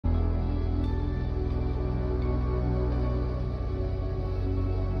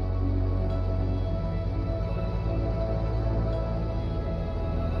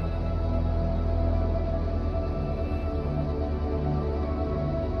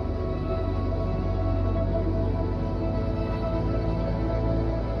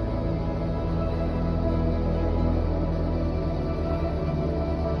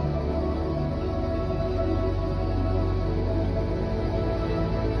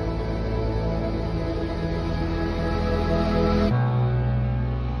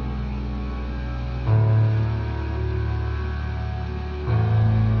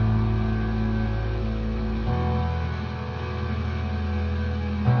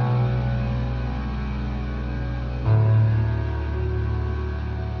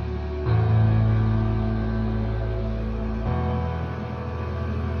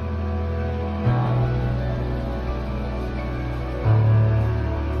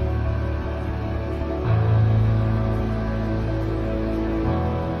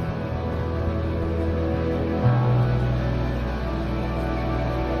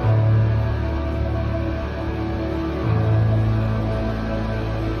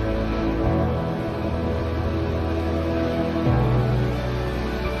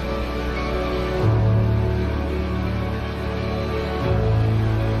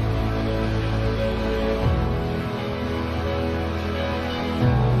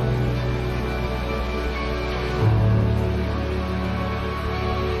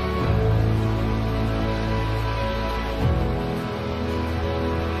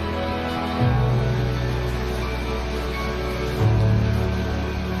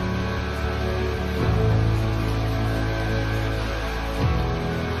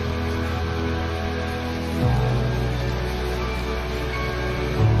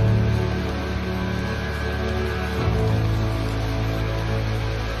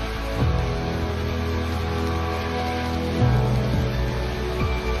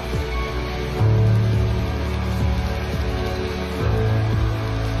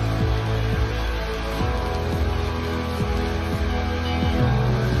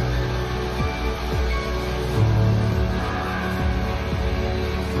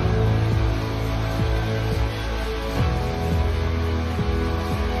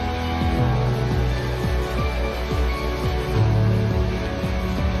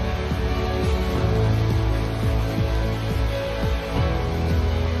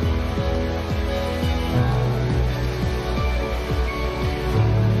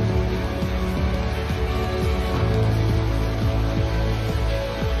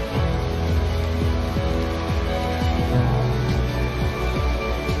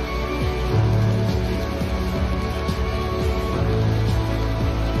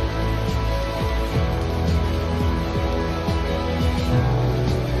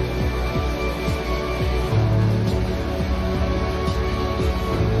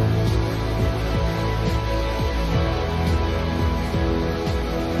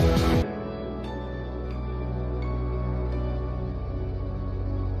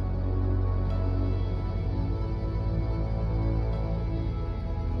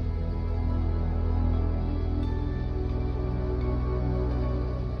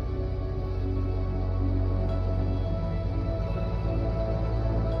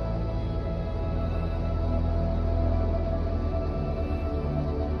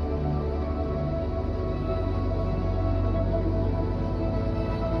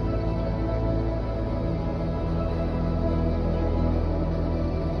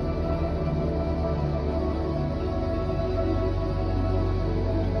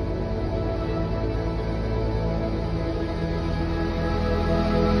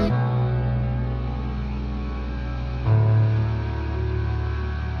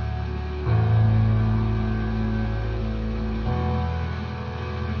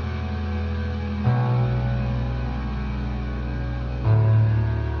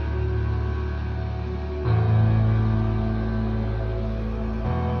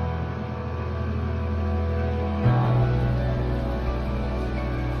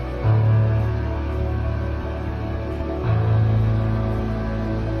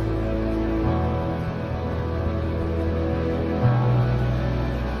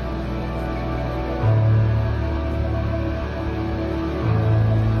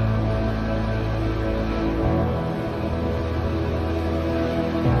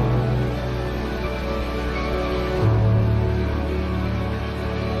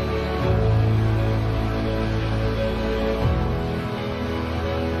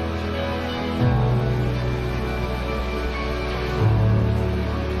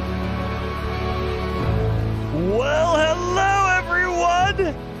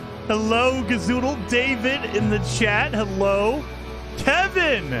Hello, Gazoodle. David in the chat. Hello.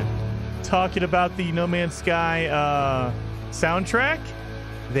 Kevin talking about the No Man's Sky soundtrack.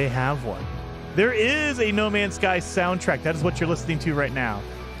 They have one. There is a No Man's Sky soundtrack. That is what you're listening to right now.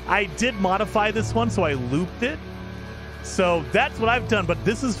 I did modify this one, so I looped it. So that's what I've done, but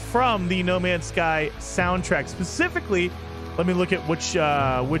this is from the No Man's Sky soundtrack. Specifically, let me look at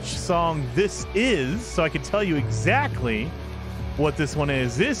which song this is so I can tell you exactly what this one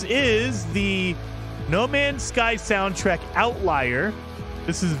is. This is the No Man's Sky soundtrack Outlier.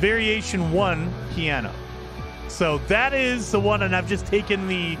 This is Variation 1 piano. So that is the one, and I've just taken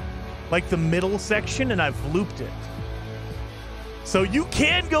the middle section and I've looped it. So you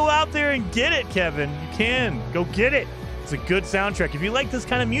can go out there and get it, Kevin. You can go get it. It's a good soundtrack. If you like this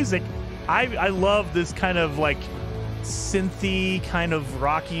kind of music, I love this kind of like synthy kind of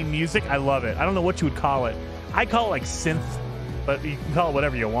rocky music. I love it. I don't know what you would call it. I call it like synth, but you can call it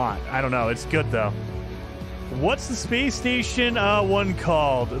whatever you want. I don't know. It's good though. What's the space station one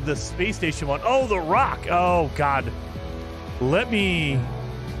called? The space station one. Oh, the Rock. Oh God. Let me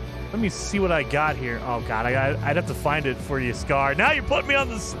see what I got here. Oh God, I'd have to find it for you, Scar. Now you're putting me on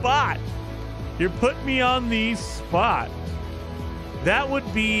the spot. You're putting me on the spot. That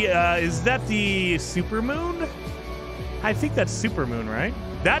would be, is that the Supermoon? I think that's Supermoon, right?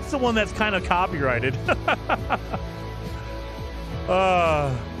 That's the one that's kind of copyrighted.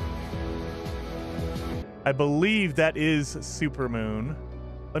 I believe that is Supermoon.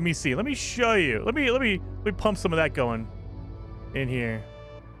 Let me see. Let me show you. Let me pump some of that going in here.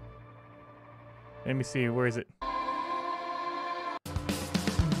 Let me see. Where is it?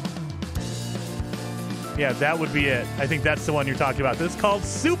 Yeah, that would be it. I think that's the one you're talking about. This is called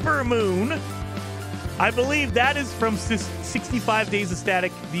Supermoon. I believe that is from 65 Days of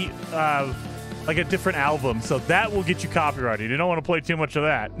Static, the like a different album. So that will get you copyrighted. You don't want to play too much of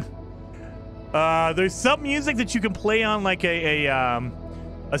that. There's some music that you can play on like a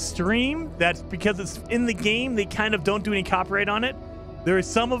stream. That's because it's in the game. They kind of don't do any copyright on it. There is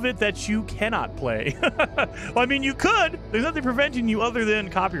some of it that you cannot play. Well, I mean, you could. There's nothing preventing you other than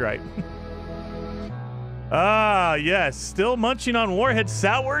copyright. Yes. Still munching on Warhead.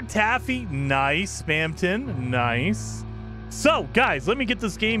 Sour Taffy. Nice. Spamton. Nice. So, guys, let me get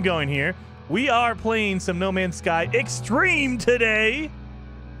this game going here. We are playing some No Man's Sky Extreme today.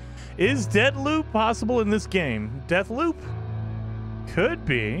 Is Deathloop possible in this game? Deathloop? Could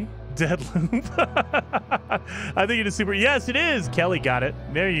be. Deathloop. I think it is super. Yes, it is. Kelly got it.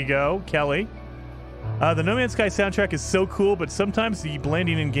 There you go, Kelly. The No Man's Sky soundtrack is so cool, but sometimes the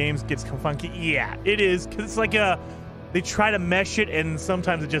blending in games gets funky. Yeah, it is, because it's like they try to mesh it, and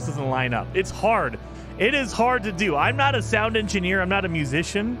sometimes it just doesn't line up. It's hard. It is hard to do. I'm not a sound engineer. I'm not a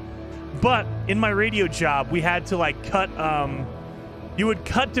musician, but in my radio job, we had to like cut. You would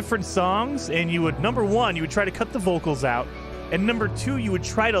cut different songs, and you would, number one, you would try to cut the vocals out. And number two, you would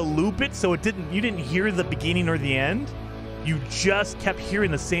try to loop it so you didn't hear the beginning or the end. You just kept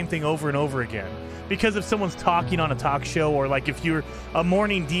hearing the same thing over and over again. Because if someone's talking on a talk show, or like if you're a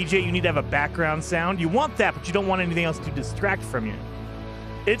morning DJ, you need to have a background sound. You want that, but you don't want anything else to distract from you.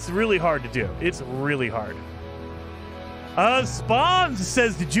 It's really hard to do. It's really hard. Spawns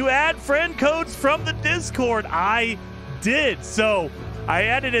says, did you add friend codes from the Discord? I did. So I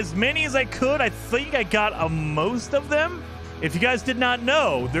added as many as I could. I think I got most of them. If you guys did not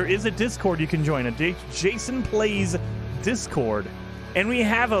know, there is a Discord you can join, a Jason Plays Discord. And we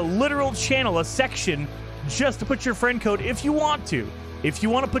have a literal channel, a section, just to put your friend code if you want to. If you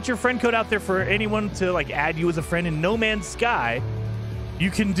want to put your friend code out there for anyone to like add you as a friend in No Man's Sky,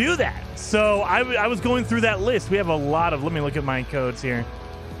 you can do that. So I was going through that list. We have a lot of, let me look at my codes here.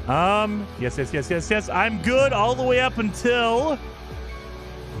 Yes. I'm good all the way up until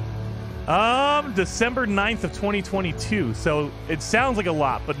December 9th of 2022. So it sounds like a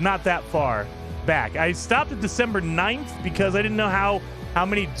lot, but not that far back. I stopped at December 9th because I didn't know how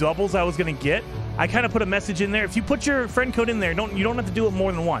many doubles I was going to get. I kind of put a message in there. If you put your friend code in there, you don't have to do it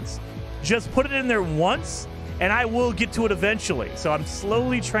more than once. Just put it in there once, and I will get to it eventually. So I'm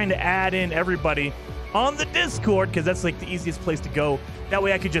slowly trying to add in everybody on the Discord because that's like the easiest place to go. That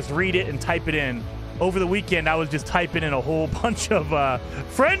way I could just read it and type it in. Over the weekend, I was just typing in a whole bunch of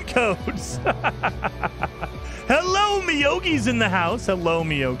friend codes. Hello, Miyogi's in the house. Hello,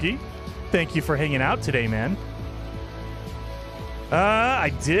 Miyogi. Thank you for hanging out today, man.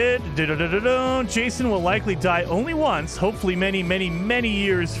 I did. Jason will likely die only once, hopefully many, many, many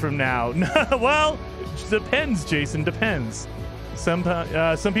years from now. Well, depends, Jason, depends. Some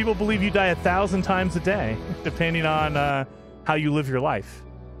people believe you die 1,000 times a day, depending on how you live your life.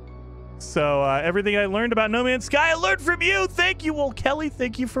 So everything I learned about No Man's Sky, I learned from you. Thank you. Well, Kelly,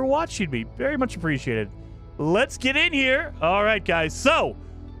 thank you for watching me. Very much appreciated. Let's get in here. All right, guys. So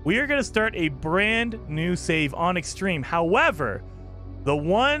we are going to start a brand new save on Extreme. However, the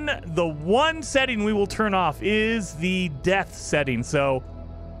one setting we will turn off is the death setting. So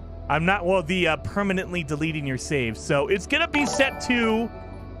I'm not, well, the permanently deleting your save. So it's going to be set to,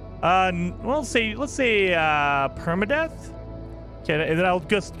 well, let's say permadeath. Okay, and then I'll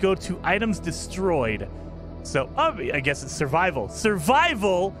just go to items destroyed. So I guess it's survival.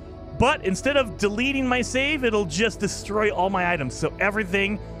 Survival, but instead of deleting my save, it'll just destroy all my items. So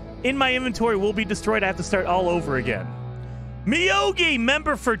everything in my inventory will be destroyed. I have to start all over again. Miyogi,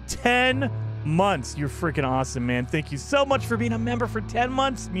 member for 10 months. You're freaking awesome, man. Thank you so much for being a member for 10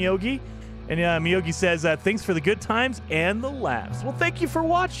 months, Miyogi. And Miyogi says, thanks for the good times and the laughs. Well, thank you for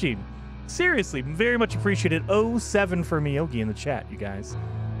watching. Seriously, very much appreciated. 07 for Miyogi in the chat, you guys.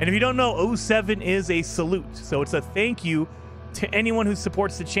 And if you don't know, 07 is a salute. So it's a thank you to anyone who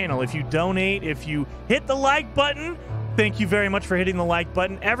supports the channel. If you donate, if you hit the like button, thank you very much for hitting the like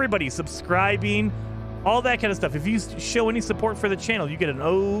button. Everybody subscribing, all that kind of stuff. If you show any support for the channel, you get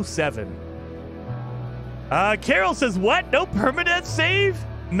an 07. Carol says, what? No permanent save?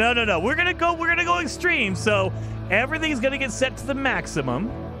 No. We're gonna go extreme. So everything's gonna get set to the maximum.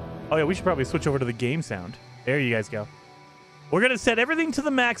 Oh yeah, we should probably switch over to the game sound. There you guys go. We're gonna set everything to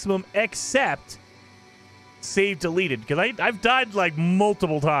the maximum except save deleted, because I've died like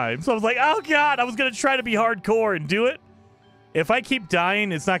multiple times. So I was like, oh god, I was gonna try to be hardcore and do it. If I keep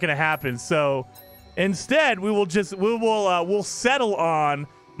dying, it's not gonna happen. So instead, we'll settle on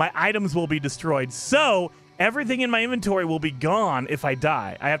my items will be destroyed. So everything in my inventory will be gone if I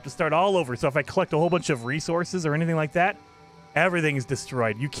die. I have to start all over. So if I collect a whole bunch of resources or anything like that, everything is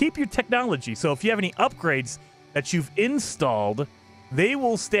destroyed. You keep your technology. So if you have any upgrades that you've installed, they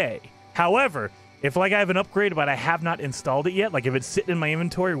will stay. However, if like I have an upgrade but I have not installed it yet, like if it's sitting in my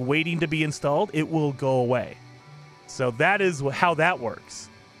inventory waiting to be installed, it will go away. So that is how that works.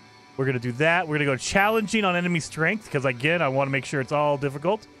 We're going to do that. We're going to go challenging on enemy strength because, again, I want to make sure it's all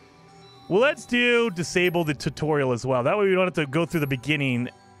difficult. Well, let's do disable the tutorial as well. That way we don't have to go through the beginning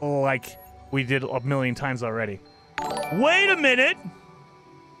like we did a million times already. Wait a minute.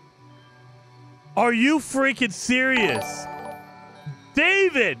 Are you freaking serious?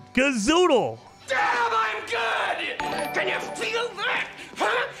 David Gazoodle. Damn, I'm good! Can you feel that?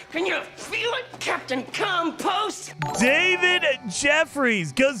 Huh? Can you feel it, Captain Compost? David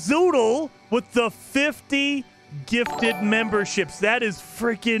Jeffries, Gazoodle, with the 50 gifted memberships. That is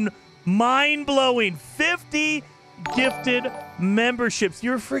freaking mind-blowing. 50 gifted memberships.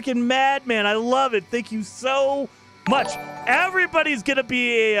 You're a freaking madman. I love it. Thank you so much. Everybody's gonna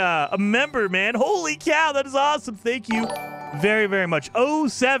be a member, man. Holy cow, that is awesome. Thank you very, very much.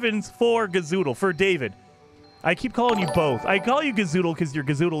 07's for Gazoodle, for David. I keep calling you both. I call you Gazoodle because you're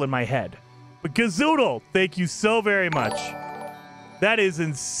Gazoodle in my head. But Gazoodle, thank you so very much. That is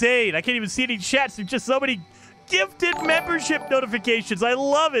insane. I can't even see any chats. There's just so many gifted membership notifications. I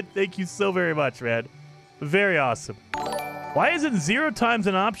love it. Thank you so very much, man. Very awesome. Why isn't 0 times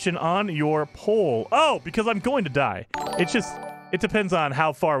an option on your poll? Oh, because I'm going to die. It's just, it depends on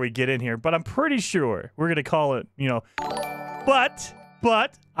how far we get in here, but I'm pretty sure we're going to call it, you know. But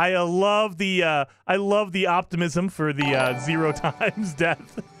I love the optimism for the 0 times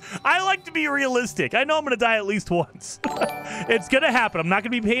death. I like to be realistic. I know I'm going to die at least once. It's going to happen. I'm not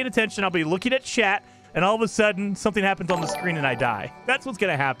going to be paying attention. I'll be looking at chat, and all of a sudden, something happens on the screen and I die. That's what's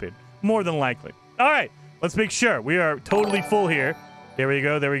going to happen, more than likely. All right, let's make sure. We are totally full here. There we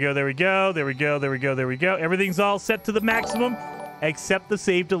go, there we go, there we go, there we go, there we go, there we go. Everything's all set to the maximum, except the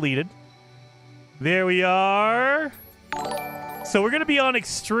save deleted. There we are. So we're going to be on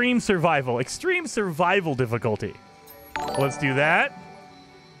extreme survival difficulty. Let's do that.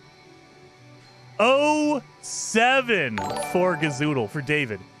 07 for Gazoodle, for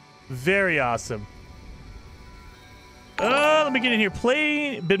David. Very awesome. Let me get in here.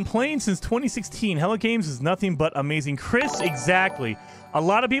 Been playing since 2016. Hello Games is nothing but amazing. Chris, exactly. A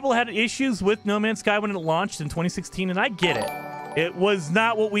lot of people had issues with No Man's Sky when it launched in 2016, and I get it. It was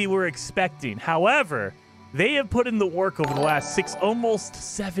not what we were expecting. However, they have put in the work over the last almost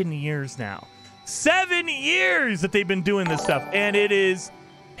 7 years now. 7 years that they've been doing this stuff, and it is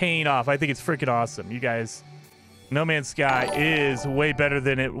paying off. I think it's freaking awesome. You guys, No Man's Sky is way better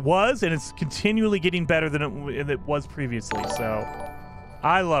than it was, and it's continually getting better than it was previously. So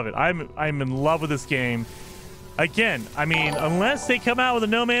I love it. I'm in love with this game. Again, I mean, unless they come out with a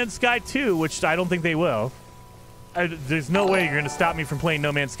No Man's Sky 2, which I don't think they will, there's no way you're going to stop me from playing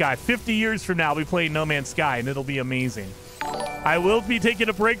No Man's Sky. 50 years from now, I'll be playing No Man's Sky, and it'll be amazing. I will be taking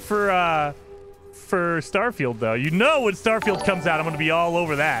a break for Starfield, though. You know when Starfield comes out, I'm going to be all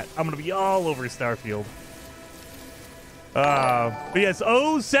over that. I'm going to be all over Starfield. But yes,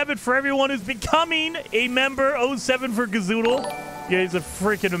 07 for everyone who's becoming a member. 07 for Gazoodle. You guys are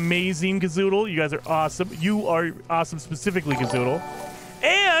freaking amazing, Gazoodle. You guys are awesome. You are awesome, specifically, Gazoodle.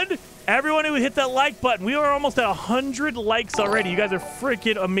 And everyone who hit that like button. We are almost at 100 likes already. You guys are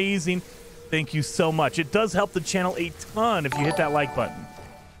freaking amazing. Thank you so much. It does help the channel a ton if you hit that like button.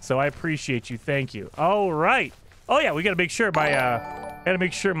 So I appreciate you. Thank you. All right. Oh yeah, we gotta make sure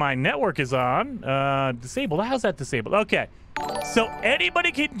my network is on. Disabled. How's that disabled? Okay. So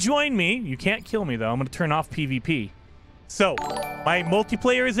anybody can join me. You can't kill me though. I'm gonna turn off PvP. So my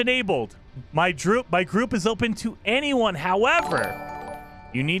multiplayer is enabled. My group is open to anyone. However,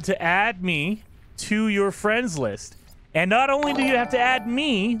 you need to add me to your friends list. And not only do you have to add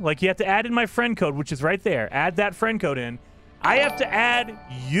me, like you have to add in my friend code, which is right there. Add that friend code in. I have to add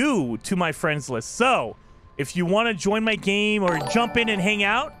you to my friends list. So if you want to join my game or jump in and hang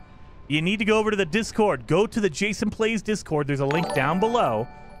out, you need to go over to the Discord. Go to the Jason Plays Discord. There's a link down below.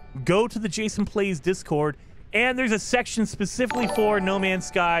 Go to the Jason Plays Discord, and there's a section specifically for No Man's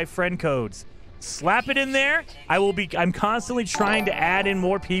Sky friend codes. Slap it in there. I'm constantly trying to add in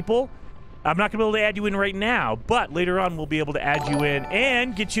more people. I'm not going to be able to add you in right now, but later on we'll be able to add you in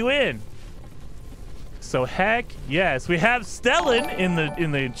and get you in. So heck yes, we have Stellan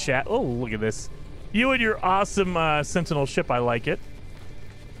in the chat. Oh, look at this. You and your awesome Sentinel ship. I like it.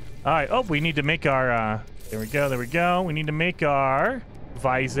 All right. Oh, we need to make our. There we go. There we go. We need to make our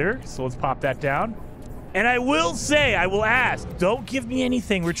visor. So let's pop that down. And I will say, I will ask. Don't give me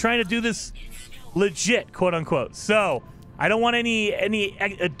anything. We're trying to do this legit, quote unquote. So I don't want any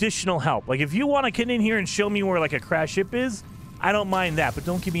additional help. Like if you want to get in here and show me where like a crash ship is, I don't mind that. But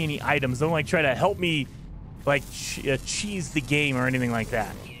don't give me any items. Don't like try to help me like cheese the game or anything like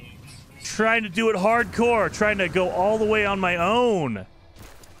that. Trying to do it hardcore, trying to go all the way on my own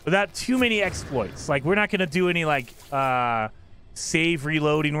without too many exploits. Like we're not going to do any like save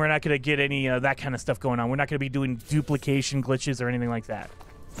reloading. We're not going to get any that kind of stuff going on. We're not going to be doing duplication glitches or anything like that.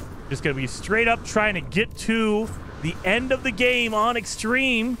 Just going to be straight up trying to get to the end of the game on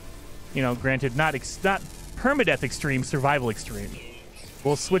extreme. You know, granted, not permadeath extreme, survival extreme.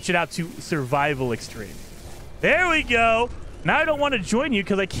 We'll switch it out to survival extreme. There we go. Now I don't want to join you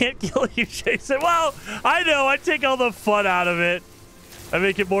because I can't kill you, Jason. Well, I know. I take all the fun out of it. I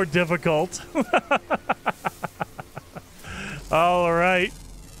make it more difficult. All right.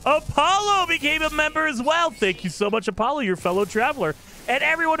 Apollo became a member as well. Thank you so much, Apollo, your fellow traveler. And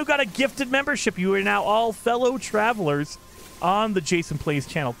everyone who got a gifted membership, you are now all fellow travelers on the Jason Plays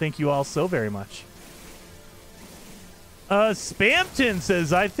channel. Thank you all so very much. Spamton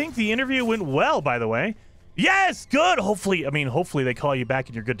says, I think the interview went well, by the way. Yes, good. Hopefully they call you back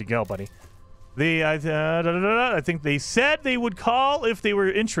and you're good to go, buddy. I think they said they would call if they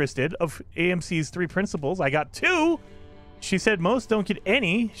were interested of AMC's 3 principles. I got 2. She said most don't get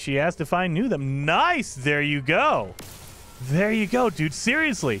any. She asked if I knew them. Nice. There you go. There you go, dude.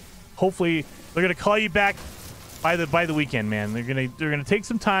 Seriously. Hopefully they're gonna call you back by the weekend, man. They're gonna take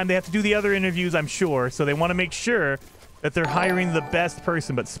some time. They have to do the other interviews, I'm sure. So they want to make sure that they're hiring the best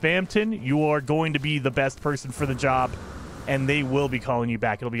person. But Spamton, you are going to be the best person for the job, and they will be calling you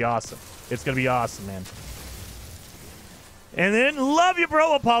back. It'll be awesome. It's going to be awesome, man. And then, love you,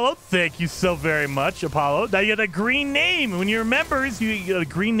 bro, Apollo. Thank you so very much, Apollo. Now you got a green name. When you're members, you get a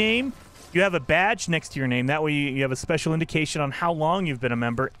green name. You have a badge next to your name. That way you have a special indication on how long you've been a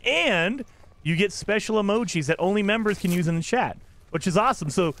member, and you get special emojis that only members can use in the chat, which is awesome.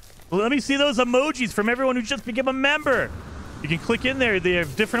 So let me see those emojis from everyone who just became a member. You can click in there. They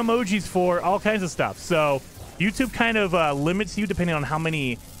have different emojis for all kinds of stuff. So YouTube kind of limits you depending on how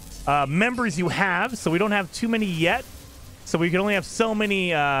many members you have. So we don't have too many yet. So we can only have so many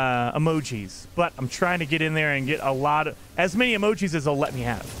emojis. But I'm trying to get in there and get as many emojis as they'll let me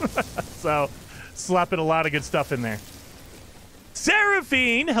have. So slapping a lot of good stuff in there.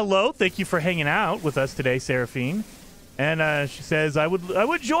 Seraphine, hello. Thank you for hanging out with us today, Seraphine. And she says, I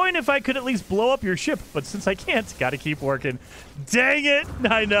would join if I could at least blow up your ship, but since I can't, gotta keep working. Dang it!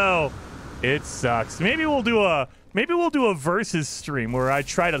 I know. It sucks. Maybe we'll do a versus stream where I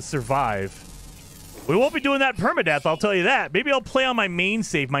try to survive. We won't be doing that permadeath, I'll tell you that. Maybe I'll play on my main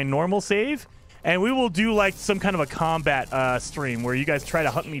save, my normal save, and we will do like some kind of a combat stream where you guys try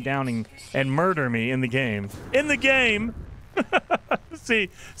to hunt me down and murder me in the game. In the game! See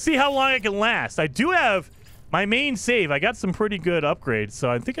how long I can last. I do have my main save. I got some pretty good upgrades,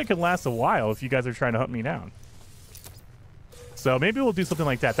 so I think I can last a while if you guys are trying to hunt me down. So maybe we'll do something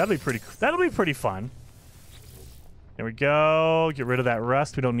like that. That'll be pretty fun. There we go. Get rid of that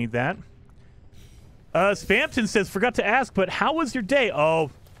rust. We don't need that. Spampton says, forgot to ask, but how was your day?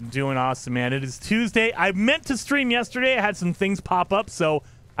 Oh, I'm doing awesome, man. It is Tuesday. I meant to stream yesterday. I had some things pop up, so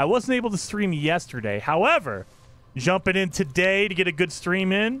I wasn't able to stream yesterday. However, jumping in today to get a good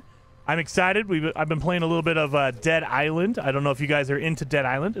stream in. I'm excited. I've been playing a little bit of Dead Island. I don't know if you guys are into Dead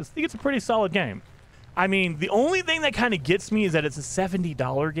Island. I think it's a pretty solid game. I mean, the only thing that kind of gets me is that it's a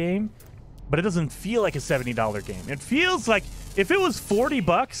 $70 game, but it doesn't feel like a $70 game. It feels like if it was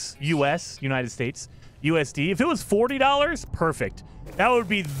 $40 US, United States, USD, if it was $40, perfect. That would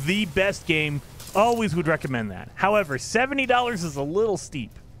be the best game. Always would recommend that. However, $70 is a little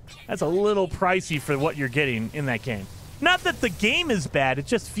steep. That's a little pricey for what you're getting in that game. Not that the game is bad. It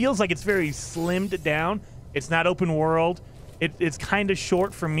just feels like it's very slimmed down. It's not open world. It's kind of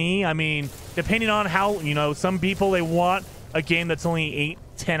short for me. I mean, depending on how, you know, some people, they want a game that's only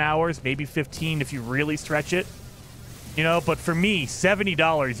 8-10 hours, maybe 15 if you really stretch it. You know, but for me,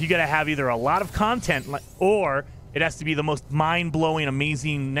 $70, you got to have either a lot of content or it has to be the most mind-blowing,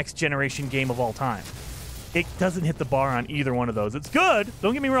 amazing next-generation game of all time. It doesn't hit the bar on either one of those. It's good.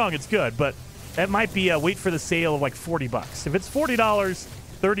 Don't get me wrong. It's good, but that might be a wait for the sale of like $40. If it's $40,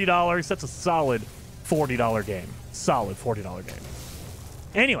 $30, that's a solid $40 game. Solid $40 game.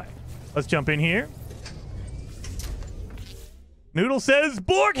 Anyway, let's jump in here. Noodle says,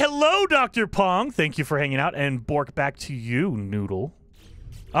 Bork, hello, Dr. Pong. Thank you for hanging out. And Bork, back to you, Noodle.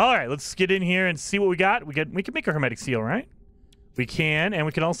 All right, let's get in here and see what we got. We can make a hermetic seal, right? We can, and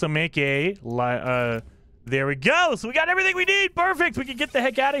we can also make a... there we go. So we got everything we need. Perfect. We can get the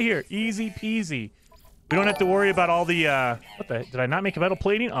heck out of here. Easy peasy. We don't have to worry about all the... what the... Did I not make a metal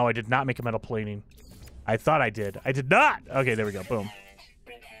plating? Oh, I did not make a metal plating. I thought I did. I did not. Okay, there we go. Boom.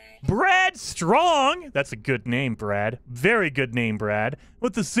 Brad Strong. That's a good name, Brad. Very good name, Brad.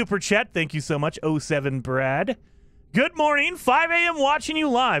 With the super chat. Thank you so much, 07 Brad. Good morning. 5 a.m. watching you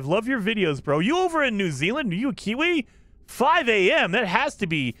live. Love your videos, bro. You over in New Zealand? Are you a Kiwi? 5 a.m. That has to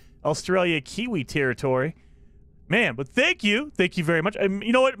be Australia Kiwi territory. Man, but thank you. Thank you very much.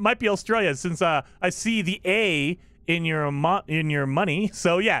 You know what? It might be Australia since I see the A in your money.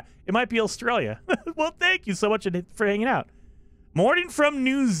 So, yeah, it might be Australia. Well, thank you so much for hanging out. Morning from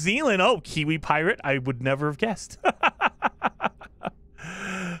New Zealand. Oh, Kiwi pirate. I would never have guessed.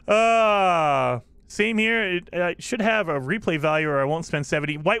 Same here. It should have a replay value or I won't spend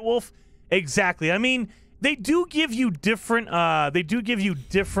 70. White Wolf. Exactly. I mean, they do give you different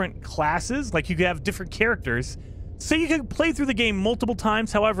classes. Like you can have different characters. So you can play through the game multiple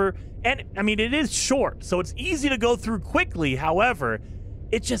times. However, and I mean, it is short, so it's easy to go through quickly. However,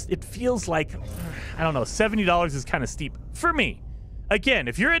 it feels like, I don't know, $70 is kind of steep for me. Again,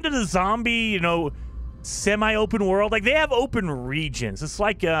 if you're into the zombie, you know, semi-open world, like they have open regions. It's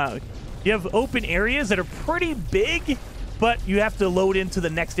like you have open areas that are pretty big, but you have to load into the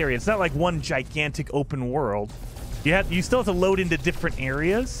next area. It's not like one gigantic open world. You still have to load into different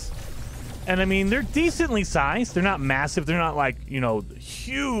areas. And I mean, they're decently sized. They're not massive. They're not like, you know,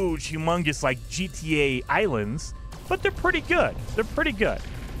 huge, humongous like GTA islands, but they're pretty good. They're pretty good.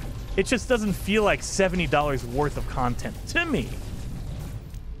 It just doesn't feel like $70 worth of content to me.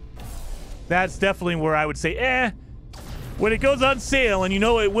 That's definitely where I would say, when it goes on sale, and you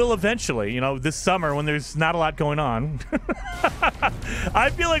know it will eventually, you know, this summer when there's not a lot going on.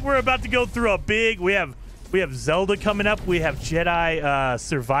 I feel like we're about to go through a big, we have Zelda coming up. We have Jedi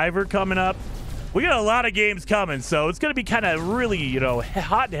Survivor coming up. We got a lot of games coming, so it's going to be kind of really, you know,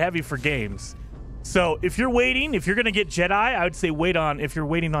 hot and heavy for games. So if you're waiting, if you're going to get Jedi, I would say wait on, if you're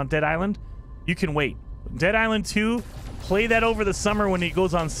waiting on Dead Island, you can wait. Dead Island 2, play that over the summer when it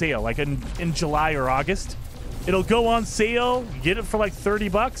goes on sale, like in July or August. It'll go on sale, you get it for like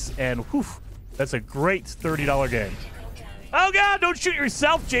 $30, and whew, that's a great $30 game. Oh God, don't shoot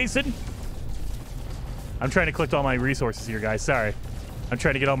yourself, Jason. I'm trying to collect all my resources here, guys. Sorry. I'm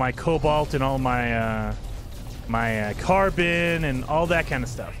trying to get all my cobalt and all my my carbon and all that kind of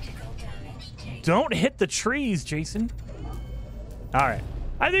stuff. Don't hit the trees, Jason. All right.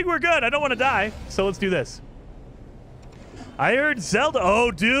 I think we're good. I don't want to die, so let's do this. I heard Zelda. Oh,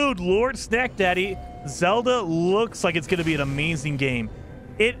 dude. Lord Snack Daddy. Zelda looks like it's going to be an amazing game.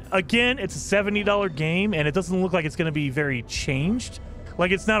 Again, it's a $70 game, and it doesn't look like it's going to be very changed. Like,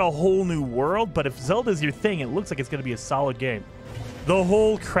 it's not a whole new world, but if Zelda's your thing, it looks like it's going to be a solid game. The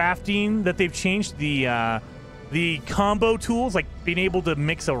whole crafting that they've changed, the combo tools, like being able to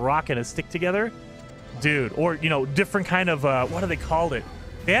mix a rock and a stick together, dude, or, you know, different kind of, what do they call it?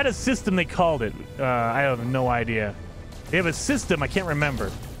 They had a system they called it. I have no idea. They have a system, I can't remember.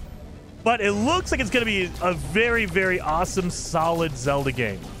 But it looks like it's going to be a very, very awesome, solid Zelda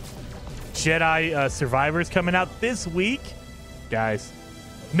game. Jedi Survivors coming out this week. Guys,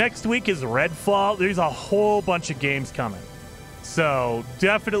 next week is Redfall. There's a whole bunch of games coming. So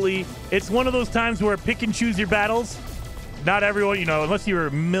definitely, it's one of those times where pick and choose your battles. Not everyone, you know, unless you're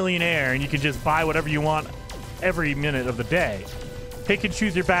a millionaire and you can just buy whatever you want every minute of the day. Pick and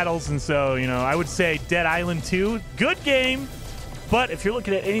choose your battles. And so, you know, I would say Dead Island 2, good game. But if you're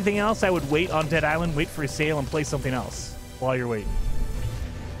looking at anything else, I would wait on Dead Island, wait for a sale, and play something else while you're waiting.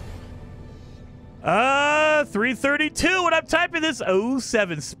 332. When I'm typing this,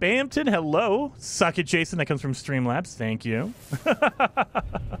 07 Spamton. Hello. Suck it, Jason. That comes from Streamlabs. Thank you.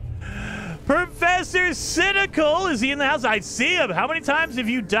 Professor Cynical. Is he in the house? I see him. How many times have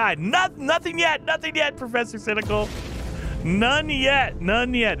you died? Nothing yet. Nothing yet, Professor Cynical. None yet.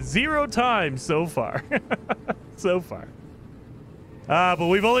 None yet. 0 times so far. So far. But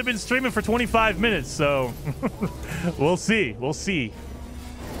we've only been streaming for 25 minutes, so we'll see. We'll see.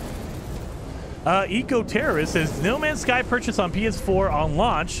 Eco Terrorist says No Man's Sky purchase on PS4 on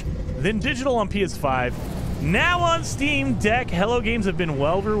launch, then digital on PS5, now on Steam Deck. Hello Games have been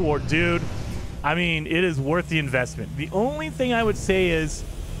well rewarded, dude. I mean, it is worth the investment. The only thing I would say is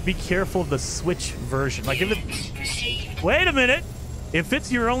be careful of the Switch version. Like, if it, wait a minute. If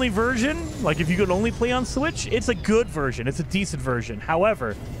it's your only version, like if you could only play on Switch, it's a good version. It's a decent version.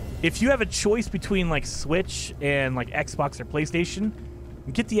 However, if you have a choice between like Switch and like Xbox or PlayStation,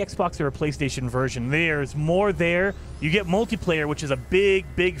 get the Xbox or PlayStation version. There's more there. You get multiplayer, which is a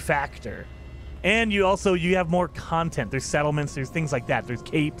big factor. And you have more content. There's settlements, there's things like that. There's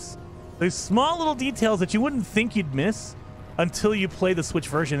capes. There's small little details that you wouldn't think you'd miss until you play the Switch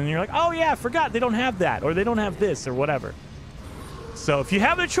version. And you're like, oh yeah, I forgot they don't have that, or they don't have this, or whatever. So if you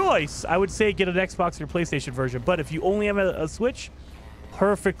have a choice, I would say get an Xbox or PlayStation version. But if you only have a Switch,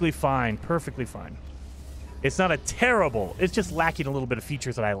 perfectly fine. Perfectly fine. It's not a terrible. It's just lacking a little bit of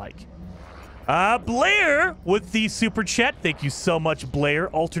features that I like. Blair with the super chat. Thank you so much, Blair.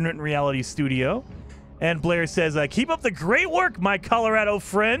 Alternate Reality Studio. And Blair says, keep up the great work, my Colorado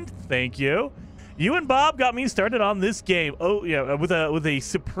friend. Thank you. You and Bob got me started on this game. Oh, yeah, with a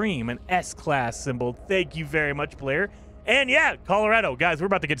Supreme, an S-class symbol. Thank you very much, Blair. And yeah, Colorado, guys, we're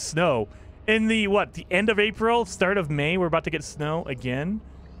about to get snow. In the end of April, start of May, we're about to get snow again.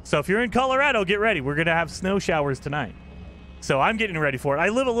 So if you're in Colorado, get ready. We're going to have snow showers tonight. So I'm getting ready for it. I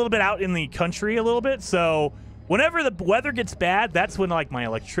live a little bit out in the country a little bit. So whenever the weather gets bad, that's when like my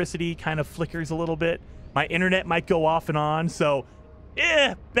electricity kind of flickers a little bit. My internet might go off and on. So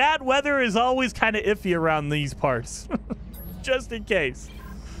bad weather is always kind of iffy around these parts. Just in case.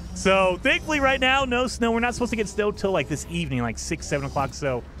 So thankfully right now, no snow. We're not supposed to get snow till like this evening, like 6, 7 o'clock.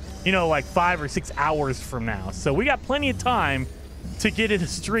 So, you know, like 5 or 6 hours from now. So we got plenty of time to get it a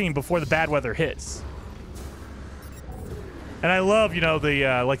stream before the bad weather hits. And I love, you know,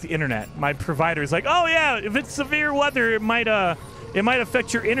 the like the internet. My provider is like, oh yeah, if it's severe weather, it might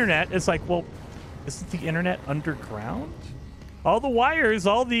affect your internet. It's like, well, isn't the internet underground? All the wires,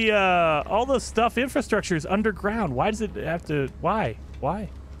 all the stuff, infrastructure is underground. Why does it have to? Why?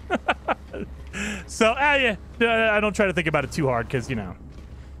 So yeah, I don't try to think about it too hard because, you know,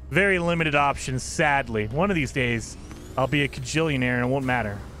 very limited options. Sadly, one of these days I'll be a cajillionaire and it won't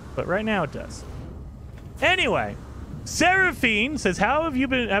matter. But right now it does. Anyway, Seraphine says, how have you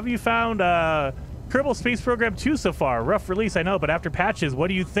been? Have you found Kerbal Space Program 2 so far? Rough release, I know, but after patches, what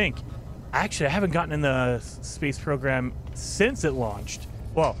do you think? Actually, I haven't gotten in the space program since it launched.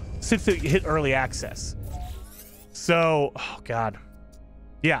 Well, since it hit early access. So, oh god.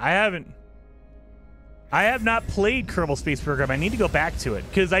 Yeah, I have not played Kerbal Space Program. I need to go back to it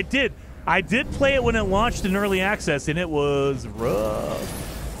because I did play it when it launched in early access, and it was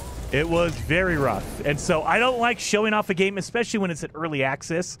rough. It was very rough. And so I don't like showing off a game, especially when it's at early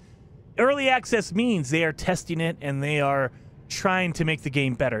access. Early access means they are testing it and they are trying to make the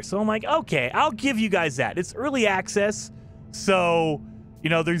game better. So I'm like, okay, I'll give you guys that. It's early access, so, you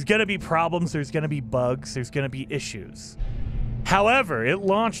know, there's going to be problems, there's going to be bugs, there's going to be issues. However, it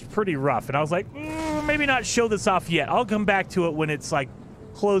launched pretty rough, and I was like, maybe not show this off yet. I'll come back to it when it's, like,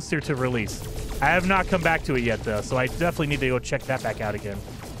 closer to release. I have not come back to it yet, though, so I definitely need to go check that back out again.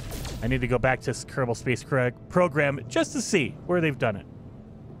 I need to go back to Kerbal Space Program just to see where they've done it.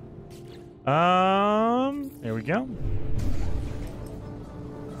 There we go.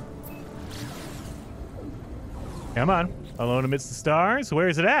 Come on. Alone Amidst the Stars. Where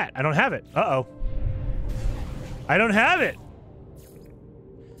is it at? I don't have it. Uh-oh. I don't have it.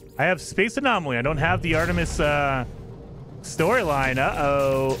 I have Space Anomaly. I don't have the Artemis storyline.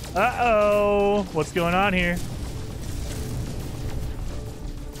 Uh-oh. Uh-oh. What's going on here?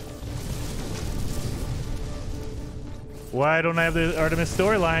 Why don't I have the Artemis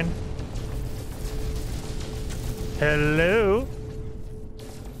storyline? Hello.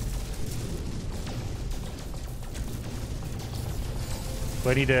 Do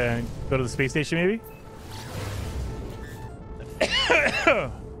I need to go to the space station, maybe?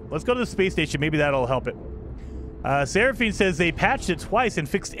 Let's go to the space station. Maybe that'll help it. Seraphine says they patched it twice and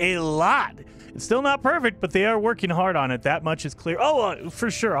fixed a lot. It's still not perfect, but they are working hard on it. That much is clear. Oh,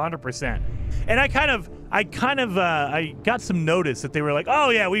 for sure, 100%. And I got some notice that they were like, oh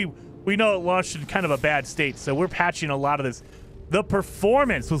yeah, we know it launched in kind of a bad state, so we're patching a lot of this. The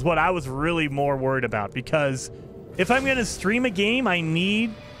performance was what I was really more worried about, because if I'm gonna stream a game, I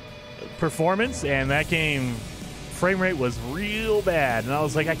need performance, and that game frame rate was real bad, and I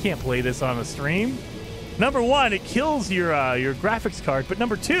was like, I can't play this on a stream. Number one, it kills your graphics card, but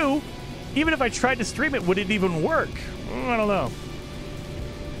number two, even if I tried to stream it, would it even work? I don't know.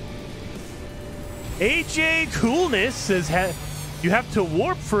 AJ Coolness says you have to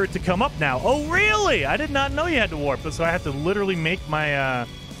warp for it to come up now. Oh, really? I did not know you had to warp, so I have to literally make my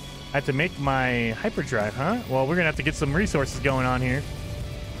hyperdrive, huh? Well, we're gonna have to get some resources going on here.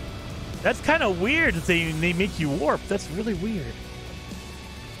 That's kind of weird that they make you warp. That's really weird.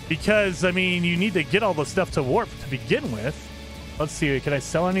 Because, I mean, you need to get all the stuff to warp to begin with. Let's see, can I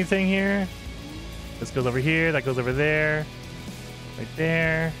sell anything here? This goes over here, that goes over there. Right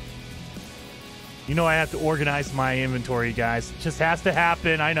there. You know I have to organize my inventory, guys. It just has to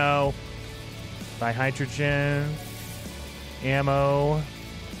happen, I know. Buy hydrogen. Ammo.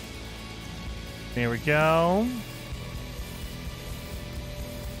 There we go.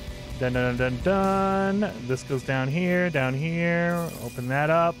 Dun, dun, dun, dun, dun. This goes down here, Open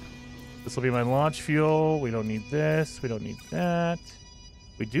that up. This will be my launch fuel. We don't need this. We don't need that.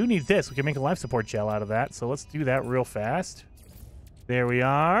 We do need this. We can make a life support gel out of that. So let's do that real fast. There we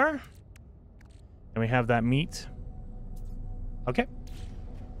are. And we have that meat. Okay.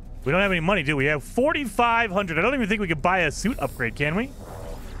 We don't have any money, do we? We have 4,500. I don't even think we could buy a suit upgrade, can we?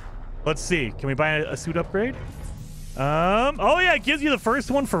 Let's see. Can we buy a suit upgrade? Oh yeah, it gives you the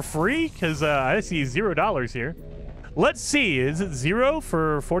first one for free, because I see $0 here. Let's see, is it 0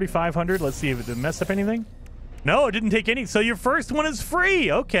 for 4,500? Let's see if it didn't mess up anything. No, it didn't take any. So your first one is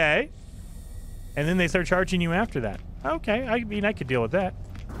free. Okay. And then they start charging you after that. Okay, I mean, I could deal with that.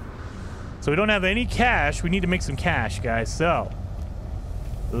 So we don't have any cash. We need to make some cash, guys. So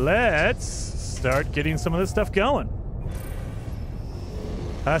let's start getting some of this stuff going.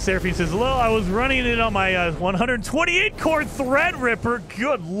 Seraphine says, hello, I was running it on my 128 core Threadripper.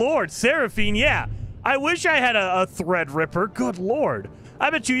 Good Lord. Seraphine, yeah. I wish I had a Threadripper. Good Lord.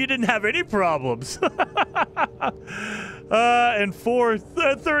 I bet you didn't have any problems. And 4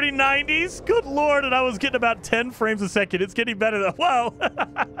 3090s. Good Lord. And I was getting about 10 frames a second. It's getting better though. Wow.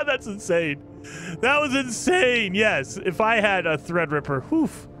 That's insane. That was insane. Yes. If I had a Threadripper, whew,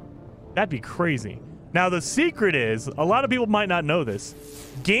 that'd be crazy. Now, the secret is, a lot of people might not know this,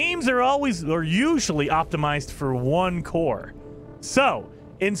 games are usually optimized for one core. So,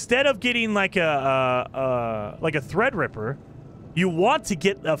 instead of getting like a Threadripper, you want to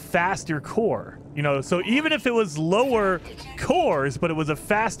get a faster core. You know, so even if it was lower cores, but it was a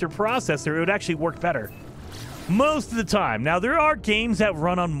faster processor, it would actually work better. Most of the time. Now, there are games that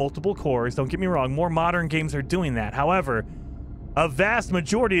run on multiple cores, don't get me wrong, more modern games are doing that. However, a vast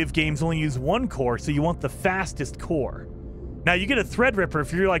majority of games only use one core, so you want the fastest core. Now, you get a Threadripper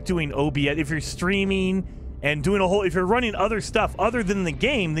if you're like doing OBS, if you're streaming and doing if you're running other stuff other than the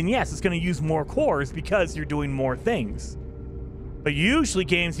game, then yes, it's going to use more cores because you're doing more things. But usually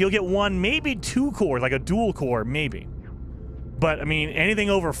games, you'll get one, maybe 2 cores, like a dual core, maybe. But, I mean, anything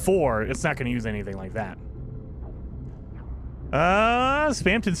over 4, it's not going to use anything like that.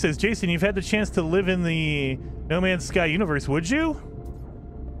 Spampton says, Jason, you've had the chance to live in the No Man's Sky universe, would you?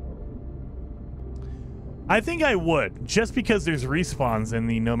 I think I would, just because there's respawns in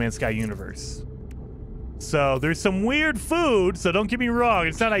the No Man's Sky universe. So there's some weird food, so don't get me wrong,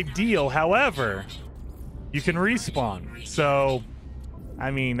 it's not ideal. However, you can respawn. So, I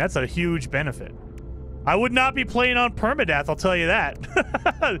mean, that's a huge benefit. I would not be playing on permadeath, I'll tell you that.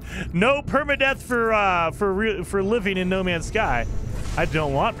 No permadeath for living in No Man's Sky. I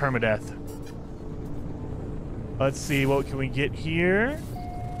don't want permadeath. Let's see, what can we get here?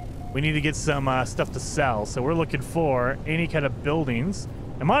 We need to get some stuff to sell, so we're looking for any kind of buildings.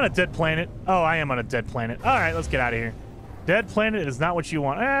 Am I on a dead planet? Oh, I am on a dead planet. All right, let's get out of here. Dead planet is not what you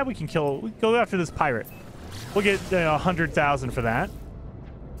want. We can go after this pirate. We'll get 100,000 for that.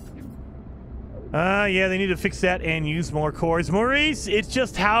 Yeah, they need to fix that and use more cores. Maurice, it's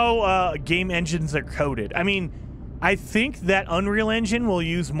just how game engines are coded. I mean, I think that Unreal Engine will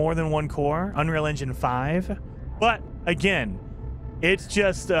use more than one core, Unreal Engine 5. But, again, It's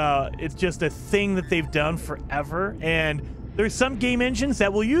just a thing that they've done forever, and there's some game engines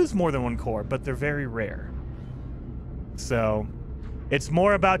that will use more than one core, but they're very rare. So it's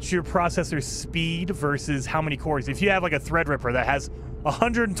more about your processor speed versus how many cores. If you have like a Threadripper that has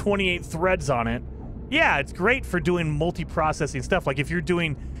 128 threads on it, yeah, it's great for doing multi-processing stuff. Like if you're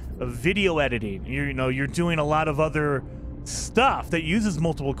doing video editing, you're doing a lot of other stuff that uses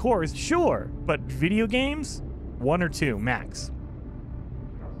multiple cores, sure. But video games, 1 or 2 max.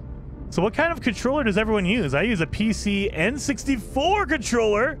 So what kind of controller does everyone use? I use a PC N64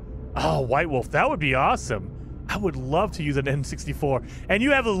 controller. Oh, White Wolf, that would be awesome. I would love to use an N64. And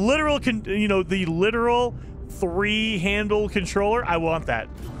you have a literal, the literal 3-handle controller. I want that.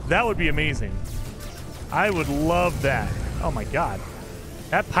 That would be amazing. I would love that. Oh my God.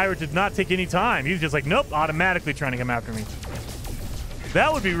 That pirate did not take any time. He was just like, nope, automatically trying to come after me.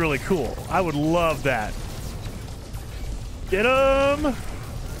 That would be really cool. I would love that. Get him!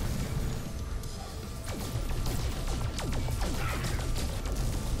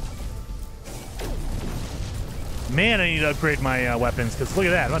 Man, I need to upgrade my weapons, because look at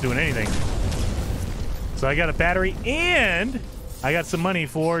that. I'm not doing anything. So I got a battery, and I got some money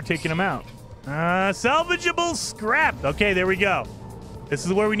for taking them out. Salvageable scrap. Okay, there we go. This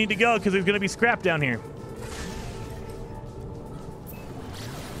is where we need to go, because there's going to be scrap down here.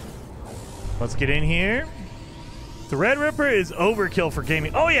 Let's get in here. Threadripper is overkill for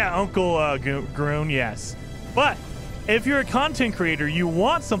gaming. Oh, yeah, Uncle Groon, yes. But if you're a content creator, you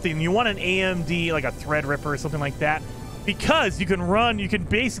want something, you want an AMD, like a Threadripper or something like that, because you can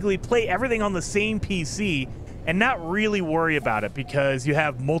basically play everything on the same PC and not really worry about it because you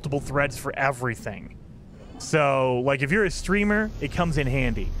have multiple threads for everything. So, like, if you're a streamer, it comes in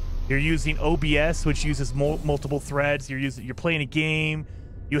handy. You're using OBS, which uses multiple threads. You're playing a game.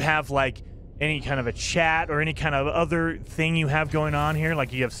 You have, like, any kind of a chat or any kind of other thing you have going on here,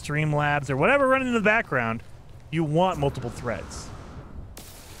 like you have Streamlabs or whatever running in the background. You want multiple threads.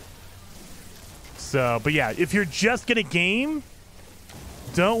 So, but yeah, if you're just gonna game,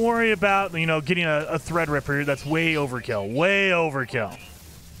 don't worry about, getting a Threadripper. That's way overkill. Way overkill.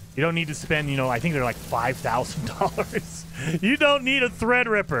 You don't need to spend, I think they're like $5,000. You don't need a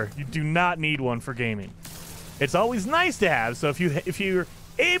Threadripper. You do not need one for gaming. It's always nice to have, so if you're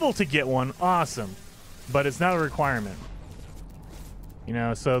able to get one, awesome. But it's not a requirement.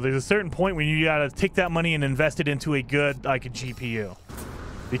 So there's a certain point when you gotta take that money and invest it into a good, like a GPU.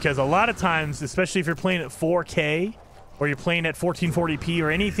 Because a lot of times, especially if you're playing at 4K, or you're playing at 1440p, or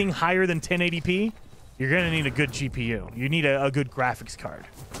anything higher than 1080p, you're gonna need a good GPU. You need a good graphics card.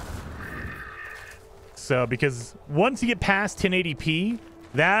 So, because once you get past 1080p,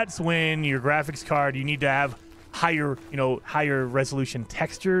 that's when your graphics card, you need to have higher resolution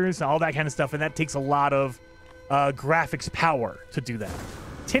textures, all that kind of stuff, and that takes a lot of graphics power to do that.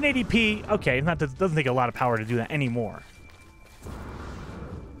 1080p, okay, doesn't take a lot of power to do that anymore.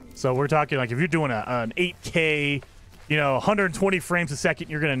 So we're talking like if you're doing an 8K, 120 frames a second,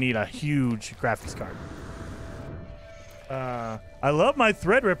 you're gonna need a huge graphics card. I love my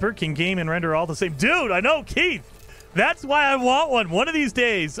Threadripper, can game and render all the same. Dude, I know, Keith. That's why I want one. One of these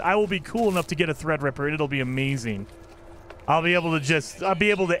days, I will be cool enough to get a Threadripper, and it'll be amazing. I'll be able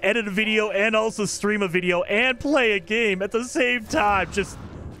to edit a video and also stream a video and play a game at the same time. Just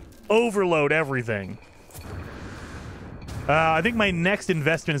overload everything. I think my next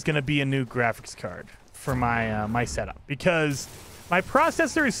investment is going to be a new graphics card for my my setup because my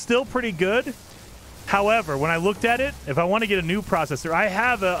processor is still pretty good. However, when I looked at it, if I want to get a new processor, I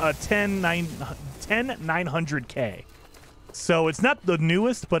have a 10900K. So it's not the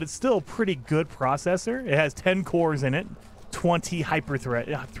newest, but it's still a pretty good processor. It has 10 cores in it, 20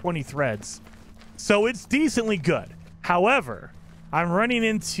 threads. So it's decently good. However, I'm running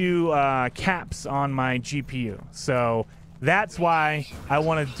into caps on my GPU. So that's why I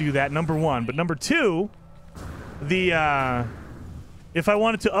want to do that, number one. But number two, if I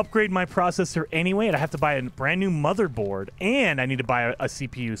wanted to upgrade my processor anyway, I'd have to buy a brand new motherboard, and I need to buy a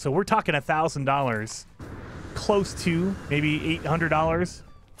CPU. So we're talking $1,000, close to maybe $800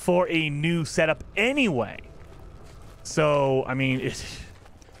 for a new setup anyway. So, I mean,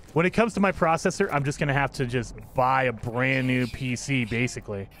 when it comes to my processor, I'm just going to have to just buy a brand new PC,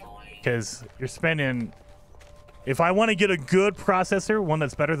 basically. Because you're spending... If I want to get a good processor, one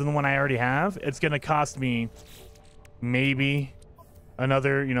that's better than the one I already have, it's going to cost me maybe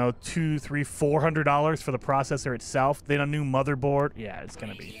another, $200, $300, $400 for the processor itself. Then a new motherboard. Yeah, it's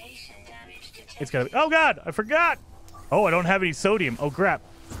going to be... Oh, God, I forgot. Oh, I don't have any sodium. Oh, crap.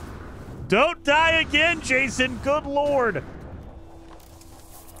 Don't die again, Jason. Good Lord.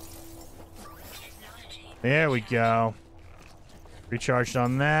 There we go. Recharged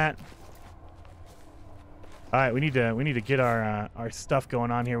on that. All right, we need to get our stuff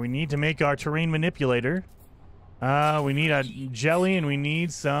going on here. We need to make our terrain manipulator. We need a jelly and we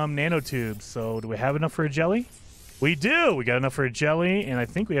need some nanotubes. So do we have enough for a jelly? We do. We got enough for a jelly, and I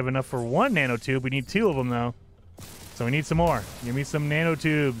think we have enough for one nanotube. We need 2 of them though, so we need some more. Give me some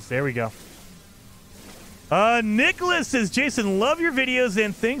nanotubes. There we go. Nicholas says, Jason, love your videos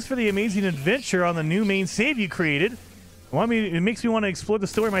and thanks for the amazing adventure on the new main save you created. It makes me want to explore the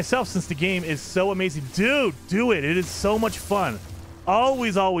story myself since the game is so amazing. Dude, do it. It is so much fun.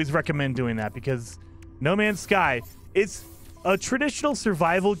 Always recommend doing that because No Man's Sky, it's a traditional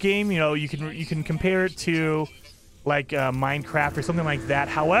survival game. You know, you can compare it to like Minecraft or something like that.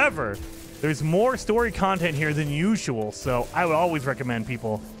 However, there's more story content here than usual, so I would always recommend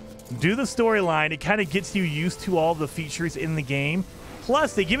people do the storyline. It kind of gets you used to all the features in the game.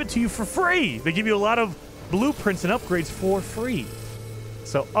 Plus, they give it to you for free. They give you a lot of blueprints and upgrades for free.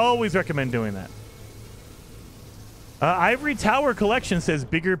 So always recommend doing that. Ivory Tower Collection says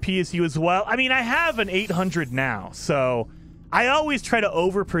bigger PSU as well. I mean, I have an 800 now, so I always try to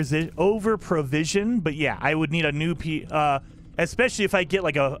over provision. But yeah, I would need a new especially if I get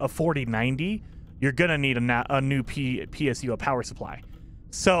like a 4090, you're gonna need a new PSU, a power supply.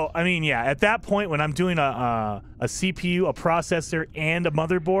 So I mean, yeah, at that point when I'm doing a CPU, a processor, and a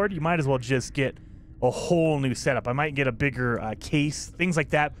motherboard, you might as well just get a whole new setup. I might get a bigger case, things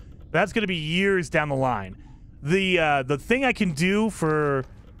like that. That's gonna be years down the line. The thing I can do for,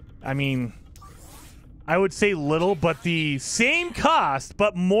 I mean, I would say little, but the same cost,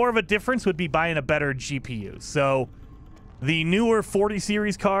 but more of a difference would be buying a better GPU. So the newer 40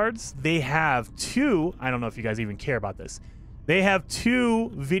 series cards, they have 2, I don't know if you guys even care about this, they have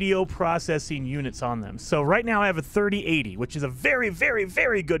 2 video processing units on them. So right now I have a 3080, which is a very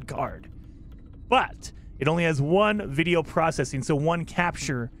good card. But it only has 1 video processing, so 1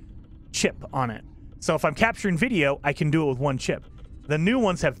 capture chip on it. So if I'm capturing video, I can do it with 1 chip. The new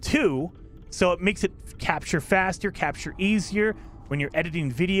ones have 2, so it makes it capture faster, capture easier. When you're editing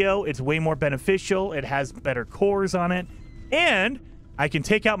video, it's way more beneficial. It has better cores on it. And I can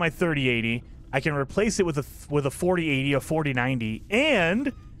take out my 3080, I can replace it with a 4080, a 4090,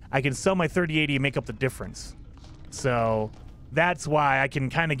 and I can sell my 3080 and make up the difference. So that's why I can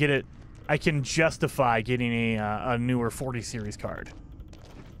kind of get it, I can justify getting a newer 40 series card.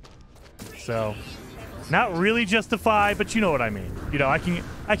 So not really justify, but you know what I mean. You know, I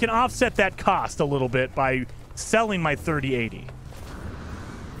can offset that cost a little bit by selling my 3080.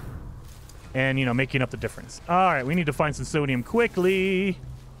 And, you know, making up the difference. All right, we need to find some sodium quickly.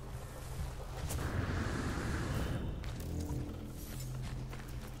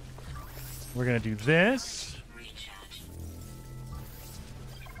 We're going to do this.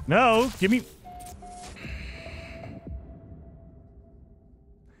 No, give me...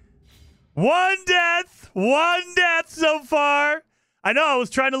 One death so far. I know, I was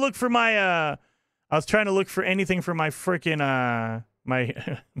trying to look for my, I was trying to look for anything for my freaking,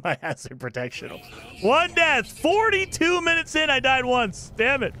 my hazard protection. 1 death, 42 minutes in, I died once.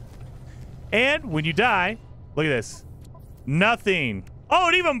 Damn it. And when you die, look at this. Nothing. Oh,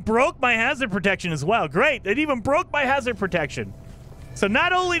 it even broke my hazard protection as well. Great, it even broke my hazard protection. So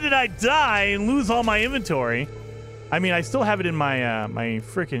not only did I die and lose all my inventory, I mean, I still have it in my my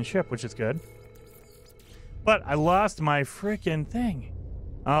freaking ship, which is good. But I lost my freaking thing.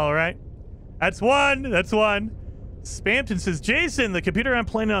 All right. That's one. That's one. Spampton says, Jason, the computer I'm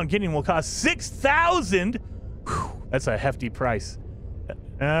planning on getting will cost 6,000. That's a hefty price.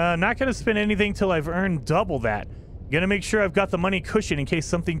 Not going to spend anything till I've earned double that. Going to make sure I've got the money cushion in case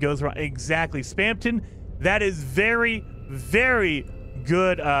something goes wrong. Exactly. Spampton, that is very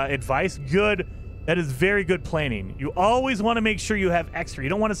good advice. That is very good planning. You always want to make sure you have extra. You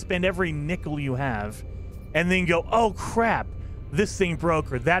don't want to spend every nickel you have and then go, oh crap, this thing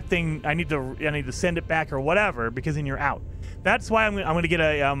broke or that thing, I need to send it back or whatever, because then you're out. That's why I'm going to get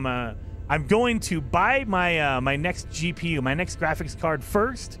a I'm going to buy my my next GPU, my next graphics card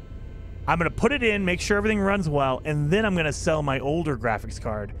first. I'm going to put it in, make sure everything runs well, and then I'm going to sell my older graphics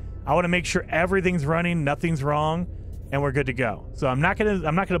card. I want to make sure everything's running, nothing's wrong, and we're good to go. So I'm not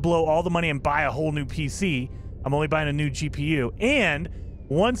gonna blow all the money and buy a whole new PC. I'm only buying a new GPU. And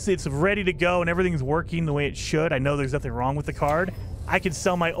once it's ready to go and everything's working the way it should, I know there's nothing wrong with the card, I can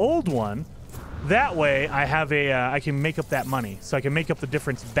sell my old one. That way I have a I can make up that money, so I can make up the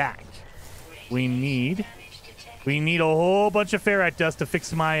difference back. We need a whole bunch of ferrite dust to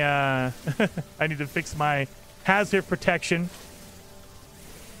fix my I need to fix my hazard protection.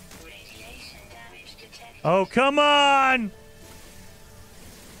 Oh, come on!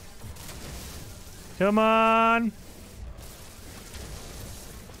 Come on!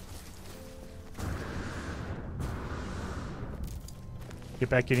 Get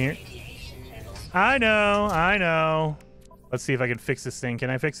back in here. I know. Let's see if I can fix this thing.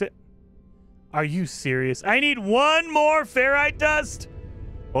 Can I fix it? Are you serious? I need one more ferrite dust.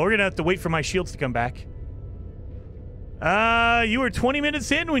 Well, we're gonna have to wait for my shields to come back. You were 20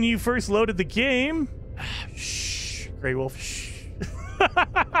 minutes in when you first loaded the game. Shh, Grey Wolf. Shh.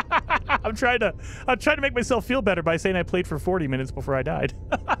 I'm trying to make myself feel better by saying I played for 40 minutes before I died.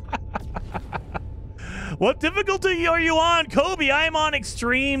 What difficulty are you on, Kobe? I am on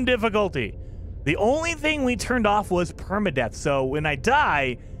extreme difficulty. The only thing we turned off was permadeath. So when I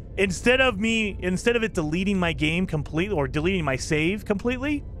die, instead of it deleting my game completely or deleting my save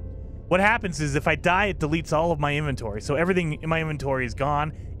completely, what happens is if I die, it deletes all of my inventory. So everything in my inventory is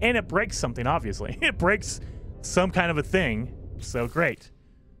gone, and it breaks something, obviously. It breaks some kind of a thing. So great.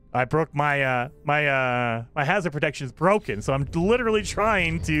 I broke my my hazard protection is broken, so I'm literally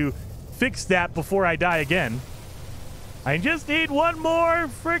trying to fix that before I die again. I just need one more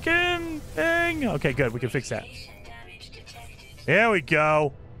freaking thing. Okay, good. We can fix that. There we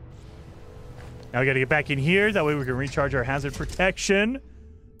go. Now we got to get back in here. That way we can recharge our hazard protection.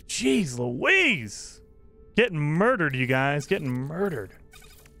 Jeez Louise. Getting murdered, you guys. Getting murdered.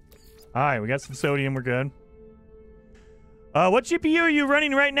 All right, we got some sodium. We're good. What GPU are you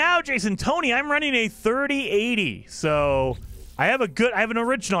running right now, Jason? Tony, I'm running a 3080. So I have an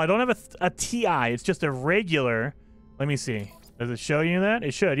original. I don't have a TI. It's just a regular. Let me see. Does it show you that?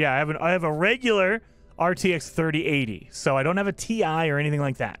 It should. Yeah, I have a regular RTX 3080. So I don't have a TI or anything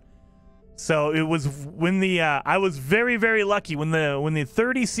like that. So it was when the I was very, very lucky when the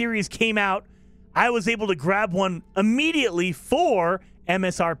 30 series came out. I was able to grab one immediately for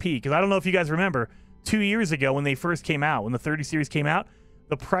MSRP, because I don't know if you guys remember 2 years ago when they first came out, when the 30 series came out,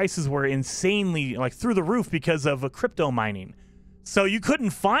 the prices were insanely like through the roof because of crypto mining. So you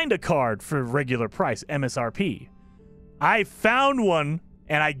couldn't find a card for regular price MSRP. I found one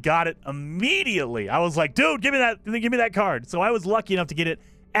and I got it immediately. I was like, dude, give me that card. So I was lucky enough to get it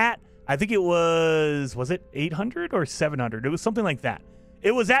at, I think it was it 800 or 700? It was something like that.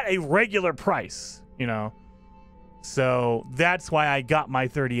 It was at a regular price, you know. So that's why I got my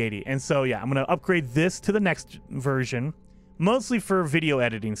 3080. And so, yeah, I'm going to upgrade this to the next version, mostly for video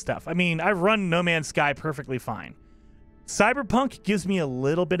editing stuff. I mean, I run No Man's Sky perfectly fine. Cyberpunk gives me a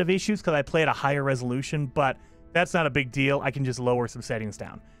little bit of issues because I play at a higher resolution, but that's not a big deal. I can just lower some settings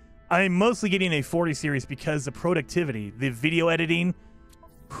down. I'm mostly getting a 40 series because the productivity, the video editing,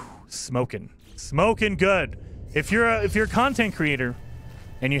 smoking good. If you're a content creator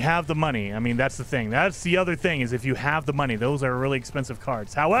and you have the money, I mean, that's the thing. That's the other thing, is if you have the money, those are really expensive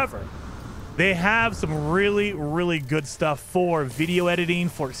cards. However, they have some really, really good stuff for video editing,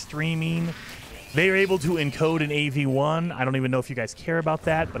 for streaming. They are able to encode an AV1. I don't even know if you guys care about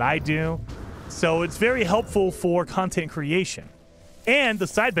that, but I do. So it's very helpful for content creation. And the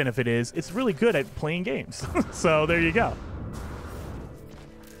side benefit is it's really good at playing games. So there you go.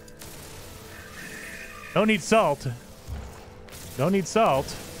 Don't need salt. Don't need salt.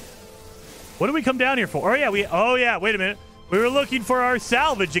 What did we come down here for? Oh yeah, wait a minute. We were looking for our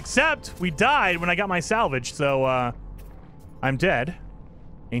salvage, except we died when I got my salvage, so I'm dead.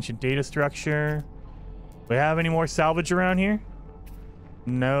 Ancient data structure. Do we have any more salvage around here?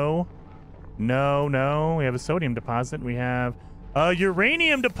 No. No. We have a sodium deposit. We have a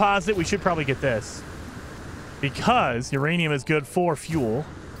uranium deposit. We should probably get this, because uranium is good for fuel.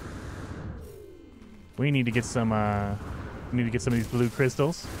 We need to get some of these blue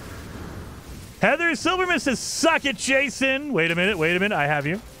crystals. Heather Silverman says, suck it, Jason. Wait a minute. I have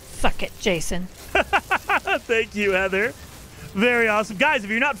you. Suck it, Jason. Thank you, Heather. Very awesome. Guys, if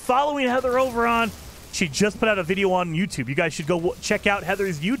you're not following Heather over on, she just put out a video on YouTube. You guys should go check out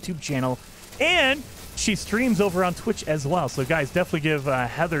Heather's YouTube channel. And she streams over on Twitch as well. So, guys, definitely give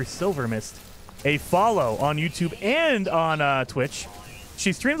Heather Silvermist a follow on YouTube and on Twitch.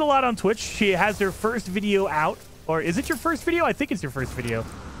 She streams a lot on Twitch. She has her first video out. Or is it your first video? I think it's your first video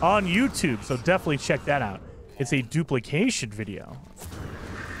on YouTube. So definitely check that out. It's a duplication video.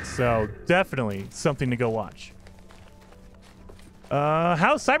 So definitely something to go watch.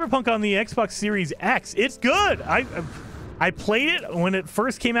 How's Cyberpunk on the Xbox Series X? It's good. I played it when it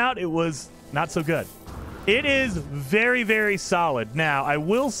first came out. It was not so good. It is very, very solid. Now, I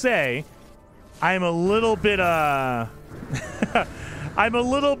will say I'm a little bit I'm a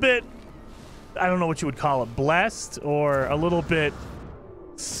little bit, I don't know what you would call it, blessed or a little bit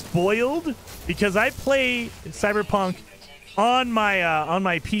spoiled, because I play Cyberpunk on my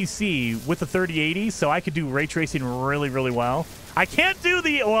PC with the 3080, so I could do ray tracing really, really well. I can't do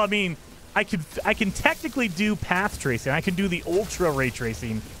the, well, I mean, I can technically do path tracing. I can do the ultra ray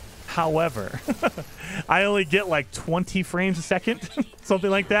tracing. However, I only get like 20 frames a second, something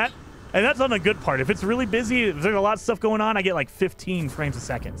like that. And that's on the good part. If it's really busy, if there's a lot of stuff going on, I get like 15 frames a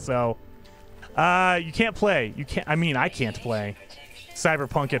second. So you can't play. You can't. I mean, I can't play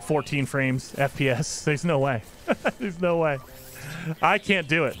Cyberpunk at 14 frames FPS. There's no way. There's no way. I can't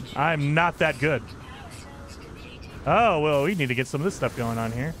do it. I'm not that good. Oh, well, we need to get some of this stuff going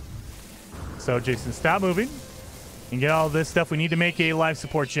on here. So, Jason, stop moving and get all this stuff. We need to make a live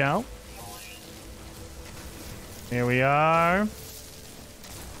support channel. Here we are.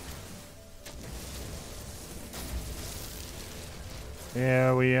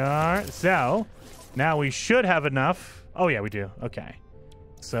 There we are. So, now we should have enough. Oh, yeah, we do. Okay.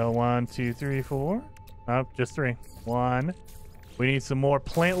 So, 1, 2, 3, 4. Oh, just 3. 1. We need some more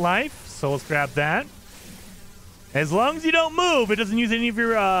plant life, so let's grab that. As long as you don't move, it doesn't use any of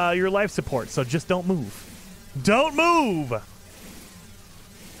your life support, so just don't move. Don't move!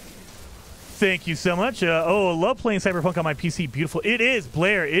 Thank you so much. Oh, I love playing Cyberpunk on my PC. Beautiful. It is,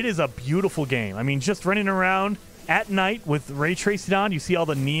 Blair. It is a beautiful game. I mean, just running around at night with ray tracing on, you see all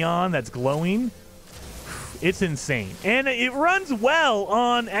the neon that's glowing. It's insane. And it runs well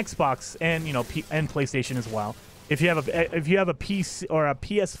on Xbox and, you know, and PlayStation as well. If you have a PC or a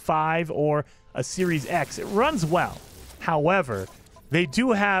PS5 or a Series X, it runs well. However, they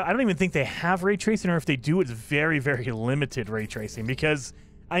do have, I don't even think they have ray tracing, or if they do, it's very, very limited ray tracing because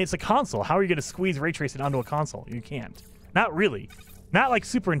it's a console. How are you going to squeeze ray tracing onto a console? You can't. Not really. Not like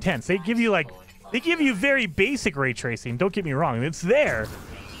super intense. They give you very basic ray tracing. Don't get me wrong. It's there,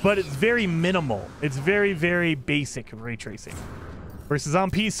 but it's very minimal. It's very, very basic ray tracing. Versus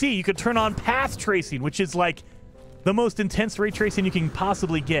on PC, you could turn on path tracing, which is like the most intense ray tracing you can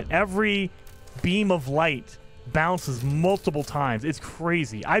possibly get. Every beam of light bounces multiple times. It's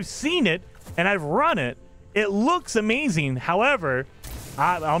crazy. I've seen it, and I've run it. It looks amazing. However,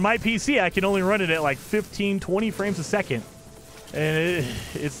 on my PC, I can only run it at like 15, 20 frames a second. And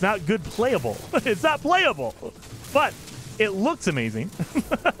it's not good playable. It's not playable. But it looks amazing.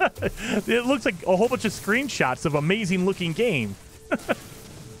 It looks like a whole bunch of screenshots of amazing-looking game.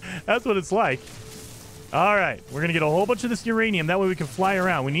 That's what it's like. All right, we're going to get a whole bunch of this uranium. That way we can fly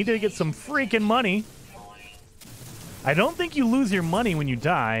around. We need to get some freaking money. I don't think you lose your money when you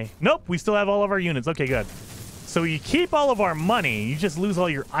die. Nope, we still have all of our units. Okay, good. So you keep all of our money. You just lose all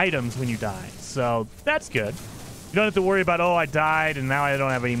your items when you die. So that's good. You don't have to worry about, oh, I died and now I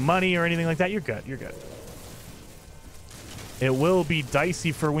don't have any money or anything like that. You're good. You're good. It will be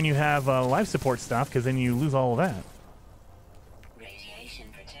dicey for when you have life support stuff because then you lose all of that.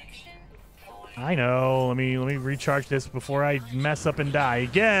 I know. Let me recharge this before I mess up and die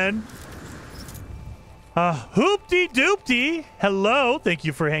again. Hoopty doopty. Hello. Thank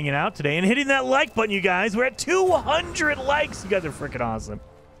you for hanging out today and hitting that like button, you guys. We're at 200 likes. You guys are freaking awesome.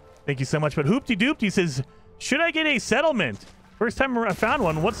 Thank you so much. But Hoopty doopty says, should I get a settlement? First time I found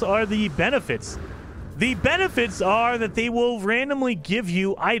one. What are the benefits? The benefits are that they will randomly give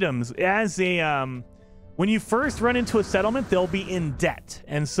you items as a when you first run into a settlement, they'll be in debt.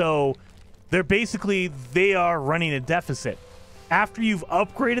 And so they are running a deficit. After you've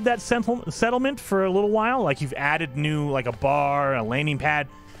upgraded that settlement for a little while, like you've added new, like a bar, a landing pad,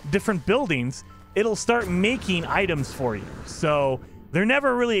 different buildings, it'll start making items for you. So they're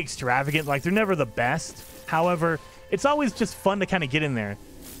never really extravagant, like they're never the best. However, it's always just fun to kind of get in there.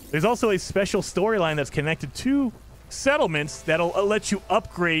 There's also a special storyline that's connected to settlements that'll let you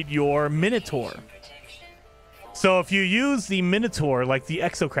upgrade your Minotaur. So if you use the Minotaur, like the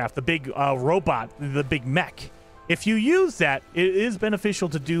Exocraft, the big robot, the big mech, if you use that, it is beneficial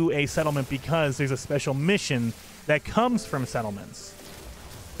to do a settlement because there's a special mission that comes from settlements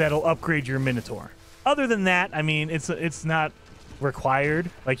that'll upgrade your Minotaur. Other than that, I mean, it's not required.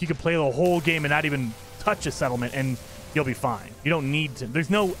 Like, you could play the whole game and not even touch a settlement and you'll be fine. You don't need to. There's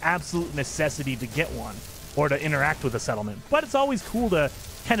no absolute necessity to get one or to interact with a settlement. But it's always cool to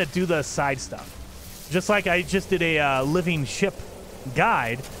kind of do the side stuff. Just like I just did a living ship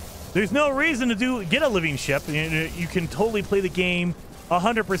guide. There's no reason to get a living ship. You can totally play the game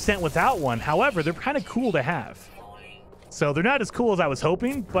 100% without one. However, they're kind of cool to have. So they're not as cool as I was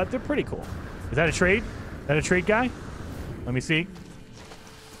hoping, but they're pretty cool. Is that a trade? Is that a trade guy? Let me see.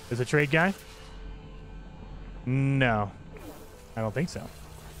 Is it a trade guy? No. I don't think so.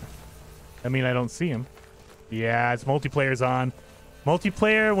 I mean, I don't see him. Yeah, it's multiplayer's on.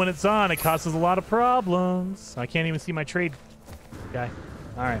 Multiplayer, when it's on, it causes a lot of problems. I can't even see my trade guy.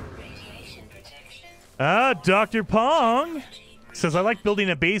 All right. Dr. Pong says, I like building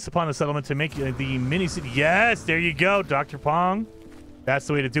a base upon a settlement to make the mini city. Yes, there you go, Dr. Pong. That's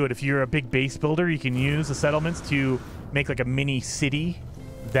the way to do it. If you're a big base builder, you can use the settlements to make like a mini city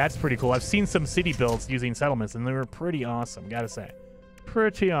That's pretty cool. I've seen some city builds using settlements, and they were pretty awesome, gotta say.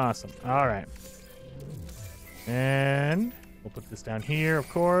 Pretty awesome. All right. And we'll put this down here, of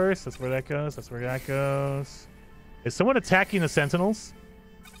course. That's where that goes. That's where that goes. Is someone attacking the Sentinels?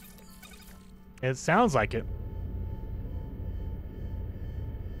 It sounds like it.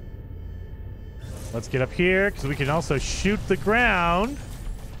 Let's get up here, because we can also shoot the ground.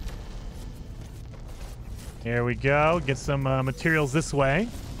 There we go. Get some materials this way.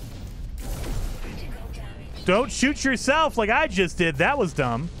 Don't shoot yourself like I just did. That was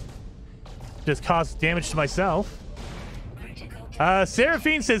dumb. Just caused damage to myself.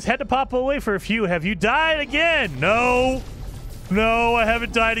 Seraphine says, had to pop away for a few. Have you died again? No. No, I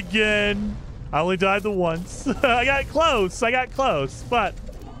haven't died again. I only died the once. I got close. I got close. But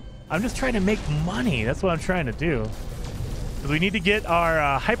I'm just trying to make money. That's what I'm trying to do. We need to get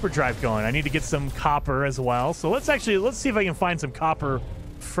our hyperdrive going. I need to get some copper as well. So let's see if I can find some copper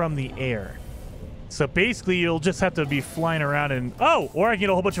from the air. So basically, you'll just have to be flying around and... Oh! Or I can get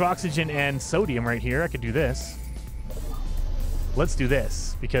a whole bunch of oxygen and sodium right here. I could do this. Let's do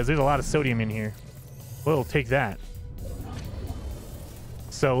this, because there's a lot of sodium in here. We'll take that.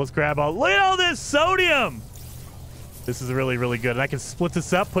 So let's grab all... Look at all this sodium! This is really, really good. And I can split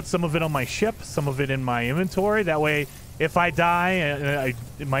this up, put some of it on my ship, some of it in my inventory. That way... If I die and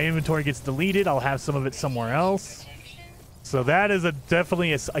my inventory gets deleted, I'll have some of it somewhere else. So that is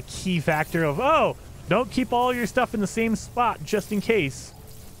definitely a key factor of, oh, don't keep all your stuff in the same spot just in case.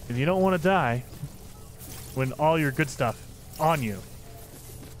 Because you don't want to die when all your good stuff on you.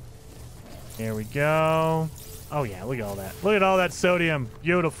 There we go. Oh, yeah, look at all that. Look at all that sodium.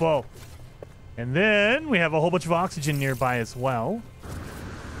 Beautiful. And then we have a whole bunch of oxygen nearby as well.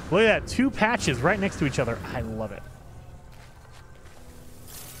 Look at that. 2 patches right next to each other. I love it.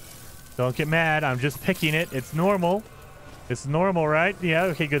 Don't get mad. I'm just picking it. It's normal. It's normal, right? Yeah,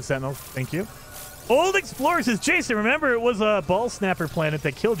 okay, good, Sentinel. Thank you. Old Explorer says, Jason, remember it was a ball snapper planet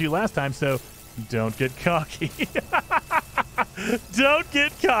that killed you last time, so don't get cocky. Don't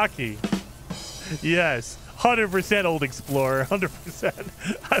get cocky. Yes, 100% Old Explorer.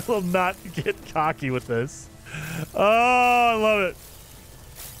 100%. I will not get cocky with this. Oh, I love it.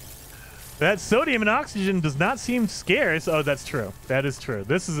 That sodium and oxygen does not seem scarce. Oh, that's true. That is true.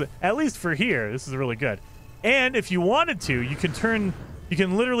 This is, at least for here, this is really good. And if you wanted to, you can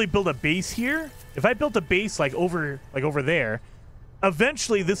literally build a base here. If I built a base like over there,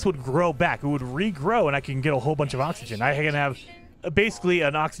 eventually this would grow back. It would regrow, and I can get a whole bunch of oxygen. I can have basically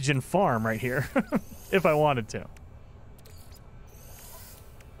an oxygen farm right here if I wanted to.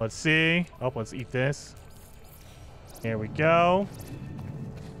 Let's see. Oh, let's eat this. There we go.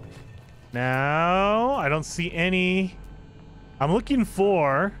 Now, I don't see any... I'm looking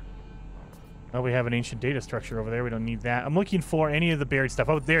for... Oh, we have an ancient data structure over there. We don't need that. I'm looking for any of the buried stuff.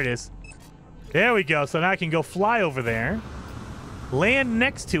 Oh, there it is. There we go. So now I can go fly over there, land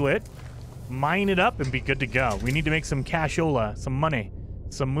next to it, mine it up, and be good to go. We need to make some cashola, some money,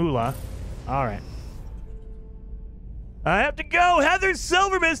 some moolah. All right. I have to go. Heather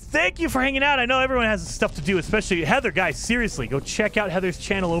Silvermist, thank you for hanging out. I know everyone has stuff to do, especially Heather. Guys, seriously, go check out Heather's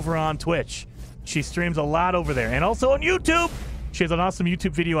channel over on Twitch. She streams a lot over there. And also on YouTube. She has an awesome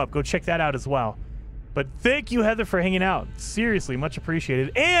YouTube video up. Go check that out as well. But thank you, Heather, for hanging out. Seriously, much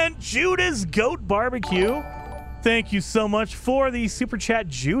appreciated. And Judas Goat Barbecue, thank you so much for the super chat,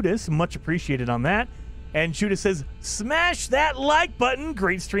 Judas. Much appreciated on that. And Judas says, smash that like button.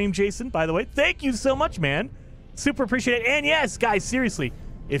 Great stream, Jason, by the way. Thank you so much, man. Super appreciate it. And yes, guys, seriously,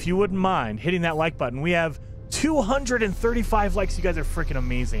 if you wouldn't mind hitting that like button, we have 235 likes. You guys are freaking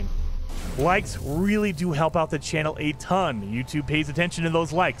amazing. Likes really do help out the channel a ton. YouTube pays attention to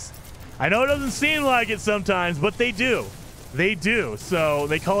those likes. I know it doesn't seem like it sometimes, but they do. They do. So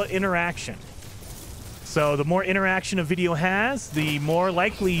they call it interaction. So the more interaction a video has, the more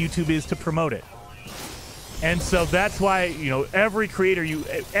likely YouTube is to promote it. And so that's why, you know, every creator,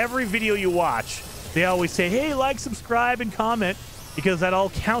 every video you watch, they always say, hey, like, subscribe, and comment, because that all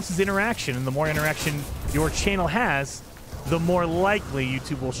counts as interaction. And the more interaction your channel has, the more likely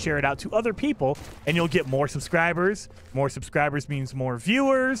YouTube will share it out to other people, and you'll get more subscribers. More subscribers means more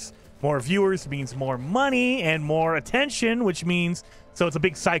viewers. More viewers means more money and more attention, which means, so it's a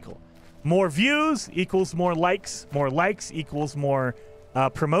big cycle. More views equals more likes. More likes equals more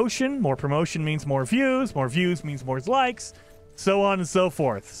promotion. More promotion means more views. More views means more likes. So on and so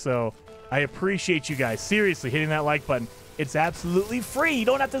forth. So I appreciate you guys seriously hitting that like button. It's absolutely free. You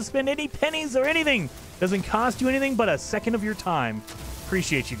don't have to spend any pennies or anything. Doesn't cost you anything but a second of your time.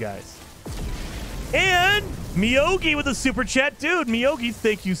 Appreciate you guys. And Miyogi with a super chat. Dude, Miyogi,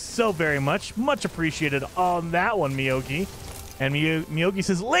 thank you so very much. Much appreciated on that one, Miyogi. And Miyogi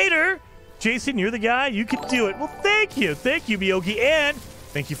says, later, Jason, you're the guy. You can do it. Well, thank you. Thank you, Miyogi. And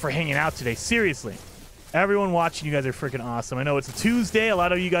thank you for hanging out today. Seriously. Everyone watching, you guys are freaking awesome. I know it's a Tuesday. A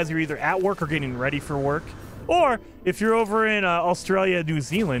lot of you guys are either at work or getting ready for work. Or if you're over in Australia, New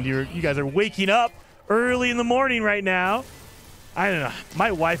Zealand, you guys are waking up early in the morning right now. I don't know.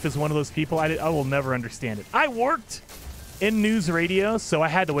 My wife is one of those people. I will never understand it. I worked in news radio, so I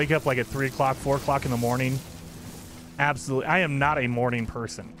had to wake up like at 3 o'clock, 4 o'clock in the morning. Absolutely. I am not a morning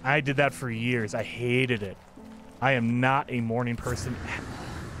person. I did that for years. I hated it. I am not a morning person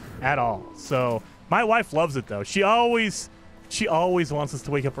at all. So my wife loves it, though. She always wants us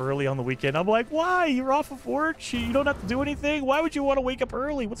to wake up early on the weekend. I'm like, why? You're off of work. You don't have to do anything. Why would you want to wake up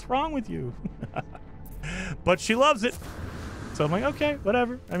early? What's wrong with you? But she loves it. So I'm like, okay,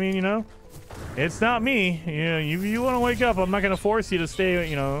 whatever. I mean, you know, it's not me. You know, you want to wake up. I'm not going to force you to stay,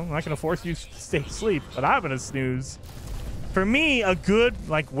 you know, I'm not going to force you to stay asleep. But I'm going to snooze. For me, a good,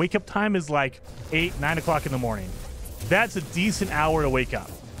 like, wake-up time is like 8, 9 o'clock in the morning. That's a decent hour to wake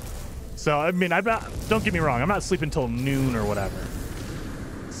up. So, I mean, don't get me wrong. I'm not sleeping until noon or whatever.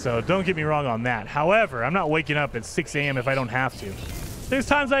 So, don't get me wrong on that. However, I'm not waking up at 6 a.m. if I don't have to. There's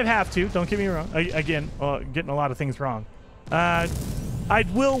times I have to. Don't get me wrong. Again, getting a lot of things wrong. I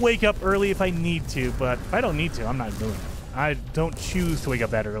will wake up early if I need to, but if I don't need to, I'm not doing it. I don't choose to wake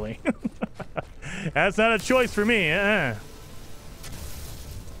up that early. That's not a choice for me.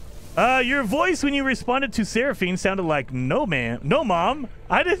 Your voice when you responded to Seraphine sounded like, no, ma'am. No, mom.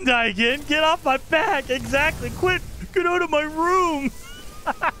 I didn't die again. Get off my back. Exactly. Quit. Get out of my room.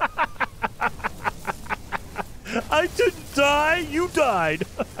 I didn't die. You died.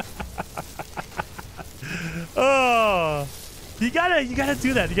 Oh, you gotta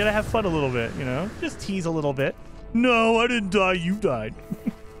do that. You gotta have fun a little bit, you know? Just tease a little bit. No, I didn't die. You died.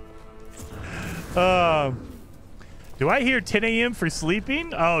 Do I hear 10 a.m. for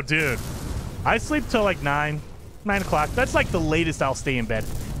sleeping? Oh, dude. I sleep till like 9 o'clock. That's like the latest I'll stay in bed.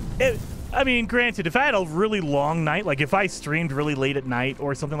 I mean, granted, if I had a really long night, like if I streamed really late at night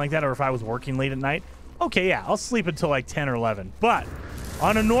or something like that, or if I was working late at night, okay, yeah, I'll sleep until like 10 or 11. But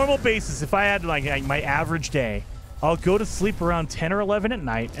on a normal basis, if I had like my average day, I'll go to sleep around 10 or 11 at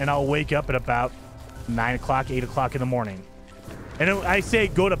night, and I'll wake up at about 9 o'clock, 8 o'clock in the morning. And I say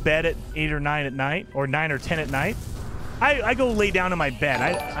go to bed at 8 or 9 at night, or 9 or 10 at night. I go lay down in my bed.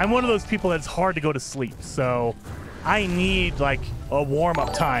 I'm one of those people that's hard to go to sleep, so I need like a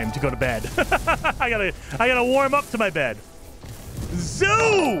warm-up time to go to bed. I gotta warm up to my bed.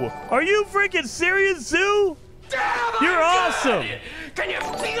 Zoo! Are you freaking serious, Zoo? You're awesome! Can you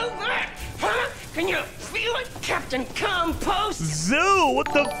feel that? Huh? Can you feel it, Captain Compost? Zoo with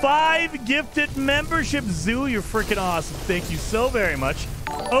the 5 gifted membership. Zoo, you're freaking awesome. Thank you so very much.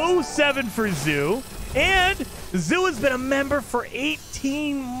 07 for Zoo. And Zoo has been a member for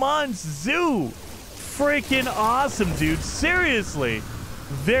 18 months. Zoo, freaking awesome, dude. Seriously.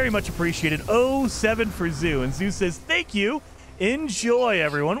 Very much appreciated. 07 for Zoo. And Zoo says, thank you. Enjoy,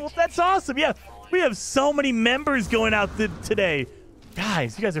 everyone. Well, that's awesome. Yeah, we have so many members going out today.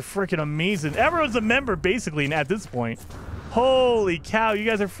 Guys, you guys are freaking amazing. Everyone's a member, basically, at this point. Holy cow, you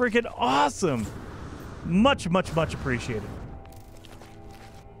guys are freaking awesome. Much, much, much appreciated.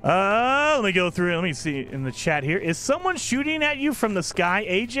 Let me go through. Let me see in the chat here. Is someone shooting at you from the sky,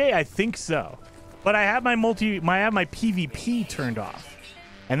 AJ? I think so. But I have my PvP turned off.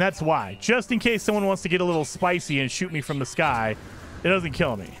 And that's why. Just in case someone wants to get a little spicy and shoot me from the sky, it doesn't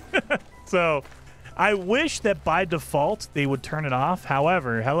kill me. So I wish that by default they would turn it off.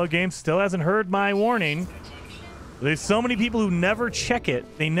 However, Hello Games still hasn't heard my warning. There's so many people who never check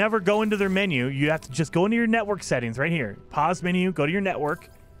it. They never go into their menu. You have to just go into your network settings right here. Pause menu, go to your network,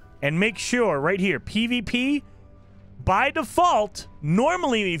 and make sure right here, PvP, by default,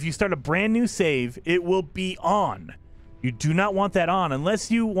 normally if you start a brand new save, it will be on. You do not want that on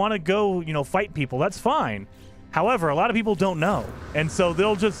unless you want to go, you know, fight people. That's fine. However, a lot of people don't know. And so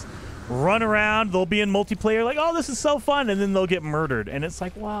they'll just run around. They'll be in multiplayer like, oh, this is so fun. And then they'll get murdered. And it's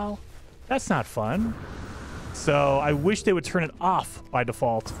like, wow, that's not fun. So I wish they would turn it off by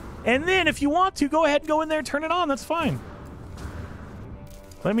default. And then if you want to, go ahead and go in there and turn it on. That's fine.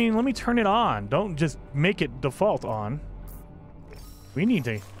 Let me turn it on. Don't just make it default on. We need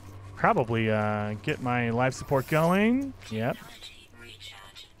to probably get my live support going. Yep.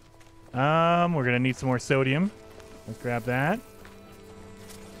 We're gonna need some more sodium. Let's grab that.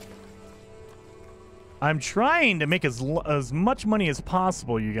 I'm trying to make as much money as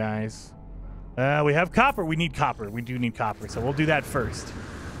possible, you guys. We have copper. We need copper. We do need copper, so we'll do that first.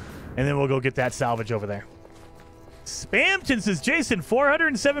 And then we'll go get that salvage over there. Spamton says, Jason,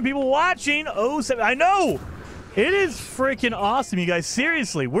 407 people watching. 07. I know. It is freaking awesome, you guys.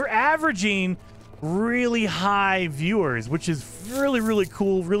 Seriously, we're averaging really high viewers, which is really, really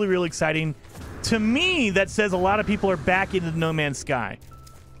cool, really, really exciting. To me, that says a lot of people are back into No Man's Sky.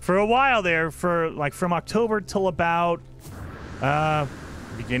 For a while there, for like from October till about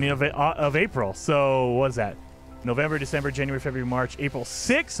beginning of April. So what is that? November, December, January, February, March, April.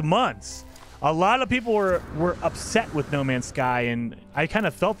 6 months. A lot of people were upset with No Man's Sky, and I kind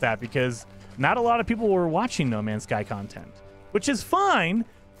of felt that because not a lot of people were watching No Man's Sky content, which is fine,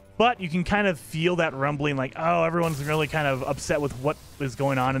 but you can kind of feel that rumbling like, oh, everyone's really kind of upset with what is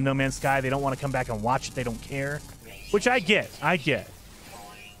going on in No Man's Sky. They don't want to come back and watch it. They don't care, which I get.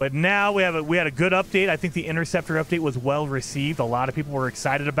 But now we had a good update. I think the Interceptor update was well received. A lot of people were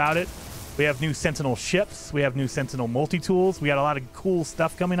excited about it. We have new Sentinel ships. We have new Sentinel multi-tools. We got a lot of cool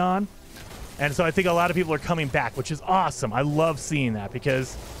stuff coming on. And so I think a lot of people are coming back, which is awesome. I love seeing that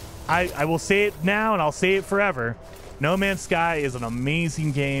because I will say it now and I'll say it forever. No Man's Sky is an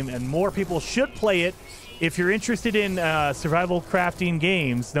amazing game, and more people should play it. If you're interested in survival crafting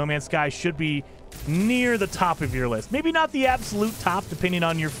games, No Man's Sky should be near the top of your list. Maybe not the absolute top, depending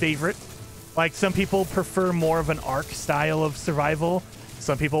on your favorite. Like, some people prefer more of an Ark style of survival.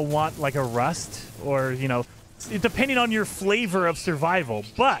 Some people want like a Rust, or, you know, depending on your flavor of survival.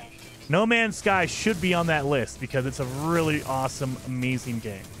 But No Man's Sky should be on that list because it's a really awesome, amazing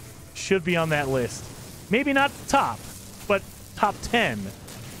game. Should be on that list. Maybe not top, but top 10.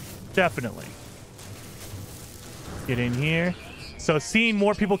 Definitely. Get in here. So seeing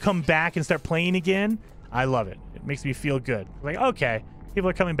more people come back and start playing again, I love it. It makes me feel good. Like, okay, people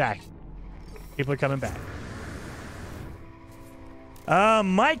are coming back. People are coming back.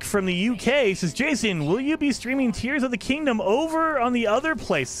 Mike from the UK says, Jason, will you be streaming Tears of the Kingdom over on the other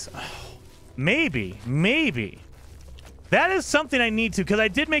place? Maybe. That is something I need to, because I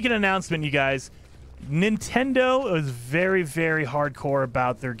did make an announcement, you guys. Nintendo is very, very hardcore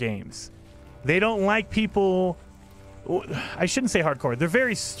about their games. They don't like people... I shouldn't say hardcore. They're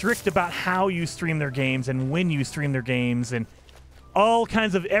very strict about how you stream their games and when you stream their games and all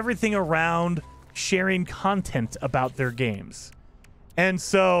kinds of everything around sharing content about their games. And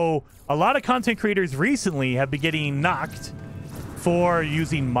so a lot of content creators recently have been getting knocked for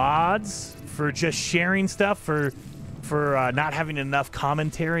using mods, for just sharing stuff, for not having enough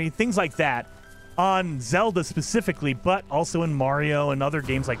commentary, things like that on Zelda specifically, but also in Mario and other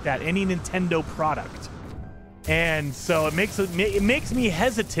games like that, any Nintendo product. And so it makes me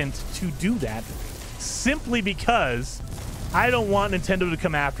hesitant to do that simply because I don't want Nintendo to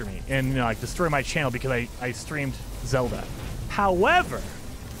come after me and, you know, like, destroy my channel because I streamed Zelda. However,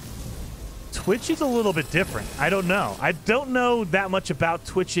 Twitch is a little bit different. I don't know. I don't know that much about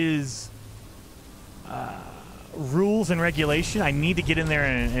Twitch's rules and regulation. I need to get in there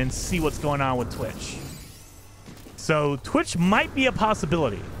and see what's going on with Twitch. So Twitch might be a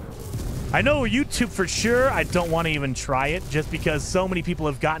possibility. I know YouTube for sure. I don't want to even try it just because so many people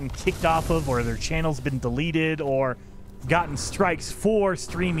have gotten kicked off of, or their channel's been deleted, or gotten strikes for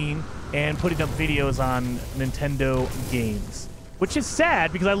streaming and putting up videos on Nintendo games, which is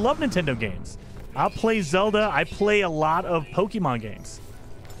sad because I love Nintendo games. I'll play Zelda. I play a lot of Pokemon games.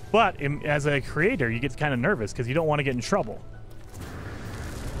 But as a creator, you get kind of nervous because you don't want to get in trouble.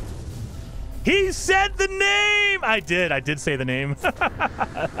 He said the name! I did say the name.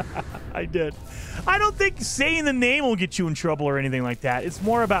 I did. I don't think saying the name will get you in trouble or anything like that. It's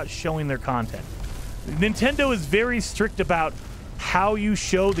more about showing their content. Nintendo is very strict about how you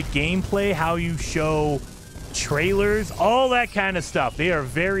show the gameplay, how you show trailers, all that kind of stuff. They are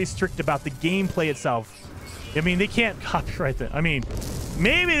very strict about the gameplay itself. I mean, they can't copyright that. I mean,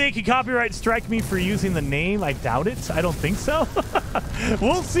 maybe they could copyright strike me for using the name. I doubt it. I don't think so.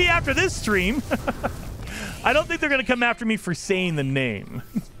 We'll see after this stream. I don't think they're going to come after me for saying the name.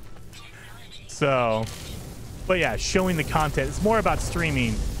 So, but yeah, showing the content. It's more about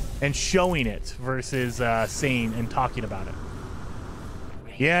streaming and showing it versus saying and talking about it.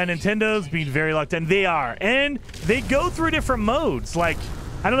 Yeah, Nintendo's being very reluctant. They are. And they go through different modes. Like,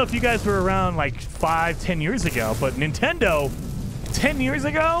 I don't know if you guys were around like 5-10 years ago, but Nintendo, 10 years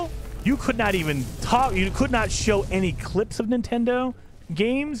ago, you could not even talk. You could not show any clips of Nintendo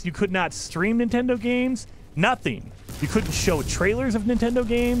games. You could not stream Nintendo games. Nothing. You couldn't show trailers of Nintendo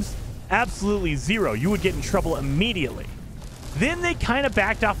games. Absolutely zero. You would get in trouble immediately. Then they kind of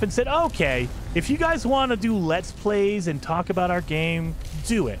backed off and said, okay, if you guys want to do Let's Plays and talk about our game,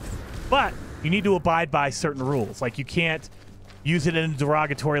 do it. But you need to abide by certain rules. Like, you can't use it in a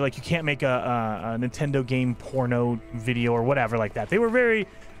derogatory, like you can't make a Nintendo game porno video or whatever like that. They were very,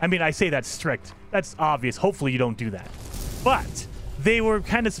 I mean, I say that's strict. That's obvious. Hopefully you don't do that. But they were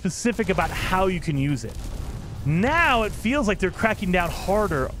kind of specific about how you can use it. Now it feels like they're cracking down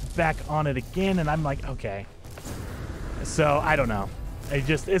harder back on it again, and I'm like, okay. So I don't know. I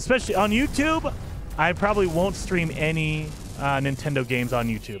just, especially on YouTube, I probably won't stream any Nintendo games on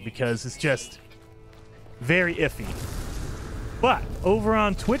YouTube because it's just very iffy. But over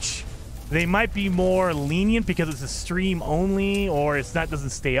on Twitch, they might be more lenient because it's a stream only, or it's not, doesn't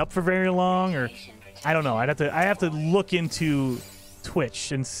stay up for very long, or I don't know. I have to look into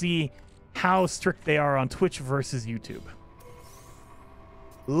Twitch and see how strict they are on Twitch versus YouTube.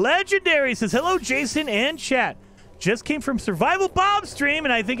 Legendary says, hello, Jason and chat. Just came from Survival Bob stream,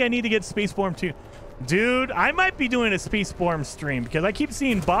 and I think I need to get Spaceborne too. Dude, I might be doing a Spaceborne stream because I keep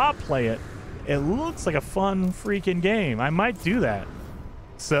seeing Bob play it. It looks like a fun freaking game. I might do that.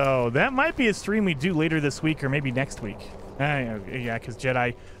 So that might be a stream we do later this week or maybe next week. Yeah, because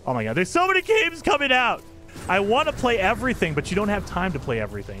Jedi... Oh my god, there's so many games coming out! I want to play everything, but you don't have time to play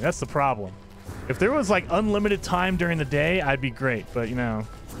everything. That's the problem. If there was like unlimited time during the day, I'd be great. But you know,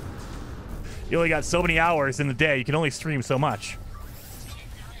 you only got so many hours in the day. You can only stream so much.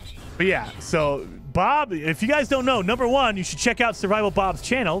 But yeah, so Bob, if you guys don't know, number one, you should check out Survival Bob's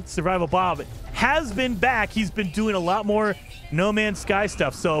channel. Survival Bob has been back. He's been doing a lot more No Man's Sky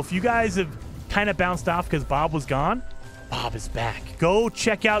stuff. So if you guys have kind of bounced off because Bob was gone, Bob is back. Go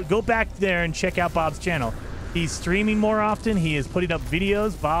back there and check out Bob's channel. He's streaming more often. He is putting up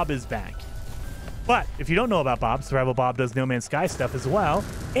videos. Bob is back. But if you don't know about Bob, Survival Bob does No Man's Sky stuff as well.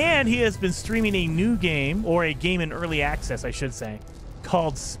 And he has been streaming a new game, or a game in early access, I should say,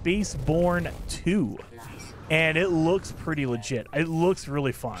 called Spaceborne 2. And it looks pretty legit. It looks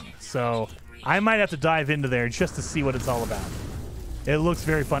really fun. So I might have to dive into there just to see what it's all about. It looks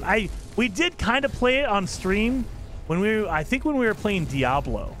very fun. We did kind of play it on stream when I think when we were playing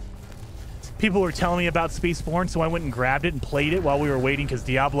Diablo. People were telling me about Spaceborne, so I went and grabbed it and played it while we were waiting, because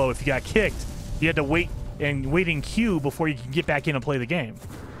Diablo, if you got kicked, you had to wait in queue before you could get back in and play the game.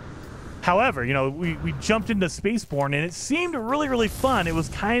 However, you know, we jumped into Spaceborne, and it seemed really, really fun. It was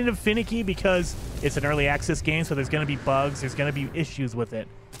kind of finicky because it's an early access game, so there's going to be bugs, there's going to be issues with it.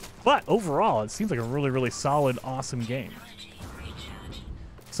 But overall, it seems like a really, really solid, awesome game.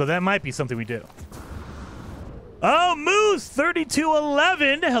 So that might be something we do. Oh,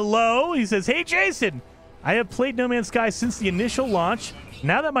 Moose3211, hello. He says, hey, Jason, I have played No Man's Sky since the initial launch.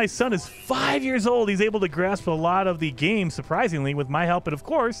 Now that my son is 5 years old, he's able to grasp a lot of the game, surprisingly, with my help, and of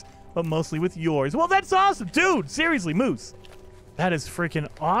course, but mostly with yours. Well, that's awesome, dude. Seriously, Moose. That is freaking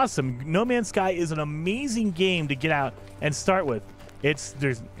awesome. No Man's Sky is an amazing game to get out and start with.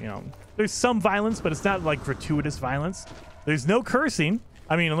 There's some violence, but it's not like gratuitous violence. There's no cursing.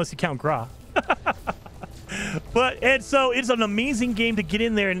 I mean, unless you count Gra. And so it's an amazing game to get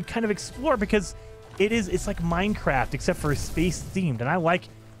in there and kind of explore, because it's like Minecraft except for space themed. And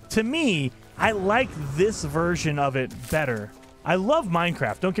to me, I like this version of it better. I love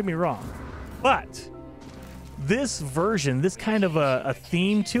Minecraft, don't get me wrong, but this version, this kind of a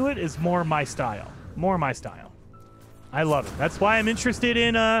theme to it, is more my style. I love it. That's why I'm interested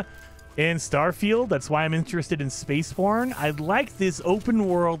in Starfield. That's why I'm interested in Spaceborne. I like this open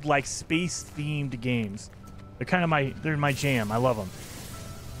world, like space themed games. They're kind of they're my jam. I love them.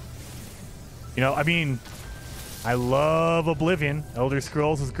 You know, I mean, I love Oblivion. Elder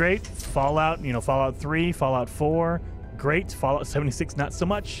Scrolls is great. Fallout, Fallout 3, Fallout 4, great. Fallout 76, not so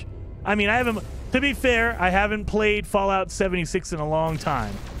much. I mean, to be fair, I haven't played Fallout 76 in a long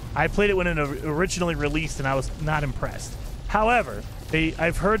time. I played it when it originally released, and I was not impressed. However,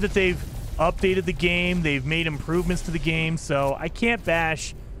 I've heard that they've updated the game. They've made improvements to the game, so I can't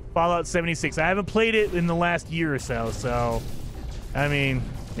bash Fallout 76. I haven't played it in the last year or so, I mean,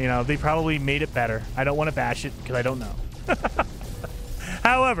 they probably made it better. I don't want to bash it because I don't know.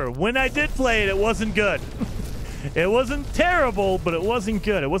 However, when I did play it, it wasn't good. It wasn't terrible, but it wasn't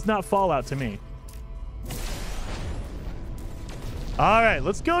good. It was not Fallout to me. All right,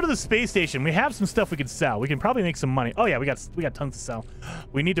 let's go to the space station. We have some stuff we can sell. We can probably make some money. Oh yeah, we got tons to sell.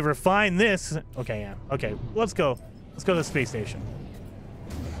 We need to refine this. Okay, yeah. Okay, let's go. Let's go to the space station.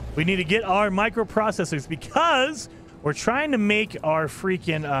 We need to get our microprocessors because we're trying to make our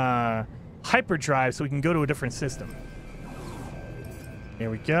freaking hyperdrive so we can go to a different system. Here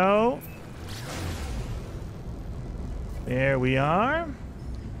we go. There we are.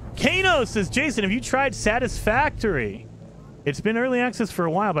 Kano says, Jason, have you tried Satisfactory? It's been early access for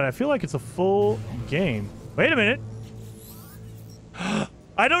a while, but I feel like it's a full game. Wait a minute.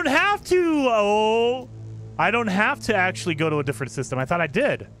 I don't have to. Oh, I don't have to actually go to a different system. I thought I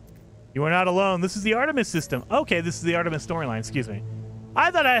did. You are not alone. This is the Artemis system. Okay, this is the Artemis storyline. Excuse me. I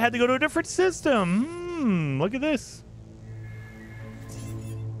thought I had to go to a different system. Look at this.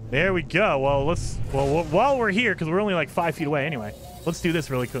 There we go. Well, while we're here, because we're only like 5 feet away anyway, let's do this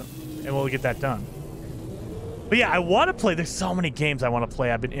really quick, and we'll get that done. But yeah, I want to play. There's so many games I want to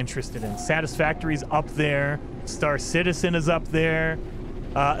play I've been interested in. Satisfactory's up there. Star Citizen is up there.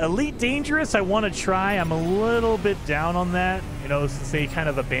 Elite Dangerous, I want to try. I'm a little bit down on that. You know, since they kind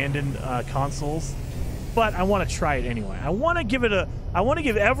of abandoned consoles. But I want to try it anyway. I want to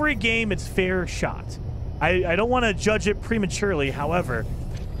give every game its fair shot. I don't want to judge it prematurely. However,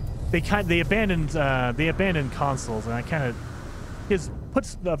 they abandoned consoles, and I kind of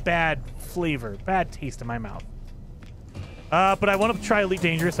puts a bad flavor, bad taste in my mouth. But I want to try Elite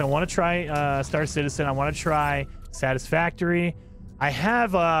Dangerous. I want to try Star Citizen. I want to try Satisfactory. I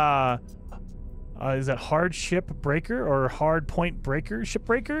have is that Hard Ship Breaker or Hard Point Breaker? Ship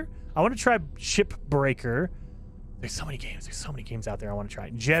Breaker? I want to try Ship Breaker. There's so many games. There's so many games out there I want to try.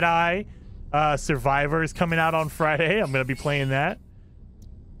 Jedi Survivor is coming out on Friday. I'm going to be playing that.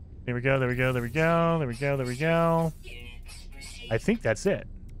 There we go. There we go. There we go. There we go. There we go. I think that's it.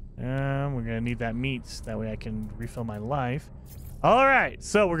 We're going to need that meat. That way I can refill my life. All right.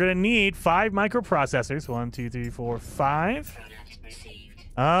 So we're going to need 5 microprocessors. 1, 2, 3, 4, 5.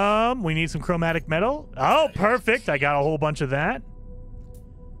 We need some chromatic metal. Oh, perfect. I got a whole bunch of that.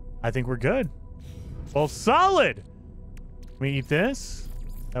 I think we're good. Well, solid. Let me eat this.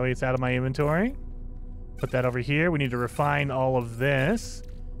 That way it's out of my inventory. Put that over here. We need to refine all of this.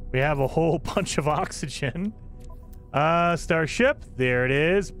 We have a whole bunch of oxygen. Starship. There it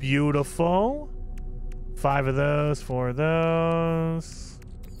is. Beautiful. 5 of those. 4 of those.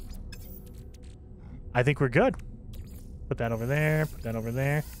 I think we're good. Put that over there. Put that over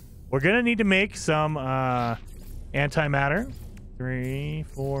there. We're going to need to make some antimatter. 3,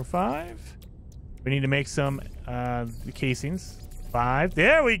 4, 5. We need to make some casings. 5.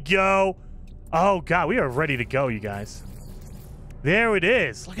 There we go. Oh, God. We are ready to go, you guys. There it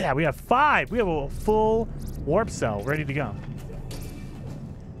is. Look at that. We have 5. We have a full warp cell ready to go.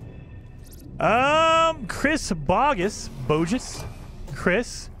 Chris Bogus.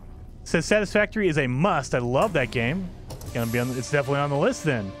 Chris says Satisfactory is a must. I love that game. It's definitely on the list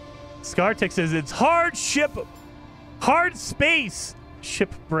then. Scartech says it's Hard Space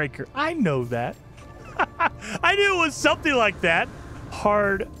Ship Breaker. I know that. I knew it was something like that.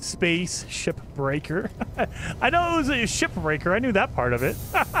 Hard Space Ship Breaker. I know it was a ship breaker. I knew that part of it.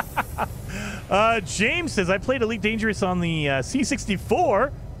 James says I played Elite Dangerous on the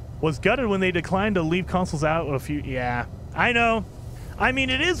C64. Was gutted when they declined to leave consoles out a few. Yeah, I know. I mean,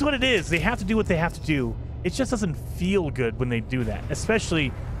 it is what it is. They have to do what they have to do. It just doesn't feel good when they do that.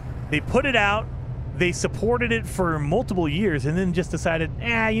 Especially, they put it out, they supported it for multiple years, and then just decided,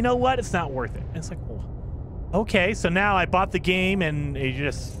 you know what? It's not worth it. And it's like, well, okay, so now I bought the game, and it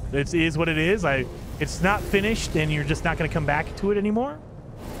is what it is. It's not finished, and you're just not going to come back to it anymore.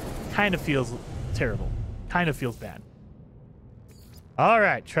 Kind of feels terrible. Kind of feels bad. All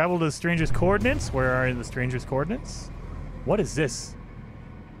right, travel to the Stranger's Coordinates. Where are the Stranger's Coordinates? What is this?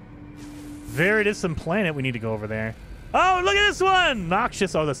 There it is, some planet. We need to go over there. Oh, look at this one!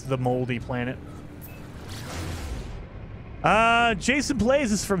 Noxious. Oh, this is the moldy planet. Jason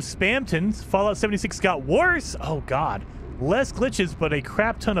Plays is from Spamton. Fallout 76 got worse. Oh, God. Less glitches, but a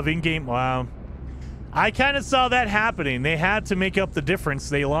crap ton of in-game. Wow. I kind of saw that happening. They had to make up the difference.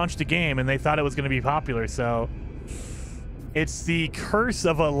 They launched a game, and they thought it was going to be popular, so... It's the curse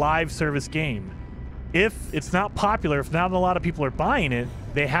of a live service game. If it's not popular, if not a lot of people are buying it,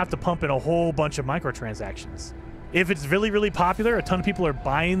 they have to pump in a whole bunch of microtransactions. If it's really, really popular, a ton of people are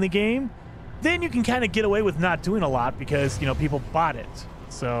buying the game, then you can kind of get away with not doing a lot because, you know, people bought it.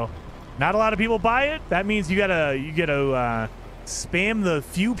 So, not a lot of people buy it. That means you gotta spam the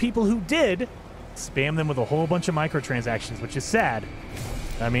few people who did, spam them with a whole bunch of microtransactions, which is sad.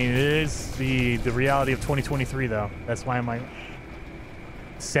 I mean, it is the reality of 2023, though. That's why I'm like...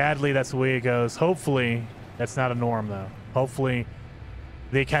 Sadly, that's the way it goes. Hopefully, that's not a norm, though. Hopefully,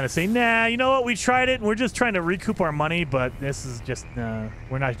 they kind of say, nah, you know what? We tried it, and we're just trying to recoup our money, but this is just...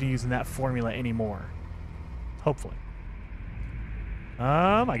 we're not using that formula anymore. Hopefully.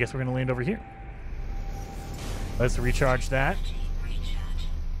 I guess we're going to land over here. Let's recharge that.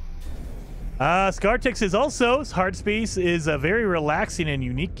 Scartix says also, Hard Space is a very relaxing and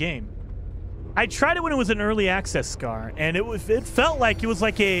unique game. I tried it when it was an early access, Scar, and it felt like it was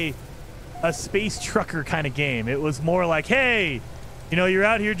like a space trucker kind of game. It was more like, hey, you know, you're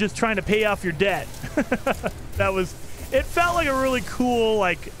out here just trying to pay off your debt. It felt like a really cool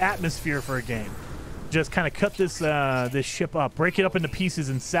like atmosphere for a game. Just kind of cut this this ship up, break it up into pieces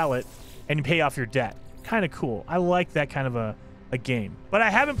and sell it, and you pay off your debt. Kind of cool. I like that kind of a game. But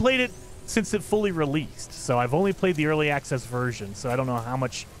I haven't played it since it fully released. So I've only played the early access version, so I don't know how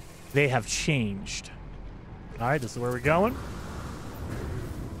much they have changed. All right, this is where we're going.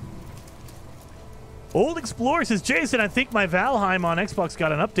 Old Explorer says, Jason, I think my Valheim on Xbox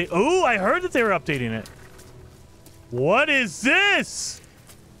got an update. Oh, I heard that they were updating it. What is this?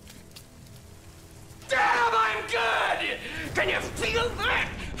 Damn, I'm good! Can you feel that?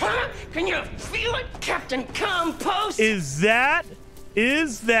 Huh? Can you feel it, Captain Compost? Is that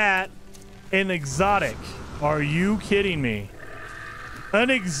an exotic? Are you kidding me? An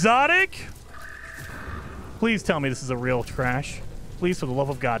exotic? Please tell me this is a real crash. Please, for the love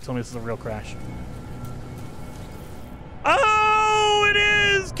of God, tell me this is a real crash. Oh, it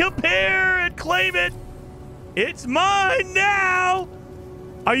is! Compare and claim it! It's mine now!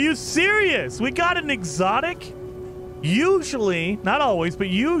 Are you serious? We got an exotic? Usually, not always, but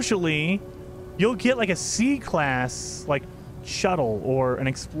usually, you'll get like a C-class, like, shuttle or an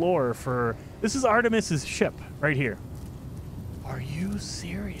explorer for... This is Artemis's ship right here. Are you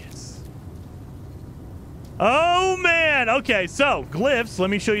serious? Oh, man! Okay, so, glyphs. Let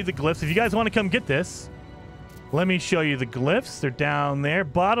me show you the glyphs. If you guys want to come get this... Let me show you the glyphs. They're down there.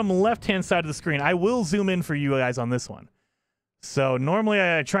 Bottom left-hand side of the screen. I will zoom in for you guys on this one. So normally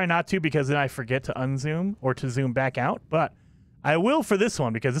I try not to because then I forget to unzoom or to zoom back out. But I will for this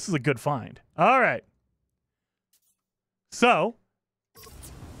one because this is a good find. All right. So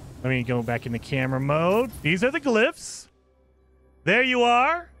let me go back into camera mode. These are the glyphs. There you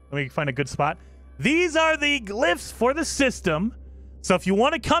are. Let me find a good spot. These are the glyphs for the system. So if you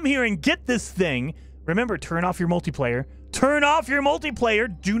want to come here and get this thing... Remember, turn off your multiplayer. Turn off your multiplayer.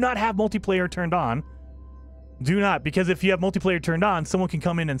 Do not have multiplayer turned on. Do not, because if you have multiplayer turned on, someone can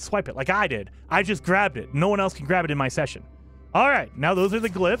come in and swipe it like I did. I just grabbed it. No one else can grab it in my session. All right, now those are the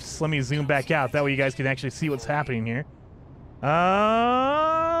glyphs. Let me zoom back out. That way you guys can actually see what's happening here.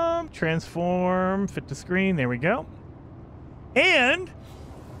 Transform, fit to screen. There we go. And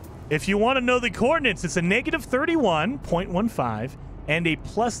if you want to know the coordinates, it's a negative 31.15 and a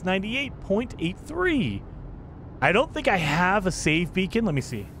plus 98.83. I don't think I have a save beacon. Let me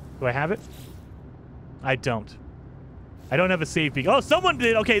see. Do I have it? I don't. I don't have a save beacon. Oh, someone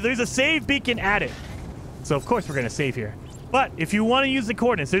did. Okay, there's a save beacon added. So, of course, we're going to save here. But if you want to use the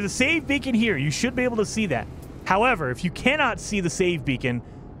coordinates, there's a save beacon here. You should be able to see that. However, if you cannot see the save beacon,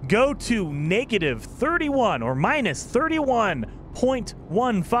 go to negative 31 or minus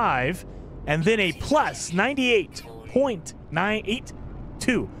 31.15 and then a plus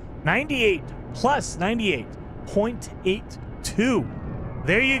 98.982. 98 plus 98.82.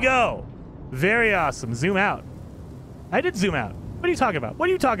 There you go. Very awesome. Zoom out. I did zoom out. What are you talking about? What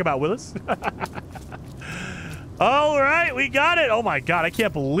are you talking about, Willis? All right, we got it. Oh, my God. I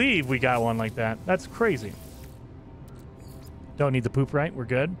can't believe we got one like that. That's crazy. Don't need the poop, right? We're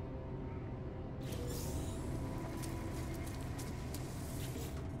good.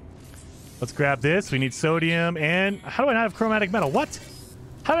 Let's grab this. We need sodium. And how do I not have chromatic metal? What?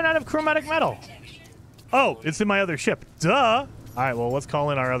 How do I not have chromatic metal? Oh, it's in my other ship. Duh. All right, well, let's call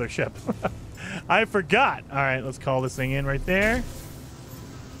in our other ship. I forgot. All right, let's call this thing in right there.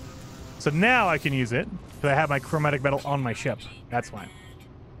 So now I can use it because I have my chromatic metal on my ship. That's fine.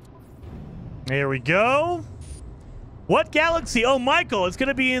 There we go. What galaxy? Oh, Michael, it's going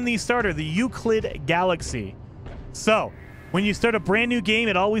to be in the starter, the Euclid Galaxy. So when you start a brand new game,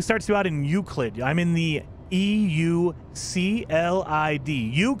 it always starts you out in Euclid. I'm in the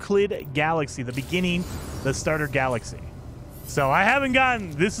EUCLID, Euclid Galaxy, the beginning, the starter galaxy. So I haven't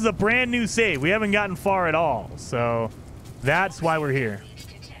gotten, this is a brand new save. We haven't gotten far at all. So that's why we're here.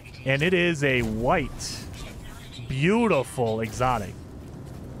 And it is a white, beautiful exotic.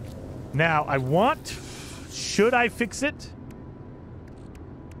 Now I want, should I fix it?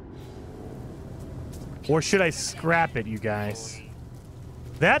 Or should I scrap it, you guys?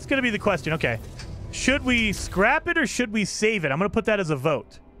 That's going to be the question. Okay. Should we scrap it or should we save it? I'm going to put that as a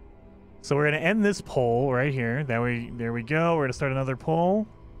vote. So we're going to end this poll right here. There we go. We're going to start another poll.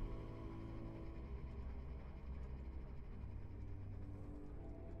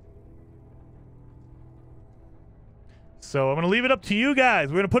 So I'm going to leave it up to you guys.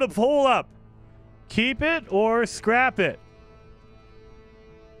 We're going to put a poll up. Keep it or scrap it.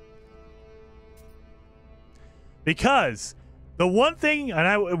 Because the one thing,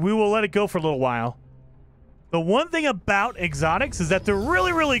 and we will let it go for a little while. The one thing about exotics is that they're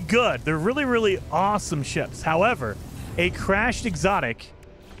really, really good. They're really, really awesome ships. However, a crashed exotic,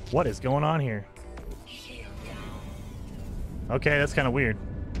 what is going on here? Okay, that's kind of weird.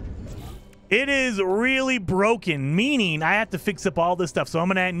 It is really broken, meaning I have to fix up all this stuff. So I'm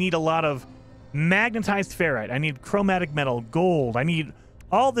going to need a lot of magnetized ferrite. I need chromatic metal, gold. I need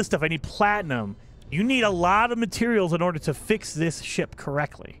all this stuff. I need platinum. You need a lot of materials in order to fix this ship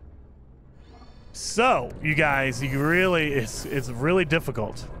correctly. So, you guys, it's really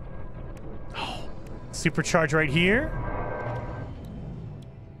difficult. Oh, supercharge right here.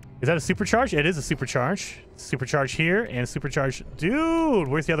 Is that a supercharge? It is a supercharge. Supercharge here and supercharge. Dude,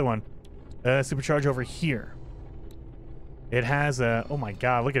 where's the other one? Supercharge over here. It has a, oh my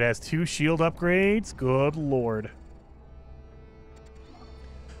god, look, it has 2 shield upgrades. Good lord.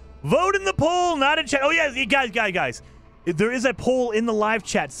 Vote in the poll, not in chat. Oh yeah, guys. There is a poll in the live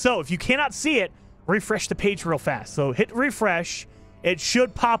chat. So if you cannot see it, refresh the page real fast. So hit refresh. It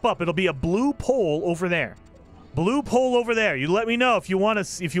should pop up. It'll be a blue poll over there. Blue poll over there. You let me know if you want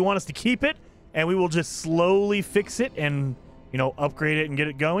us to keep it, and we will just slowly fix it and, you know, upgrade it and get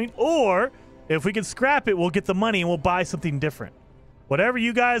it going. Or if we can scrap it, we'll get the money and we'll buy something different. Whatever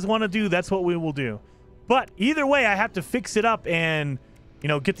you guys want to do, that's what we will do. But either way, I have to fix it up and, you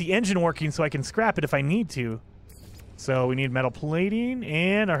know, get the engine working so I can scrap it if I need to. So we need metal plating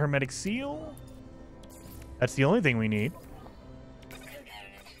and a hermetic seal. That's the only thing we need.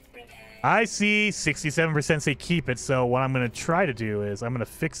 I see 67% say keep it, so what I'm going to try to do is I'm going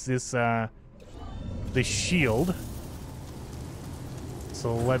to fix this the shield.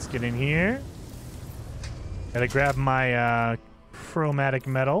 So let's get in here. Gotta grab my chromatic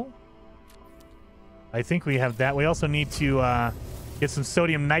metal. I think we have that. We also need to get some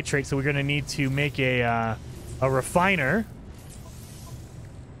sodium nitrate, so we're going to need to make a refiner.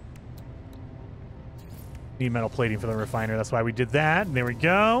 Need metal plating for the refiner. That's why we did that. And there we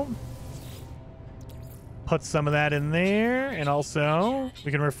go. Put some of that in there, and also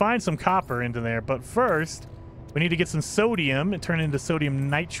we can refine some copper into there. But first, we need to get some sodium and turn it into sodium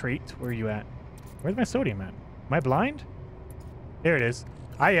nitrate. Where are you at? Where's my sodium at? Am I blind? There it is.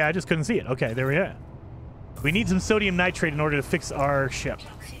 I just couldn't see it. Okay, there we are. We need some sodium nitrate in order to fix our ship.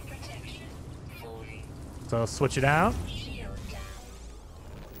 So I'll switch it out.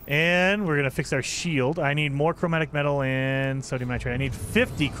 And we're going to fix our shield. I need more chromatic metal and sodium nitrate. I need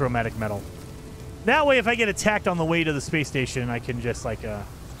 50 chromatic metal. That way, if I get attacked on the way to the space station, I can just, like,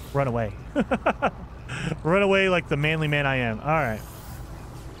 run away. Run away like the manly man I am. All right.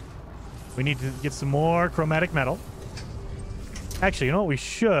 We need to get some more chromatic metal. Actually, you know what we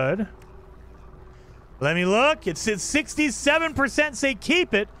should? Let me look. It says 67% say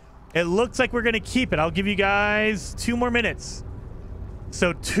keep it. It looks like we're going to keep it. I'll give you guys 2 more minutes.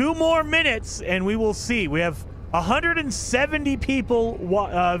 So 2 more minutes, and we will see. We have 170 people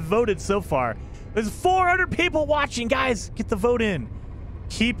voted so far. There's 400 people watching, guys. Get the vote in.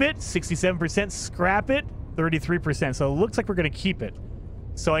 Keep it, 67%. Scrap it, 33%. So it looks like we're going to keep it.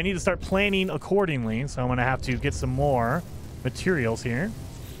 So I need to start planning accordingly. So I'm going to have to get some more materials here.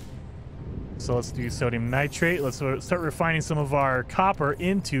 So let's do sodium nitrate. Let's start refining some of our copper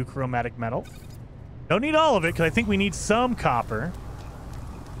into chromatic metal. Don't need all of it because I think we need some copper.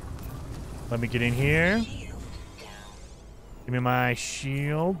 Let me get in here. Give me my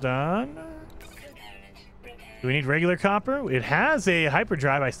shield done. Do we need regular copper? It has a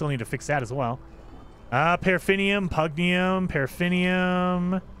hyperdrive. I still need to fix that as well. Paraffinium, pugnium,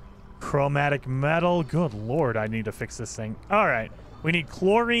 paraffinium, chromatic metal. Good lord, I need to fix this thing. All right. We need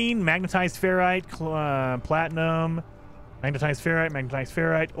chlorine, magnetized ferrite, platinum, magnetized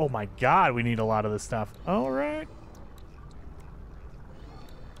ferrite. Oh my god, we need a lot of this stuff. All right.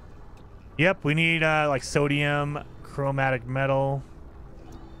 Yep, we need like sodium, chromatic metal.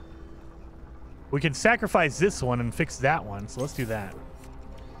 We can sacrifice this one and fix that one, so let's do that.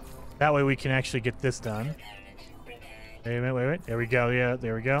 That way we can actually get this done. Wait a minute, wait. There we go, yeah,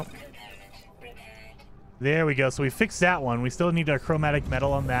 there we go. There we go, so we fixed that one. We still need our chromatic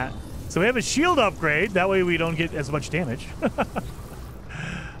metal on that. So we have a shield upgrade, that way we don't get as much damage.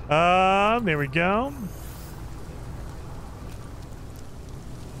 There we go.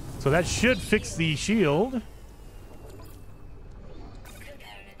 So that should fix the shield.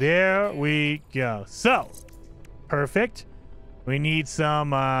 There we go. So, perfect. We need some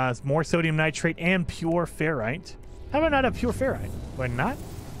more sodium nitrate and pure ferrite. How about not have pure ferrite? Why not?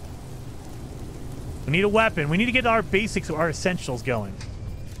 We need a weapon. We need to get our basics, our essentials going.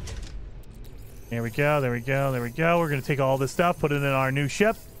 There we go, there we go, there we go. We're going to take all this stuff, put it in our new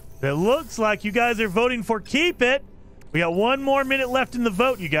ship. It looks like you guys are voting for keep it. We got 1 more minute left in the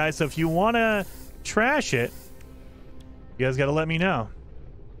vote, you guys. So if you want to trash it, you guys got to let me know.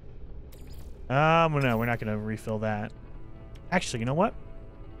 No, we're not going to refill that. Actually, you know what?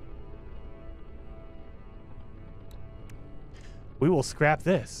 We will scrap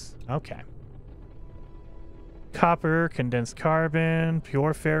this. Okay. Copper, condensed carbon,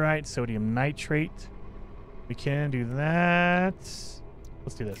 pure ferrite, sodium nitrate. We can do that.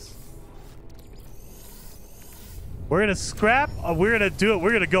 Let's do this. We're going to scrap. We're going to do it.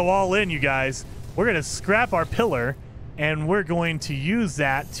 We're going to go all in, you guys. We're going to scrap our pillar, and we're going to use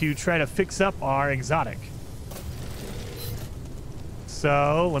that to try to fix up our exotic.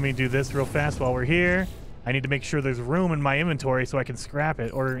 So let me do this real fast while we're here. I need to make sure there's room in my inventory so I can scrap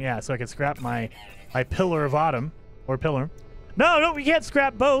it. Or, yeah, so I can scrap my pillar of autumn. Or pillar. No, we can't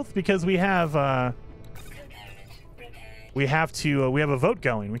scrap both because we have a vote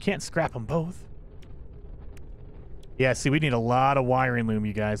going. We can't scrap them both. Yeah, see, we need a lot of wiring loom,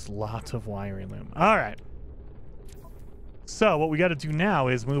 you guys. Lots of wiring loom. All right. So what we got to do now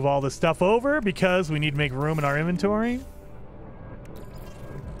is move all this stuff over because we need to make room in our inventory.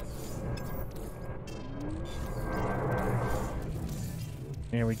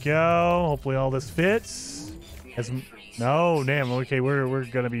 There we go. Hopefully all this fits. No, damn. Okay, we're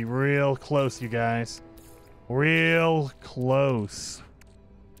gonna be real close, you guys. Real close.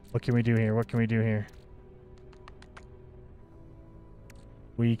 What can we do here? What can we do here?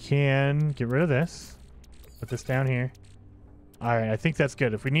 We can get rid of this. Put this down here. All right, I think that's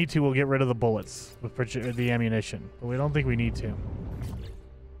good. If we need to, we'll get rid of the bullets with the ammunition, but we don't think we need to.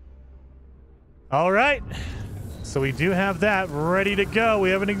 All right. So we do have that ready to go. We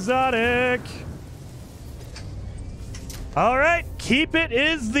have an exotic. All right. Keep it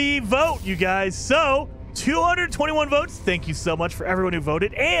is the vote, you guys. So 221 votes. Thank you so much for everyone who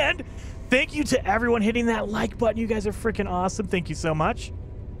voted. And thank you to everyone hitting that like button. You guys are freaking awesome. Thank you so much.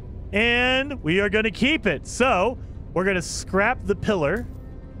 And we are going to keep it. So we're going to scrap the pillar,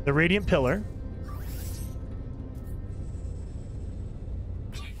 the radiant pillar.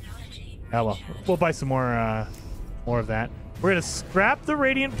 Oh, well, we'll buy some more of that. We're going to scrap the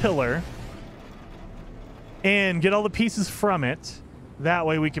radiant pillar and get all the pieces from it. That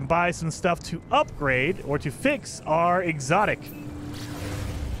way we can buy some stuff to upgrade or to fix our exotic.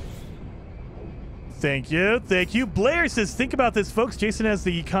 Thank you. Thank you. Blair says, think about this, folks. Jason has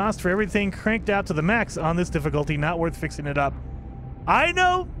the cost for everything cranked out to the max on this difficulty. Not worth fixing it up. I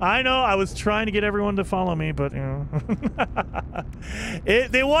know. I was trying to get everyone to follow me, but, you know.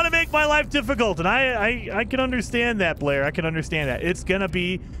 They want to make my life difficult, and I can understand that, Blair. I can understand that. It's going to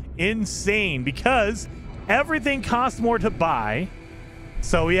be insane because everything costs more to buy,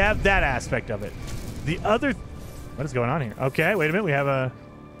 so we have that aspect of it. The other... What is going on here? Okay, wait a minute. We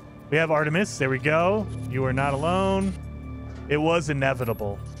have Artemis. There we go. You are not alone. It was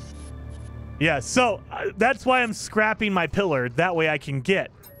inevitable. Yeah, so that's why I'm scrapping my pillar. That way I can get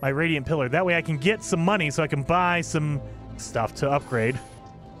my radiant pillar. That way I can get some money so I can buy some stuff to upgrade.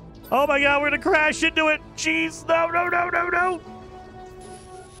 Oh my god, we're gonna crash into it. Jeez, no.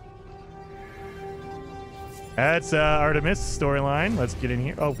 That's Artemis storyline. Let's get in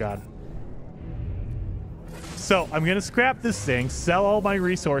here. Oh god. So I'm gonna scrap this thing, sell all my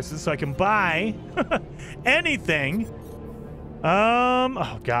resources so I can buy anything.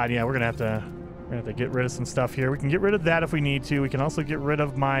 Oh god, yeah, we're gonna have to get rid of some stuff here. We can get rid of that if we need to. We can also get rid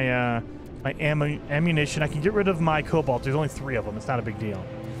of my my ammunition. I can get rid of my cobalt. There's only 3 of them. It's not a big deal.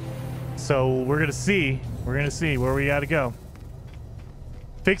 So we're gonna see. We're gonna see where we gotta go.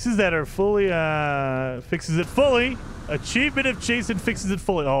 Fixes that are fully fixes it fully. Achievement if Jason fixes it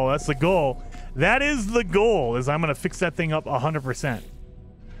fully. Oh, that's the goal. That is the goal. Is I'm gonna fix that thing up 100%.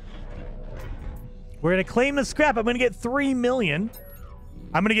 We're going to claim the scrap. I'm going to get 3 million.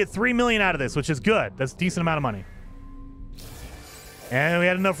 I'm going to get 3 million out of this, which is good. That's a decent amount of money. And we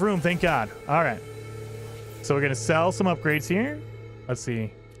had enough room, thank God. All right. So we're going to sell some upgrades here. Let's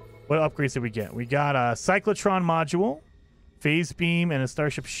see. What upgrades did we get? We got a cyclotron module, phase beam, and a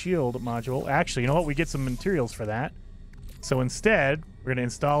starship shield module. Actually, you know what? We get some materials for that. So instead, we're going to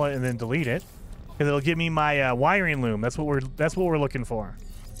install it and then delete it because it'll give me my wiring loom. That's what we're looking for.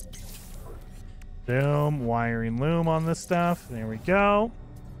 Boom, wiring loom on this stuff. There we go.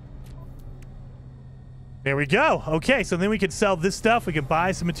 There we go. Okay, so then we can sell this stuff. We can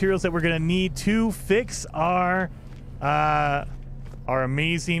buy some materials that we're going to need to fix our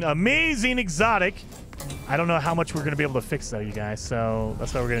amazing exotic. I don't know how much we're going to be able to fix, though, you guys. So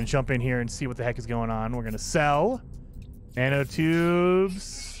that's why we're going to jump in here and see what the heck is going on. We're going to sell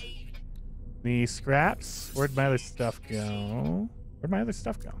nanotubes, the scraps. Where'd my other stuff go? Where'd my other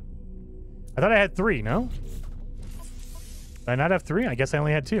stuff go? I thought I had 3, no? Did I not have 3? I guess I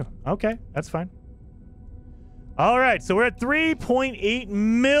only had 2. Okay, that's fine. All right, so we're at 3.8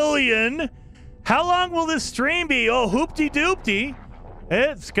 million. How long will this stream be? Oh, hoopty-doopty.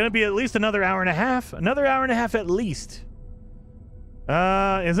 It's going to be at least another hour and a half. Another hour and a half at least.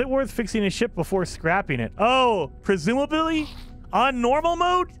 Is it worth fixing a ship before scrapping it? Oh, presumably on normal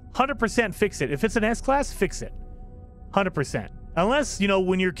mode, 100% fix it. If it's an S-Class, fix it. 100%. Unless, you know,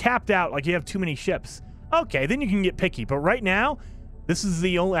 when you're capped out, like you have too many ships. Okay, then you can get picky. But right now, this is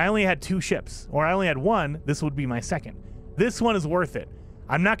the only... I only had 2 ships. Or I only had 1. This would be my second. This one is worth it.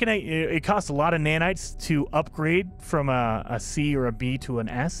 I'm not going to... It costs a lot of nanites to upgrade from a C or a B to an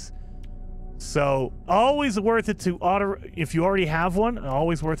S. So, always worth it to auto... If you already have one,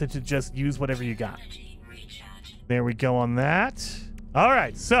 always worth it to just use whatever you got. There we go on that. All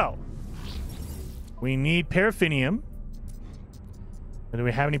right, so... We need paraffinium. Do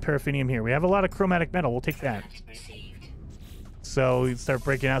we have any paraffinium here? We have a lot of chromatic metal. We'll take that. So we start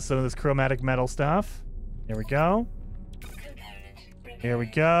breaking out some of this chromatic metal stuff. There we go. Here we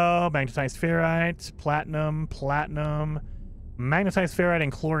go. Magnetized ferrite, platinum, magnetized ferrite,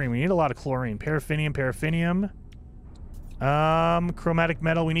 and chlorine. We need a lot of chlorine. Paraffinium. Chromatic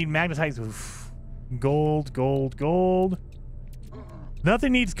metal. We need magnetized... Oof. Gold.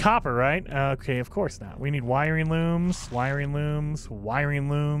 Nothing needs copper, right? Okay, of course not. We need wiring looms.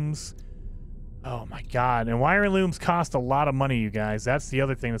 Oh my god. And wiring looms cost a lot of money, you guys. That's the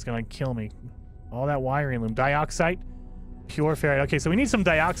other thing that's gonna kill me. All that wiring loom. Dioxide. Pure ferrite. Okay, so we need some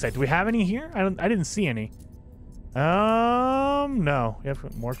dioxide. Do we have any here? I didn't see any. No. We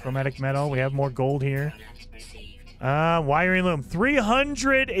have more chromatic metal. We have more gold here. Wiring loom.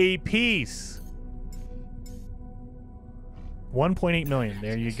 300 a piece. 1.8 million.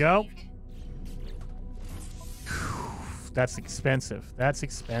 There you go. That's expensive.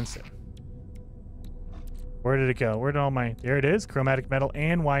 Where did it go? Where did all my... There it is. Chromatic metal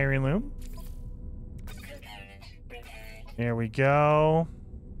and wiring loom. There we go.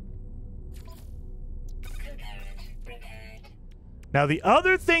 Now, the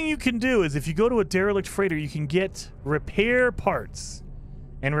other thing you can do is if you go to a derelict freighter, you can get repair parts.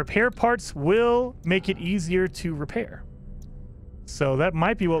 And repair parts will make it easier to repair. So that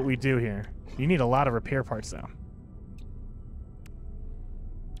might be what we do here. You need a lot of repair parts, though.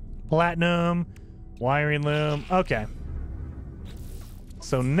 Platinum, wiring loom. Okay.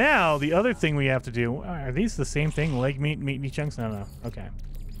 So now the other thing we have to do... Are these the same thing? Leg meat chunks? No. Okay.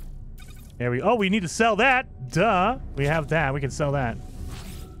 There we... Oh, we need to sell that. Duh. We have that. We can sell that.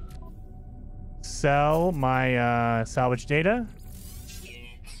 Sell my salvage data.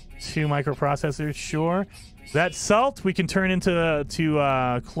 2 microprocessors. Sure. That salt we can turn into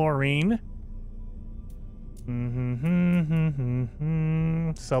chlorine.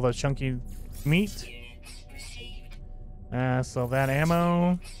 Sell the chunky meat. Sell that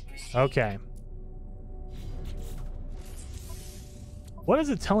ammo. Okay. What is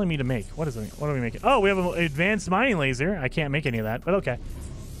it telling me to make? What are we making? Oh, we have an advanced mining laser. I can't make any of that, but okay.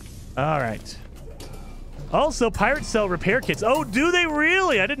 All right. Also, pirates sell repair kits. Oh, do they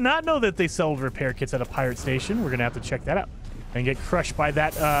really? I did not know that they sold repair kits at a pirate station. We're gonna have to check that out and get crushed by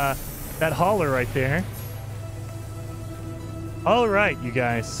that that hauler right there. All right, you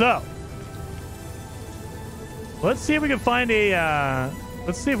guys. So let's see if we can find a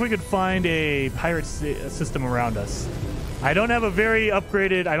pirate system around us. I don't have a very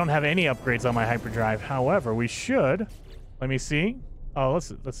upgraded. I don't have any upgrades on my hyperdrive. However, we should. Let me see. Oh,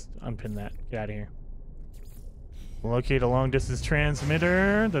 let's unpin that. Get out of here. Locate a long-distance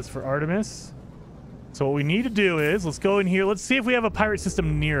transmitter. That's for Artemis. So what we need to do is, let's go in here. Let's see if we have a pirate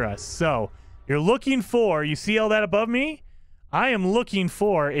system near us. So you're looking for, you see all that above me? I am looking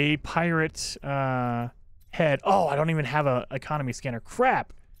for a pirate head. Oh, I don't even have an economy scanner.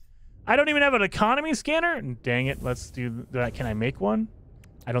 Crap. I don't even have an economy scanner? Dang it. Let's do that. Can I make one?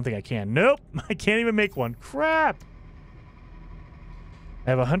 I don't think I can. Nope. I can't even make one. Crap. I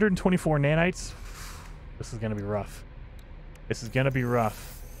have 124 nanites. This is going to be rough.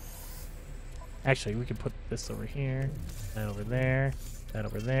 Actually, we can put this over here. That over there. That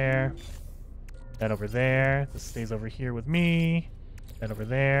over there. That over there. This stays over here with me. That over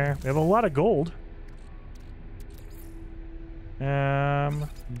there. We have a lot of gold. Boom,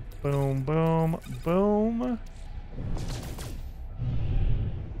 boom, boom.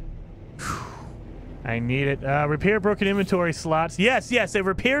 I need it. Repair broken inventory slots. Yes, a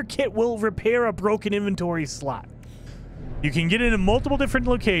repair kit will repair a broken inventory slot. You can get it in multiple different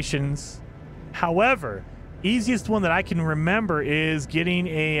locations. However, easiest one that I can remember is getting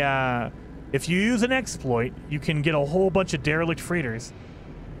a... if you use an exploit, you can get a whole bunch of derelict freighters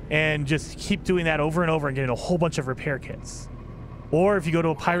and just keep doing that over and over and getting a whole bunch of repair kits. Or if you go to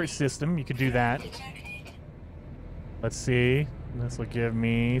a pirate system, you could do that. Let's see. This will give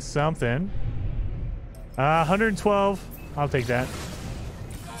me something. 112. I'll take that.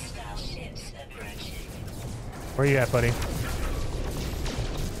 Where you at, buddy?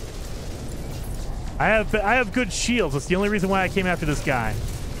 I have good shields. That's the only reason why I came after this guy.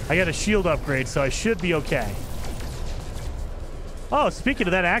 I got a shield upgrade, so I should be okay. Oh, speaking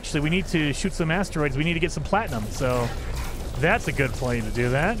of that, actually, we need to shoot some asteroids. We need to get some platinum. So that's a good play to do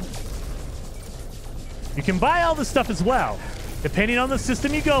that. You can buy all this stuff as well. Depending on the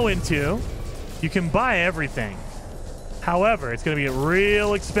system you go into, you can buy everything. However, it's going to be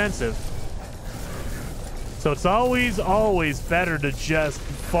real expensive. So it's always, always better to just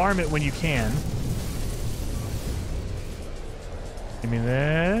farm it when you can. Give me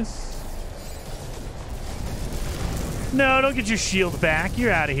this. No, don't get your shield back.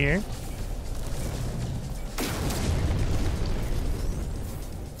 You're out of here.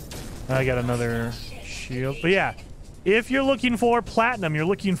 I got another shield. But yeah, if you're looking for platinum, you're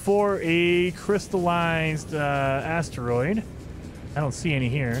looking for a crystallized asteroid. I don't see any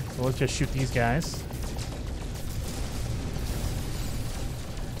here, so let's just shoot these guys.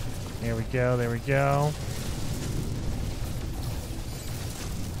 There we go, there we go.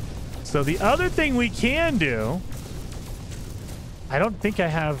 So the other thing we can do, I don't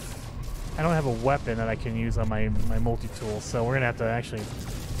have a weapon that I can use on my multi-tool, so we're gonna have to actually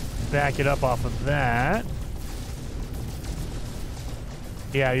back it up off of that.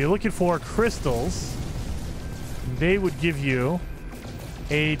 Yeah, you're looking for crystals. They would give you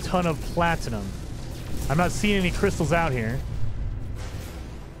a ton of platinum. I'm not seeing any crystals out here.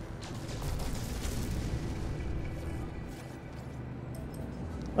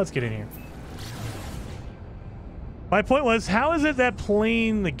 Let's get in here. My point was, how is it that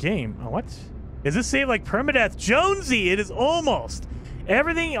playing the game? Oh, what? Is this save like permadeath? Jonesy, it is almost.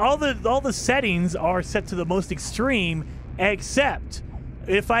 Everything, all the settings are set to the most extreme, except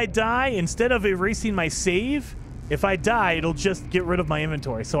if I die, instead of erasing my save, if I die, it'll just get rid of my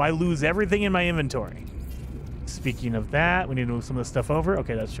inventory. So I lose everything in my inventory. Speaking of that, we need to move some of this stuff over.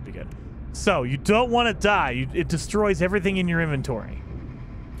 Okay, that should be good. So you don't want to die. It destroys everything in your inventory.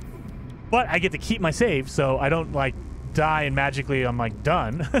 But I get to keep my save, so I don't, like, die and magically I'm, like,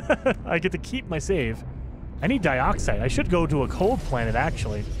 done. I get to keep my save. I need dioxide. I should go to a cold planet,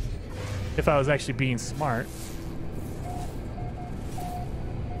 actually, if I was actually being smart.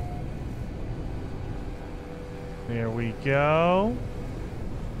 There we go.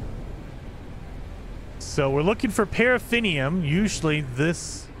 So we're looking for paraffinium. Usually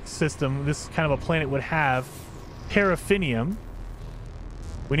this system, this kind of a planet would have paraffinium.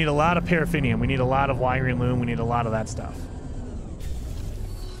 We need a lot of paraffinium. We need a lot of wiring loom. We need a lot of that stuff.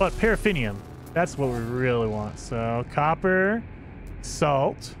 But paraffinium, that's what we really want. So copper,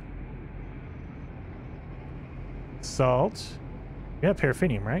 salt. Salt. Yeah,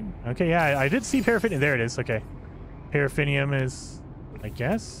 paraffinium, right? Okay, yeah, I did see paraffinium. There it is. Okay. Paraffinium is, I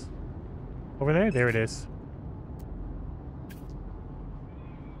guess, over there. There it is.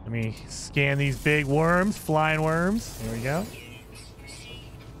 Let me scan these big worms, flying worms. There we go.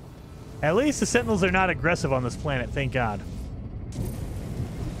 At least the Sentinels are not aggressive on this planet, thank God.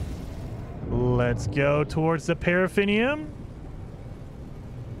 Let's go towards the paraffinium.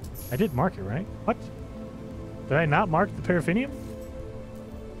 I did mark it, right? What? Did I not mark the paraffinium?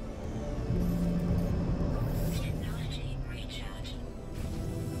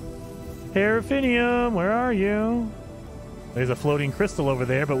 Paraffinium, where are you? There's a floating crystal over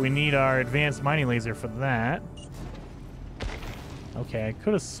there, but we need our advanced mining laser for that. Okay, I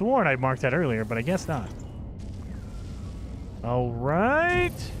could have sworn I marked that earlier, but I guess not. All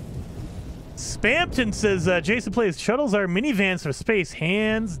right. Spampton says, Jason plays shuttles are minivans for space,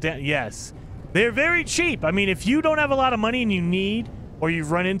 hands down. Yes, they're very cheap. I mean, if you don't have a lot of money and you need, or you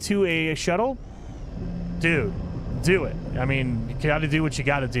run into a shuttle, dude, do it. I mean, you got to do what you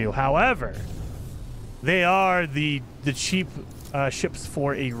got to do. However, they are the cheap ships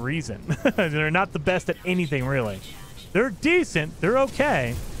for a reason. They're not the best at anything, really. They're decent, they're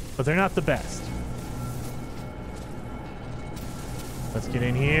okay, but they're not the best. Let's get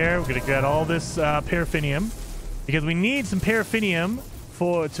in here. We're gonna get all this paraffinium because we need some paraffinium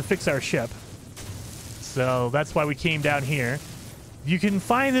to fix our ship. So that's why we came down here. You can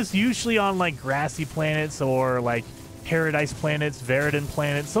find this usually on like grassy planets or like paradise planets, Veridan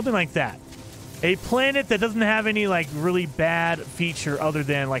planets, something like that. A planet that doesn't have any like really bad feature other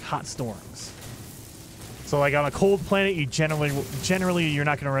than like hot storms. So like on a cold planet, you generally you're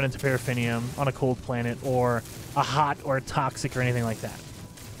not going to run into paraffinium on a cold planet or a hot or a toxic or anything like that.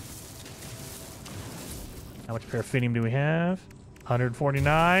 How much paraffinium do we have?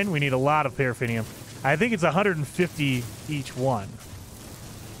 149. We need a lot of paraffinium. I think it's 150 each one.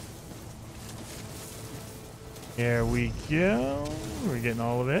 There we go. We're getting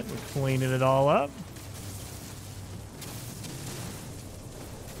all of it. We're cleaning it all up.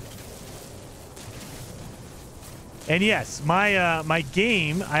 And yes, my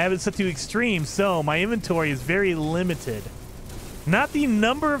game, I have it set to extreme, so my inventory is very limited. Not the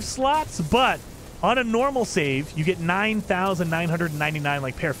number of slots, but on a normal save, you get 9,999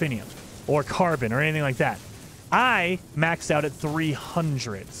 like paraffinium or carbon or anything like that. I maxed out at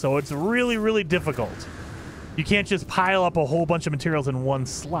 300, so it's really, really difficult. You can't just pile up a whole bunch of materials in one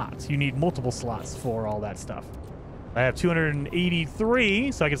slot. You need multiple slots for all that stuff. I have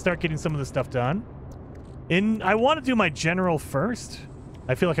 283, so I can start getting some of this stuff done. I want to do my general first.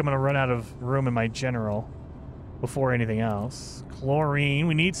 I feel like I'm going to run out of room in my general before anything else. Chlorine.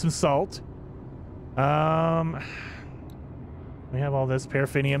 We need some salt. We have all this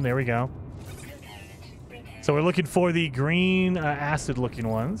paraffinium. There we go. So we're looking for the green acid-looking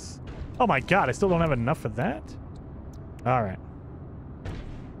ones. Oh my god, I still don't have enough of that? All right.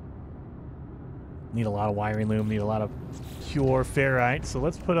 Need a lot of wiring loom. Need a lot of pure ferrite. So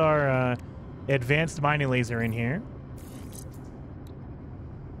let's put our advanced mining laser in here.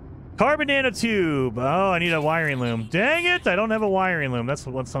 Carbon nanotube. Oh, I need a wiring loom. Dang it! I don't have a wiring loom. That's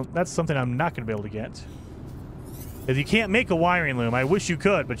something I'm not going to be able to get. Because you can't make a wiring loom. I wish you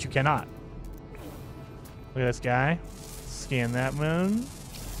could, but you cannot. Look at this guy. Scan that one.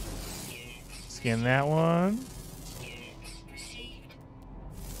 Scan that one.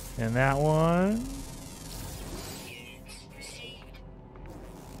 And that one.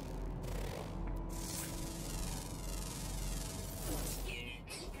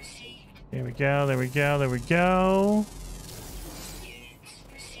 There we go, there we go, there we go.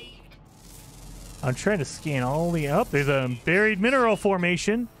 I'm trying to scan all the... Oh, there's a buried mineral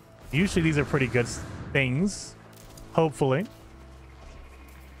formation. Usually these are pretty good things. Hopefully.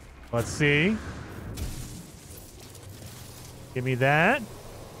 Let's see. Give me that.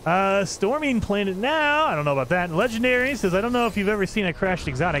 Storming planet now. I don't know about that. Legendary says, I don't know if you've ever seen a crashed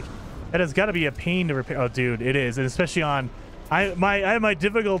exotic. That has got to be a pain to repair. Oh, dude, it is. And especially on... I have my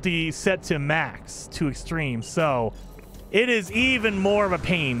difficulty set to max, to extreme, so it is even more of a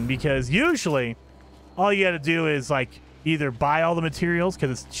pain because usually all you got to do is like either buy all the materials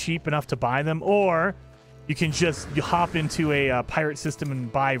because it's cheap enough to buy them, or you can just hop into a pirate system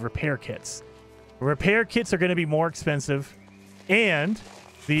and buy repair kits. Repair kits are going to be more expensive, and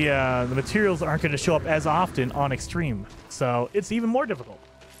the materials aren't going to show up as often on extreme, so it's even more difficult,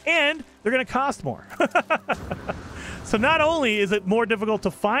 and they're going to cost more. So not only is it more difficult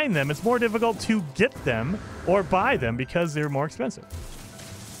to find them, it's more difficult to get them or buy them because they're more expensive.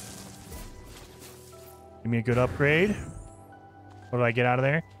 Give me a good upgrade. What do I get out of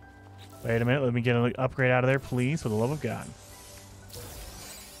there? Wait a minute. Let me get an upgrade out of there, please, for the love of God.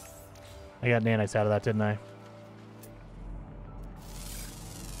 I got nanites out of that, didn't I?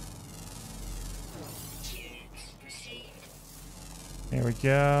 There we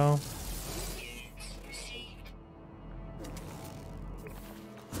go.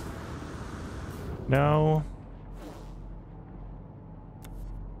 No.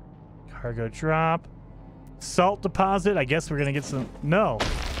 Cargo drop. Salt deposit. I guess we're going to get some... No.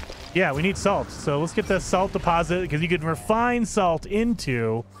 Yeah, we need salt. So let's get the salt deposit because you can refine salt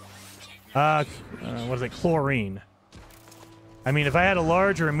into... what is it? Chlorine. I mean, if I had a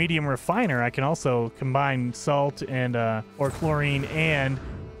large or a medium refiner, I can also combine salt and or chlorine and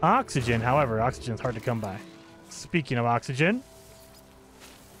oxygen. However, oxygen is hard to come by. Speaking of oxygen...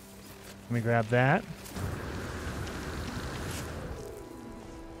 Let me grab that.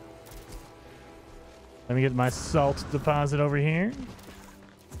 Let me get my salt deposit over here.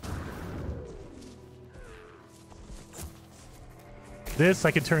 This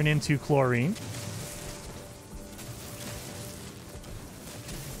I can turn into chlorine.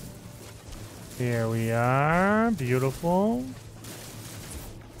 Here we are. Beautiful.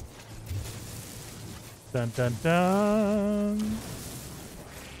 Dun dun dun.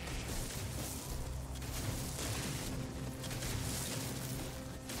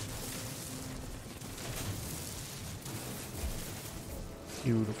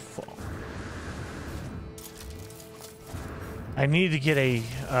 Beautiful. I need to get a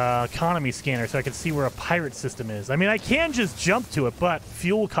economy scanner so I can see where a pirate system is. I mean, I can just jump to it, but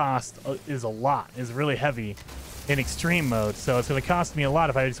fuel cost is a lot. Is really heavy in extreme mode, so it's going to cost me a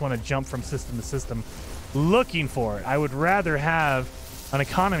lot if I just want to jump from system to system looking for it. I would rather have an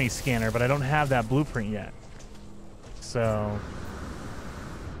economy scanner, but I don't have that blueprint yet. So,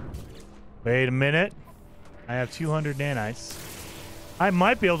 wait a minute. I have 200 nanites. I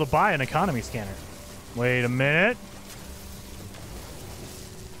might be able to buy an economy scanner. Wait a minute.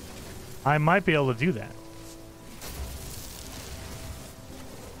 I might be able to do that.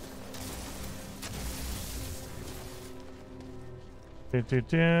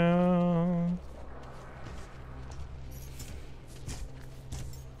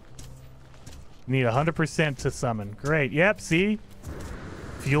 Need 100% to summon. Great. Yep, see?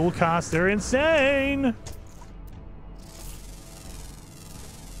 Fuel costs are insane.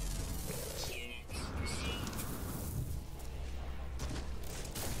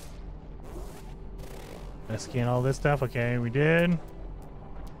 Let's scan all this stuff. Okay, we did.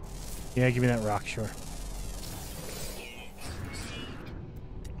 Yeah, give me that rock, sure.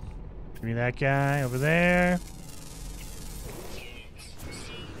 Give me that guy over there.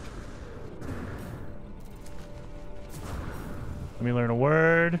 Let me learn a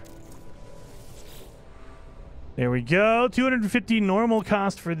word. There we go. 250 normal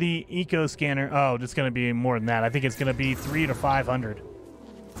cost for the eco scanner. Oh, it's going to be more than that. I think it's going to be 300 to 500.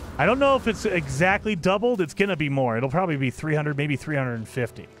 I don't know if it's exactly doubled. It's going to be more. It'll probably be 300, maybe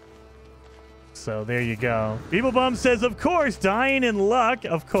 350. So there you go. Beeblebum says, of course, dying in luck.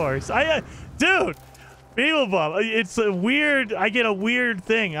 Of course. Dude, Beeblebum, it's a weird, I get a weird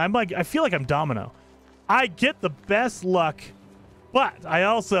thing. I feel like I'm Domino. I get the best luck, but I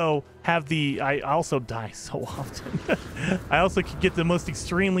also have I also die so often. I also can get the most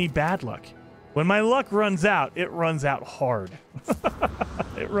extremely bad luck. When my luck runs out, it runs out hard.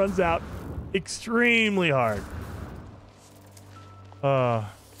 It runs out extremely hard.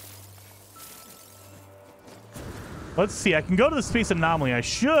 Let's see. I can go to the space anomaly. I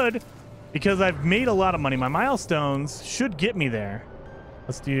should, because I've made a lot of money. My milestones should get me there.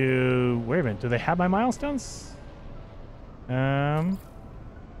 Let's do... Wait a minute. Do they have my milestones? Yeah.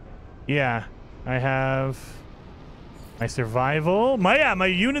 I have... my survival. My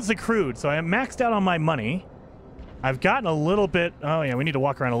units accrued, so I am maxed out on my money. I've gotten a little bit... Oh, yeah, we need to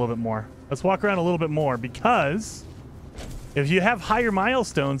walk around a little bit more. Let's walk around a little bit more, because if you have higher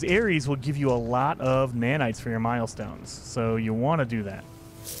milestones, Ares will give you a lot of nanites for your milestones. So you want to do that.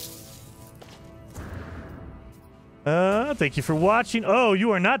 Thank you for watching. Oh,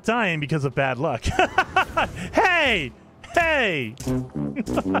 you are not dying because of bad luck. Hey! Hey!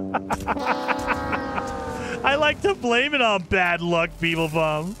 I like to blame it on bad luck,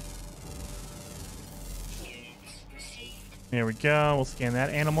 Beeblebum. There we go. We'll scan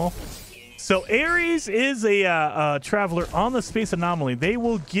that animal. So Ares is a traveler on the space anomaly. They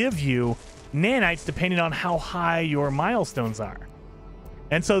will give you nanites depending on how high your milestones are.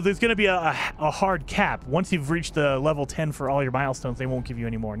 And so there's going to be a hard cap. Once you've reached the level 10 for all your milestones, they won't give you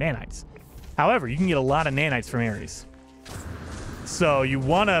any more nanites. However, you can get a lot of nanites from Ares. So you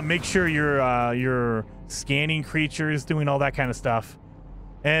want to make sure you're scanning creatures, doing all that kind of stuff.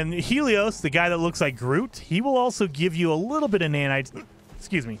 And Helios, the guy that looks like Groot, he will also give you a little bit of nanites,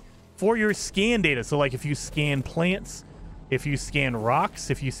 excuse me, for your scan data. So like if you scan plants, if you scan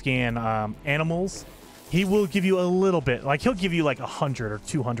rocks, if you scan animals, he will give you a little bit. Like he'll give you like 100 or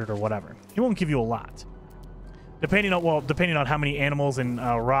 200 or whatever. He won't give you a lot. Depending on how many animals and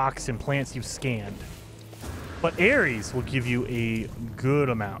rocks and plants you've scanned. But Ares will give you a good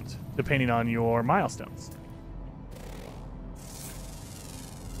amount, depending on your milestones.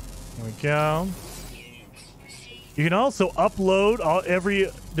 There we go. You can also upload every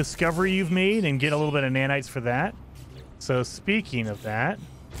discovery you've made and get a little bit of nanites for that. So speaking of that,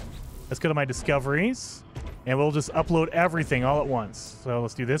 let's go to my discoveries, and we'll just upload everything all at once. So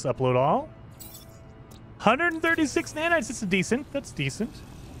let's do this, upload all. 136 nanites, that's decent.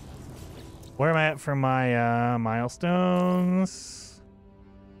 Where am I at for my milestones?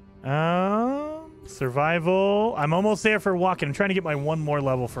 Survival. I'm almost there for walking. I'm trying to get my one more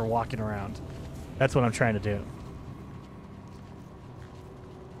level for walking around. That's what I'm trying to do.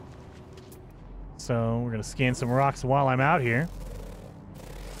 So we're going to scan some rocks while I'm out here.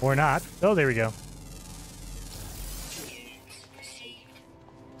 Or not. Oh, there we go.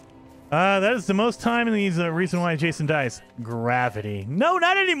 That is the most time in these reason why Jason dies. Gravity. No,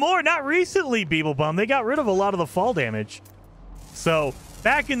 not anymore. Not recently, Beeblebum. They got rid of a lot of the fall damage. So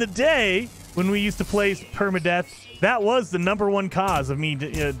back in the day when we used to play permadeath, that was the #1 cause of me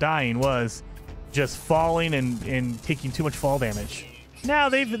dying, was just falling and taking too much fall damage. Now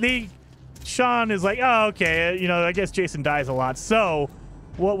Sean is like, oh, okay, you know, I guess Jason dies a lot. So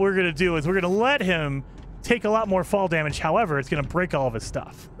what we're going to do is we're going to let him take a lot more fall damage. However, it's going to break all of his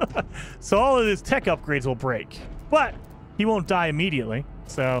stuff. So all of his tech upgrades will break. But he won't die immediately.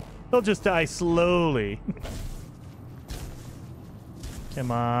 So he'll just die slowly.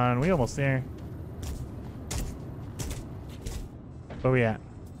 Come on. We almost there. Where we at?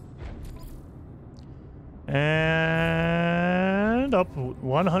 And up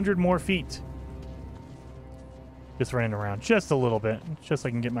 100 more feet. Just running around just a little bit. Just so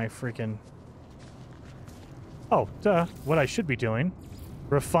I can get my freaking... Oh, duh. What I should be doing.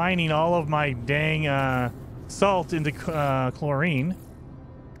 Refining all of my dang salt into chlorine.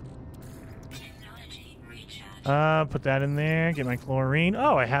 Technology recharge. Put that in there. Get my chlorine.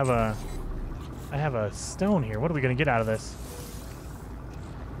 Oh, I have a stone here. What are we gonna get out of this?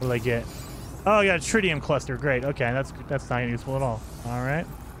 What do I get? Oh, I got a tritium cluster. Great. Okay, that's not useful at all. All right.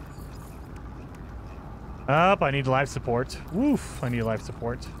 Up. I need life support. Woof. I need life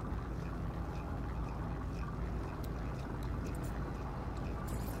support.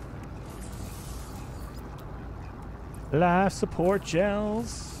 Life support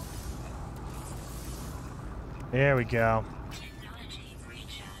gels. There we go.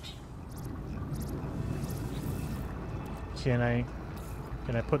 Can I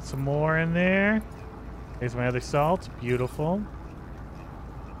put some more in there? There's my other salt. Beautiful.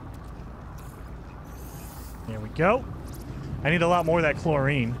 There we go. I need a lot more of that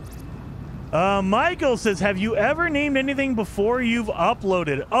chlorine. Michael says, have you ever named anything before you've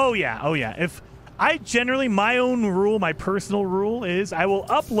uploaded? Oh yeah. Oh yeah. If I generally, my own rule, my personal rule is I will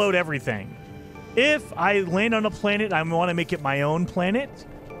upload everything. If I land on a planet, I want to make it my own planet,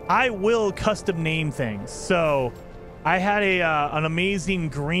 I will custom name things. So I had an amazing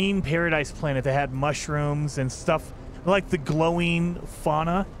green paradise planet that had mushrooms and stuff like the glowing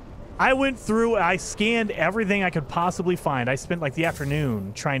fauna. I went through, I scanned everything I could possibly find. I spent like the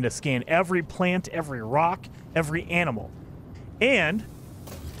afternoon trying to scan every plant, every rock, every animal. And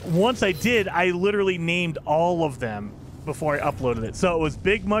once I did, I literally named all of them before I uploaded it. So it was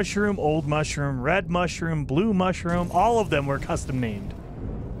big mushroom, old mushroom, red mushroom, blue mushroom. All of them were custom named.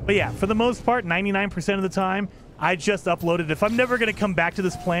 But yeah, for the most part, 99% of the time, I just uploaded. If I'm never going to come back to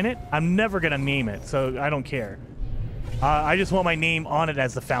this planet, I'm never going to name it. So I don't care. I just want my name on it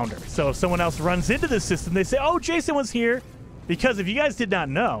as the founder. So if someone else runs into this system, they say, oh, Jason was here. Because if you guys did not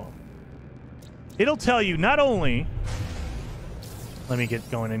know, it'll tell you not only... Let me get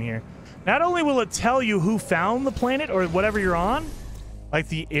going in here. Not only will it tell you who found the planet or whatever you're on, like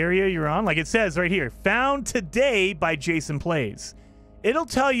the area you're on, like it says right here, found today by Jason Plays. It'll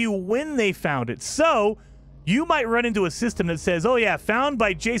tell you when they found it. So you might run into a system that says, oh yeah, found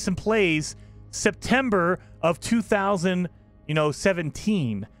by Jason Plays September of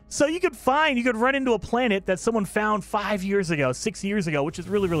 2017. So you could run into a planet that someone found 5 years ago, 6 years ago, which is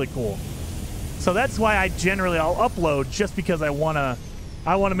really, really cool. So that's why I'll upload just because I want to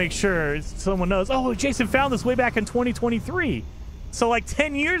make sure someone knows, oh, Jason found this way back in 2023. So like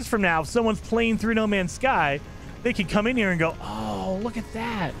 10 years from now, if someone's playing through No Man's Sky, they can come in here and go, oh, look at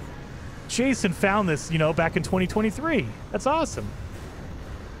that. Jason found this, back in 2023. That's awesome.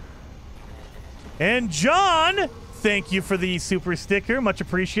 And John, thank you for the super sticker. Much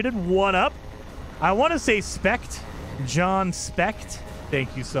appreciated. One up. I want to say Specht. John Specht.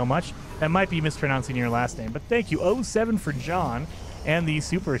 Thank you so much. That might be mispronouncing your last name, but thank you. 07 for John and the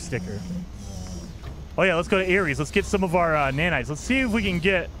super sticker. Oh yeah, let's go to Ares. Let's get some of our nanites. Let's see if we can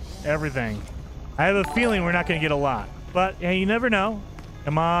get everything. I have a feeling we're not going to get a lot, but hey, you never know.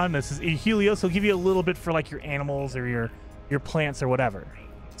 Come on, this is Helios. He'll give you a little bit for like your animals or your plants or whatever.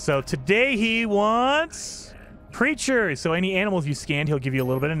 So today he wants creatures. So any animals you scanned, he'll give you a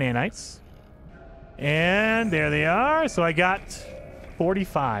little bit of nanites. And there they are. So I got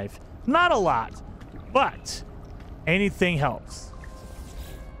 45. Not a lot, but anything helps.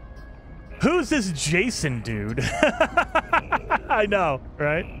 Who's this Jason dude? I know,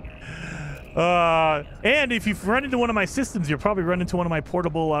 right? And if you've run into one of my systems, you'll probably run into one of my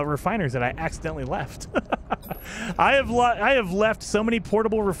portable refiners that I accidentally left. I have left so many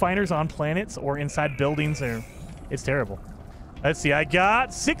portable refiners on planets or inside buildings. It's terrible. Let's see. I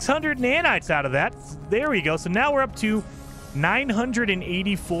got 600 nanites out of that. There we go. So now we're up to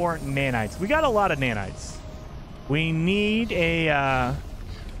 984 nanites. We got a lot of nanites. We need to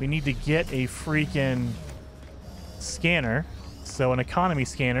get a freaking scanner. So an economy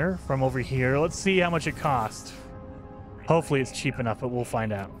scanner from over here. Let's see how much it costs. Hopefully it's cheap enough, but we'll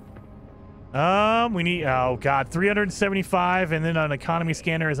find out. We need, oh god, 375, and then an economy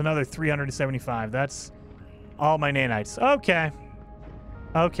scanner is another 375. That's all my nanites. Okay.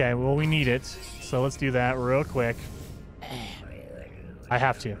 Okay, well we need it. So let's do that real quick. I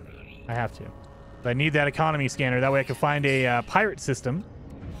have to. I need that economy scanner. That way I can find a pirate system.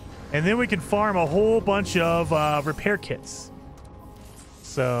 And then we can farm a whole bunch of repair kits.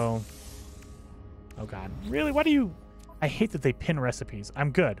 So... Oh, God. Really? Why do you... I hate that they pin recipes.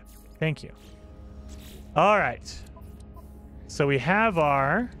 I'm good. Thank you. All right. So we have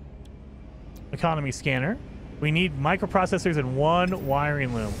our economy scanner. We need microprocessors and one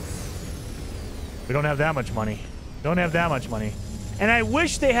wiring loom. We don't have that much money. Don't have that much money. And I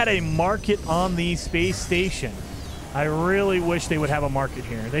wish they had a market on the space station. I really wish they would have a market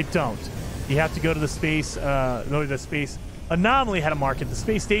here. They don't. You have to go to the space... the space... Anomaly had a market. The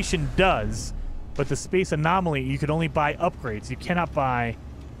space station does. but the space anomaly, you could only buy upgrades. You cannot buy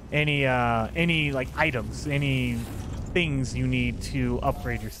any like items, any things you need to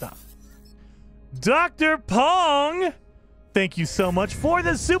upgrade your stuff. Dr. Pong, thank you so much for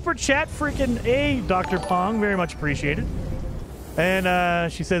the super chat. Freaking A, Dr. Pong, very much appreciated.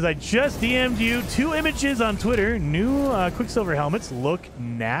 And she says, I just DM'd you 2 images on Twitter. New Quicksilver helmets. Look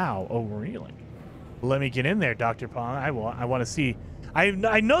now. Oh, really? Let me get in there, Dr. Pong. I want to see.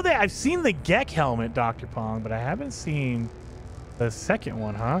 I know that I've seen the Gek helmet, Dr. Pong, but I haven't seen the second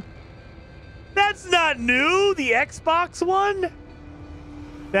one, huh? That's not new. The Xbox one?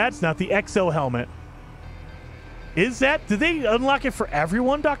 That's not the XO helmet. Is that? Did they unlock it for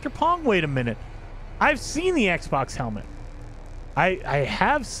everyone, Dr. Pong? Wait a minute. I've seen the Xbox helmet. I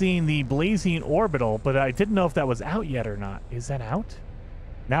have seen the Blazing Orbital, but I didn't know if that was out yet or not. Is that out?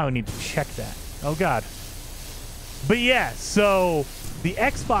 Now I need to check that. Oh, God. But yeah, so the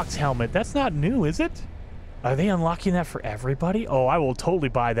Xbox helmet, that's not new, is it? Are they unlocking that for everybody? Oh, I will totally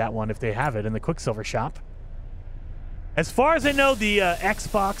buy that one if they have it in the Quicksilver shop. As far as I know, the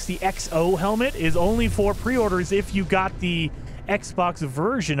Xbox, the XO helmet, is only for pre-orders if you got the Xbox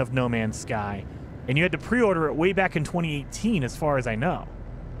version of No Man's Sky. And you had to pre-order it way back in 2018, as far as I know.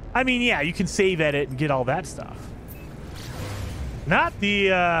 I mean, yeah, you can save edit and get all that stuff. Not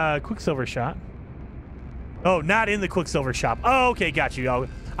the Quicksilver shop. Oh, not in the Quicksilver shop. Oh, okay, got you.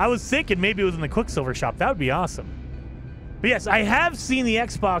 I was thinking maybe it was in the Quicksilver shop. That would be awesome. But yes, I have seen the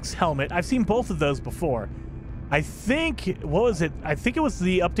Xbox helmet. I've seen both of those before. I think, what was it? I think it was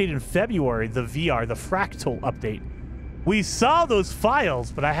the update in February, the VR, the Fractal update. We saw those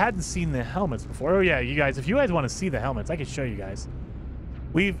files, but I hadn't seen the helmets before. Oh yeah, you guys, if you guys want to see the helmets, I can show you guys.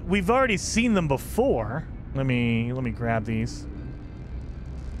 We've already seen them before. Let me grab these.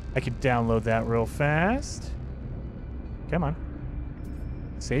 I could download that real fast. Come on.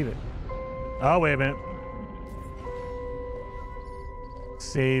 Save it. Oh, wait a minute.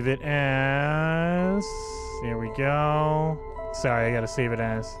 Save it as... There we go. Sorry, I gotta save it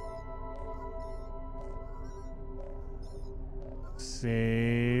as...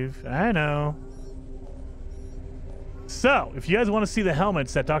 Save. I know. So, if you guys want to see the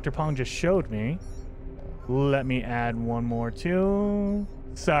helmets that Dr. Pong just showed me, let me add one more too.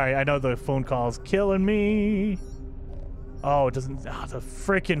 Sorry, I know the phone call's killing me. Oh, it doesn't... Oh, the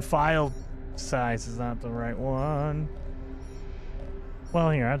freaking file size is not the right one.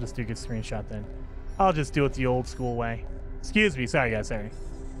 Well, here, I'll just do a good screenshot then. I'll just do it the old school way. Excuse me. Sorry, guys. Sorry.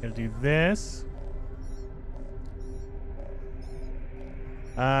 Gonna do this.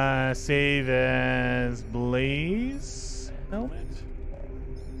 Save as Blaze helmet.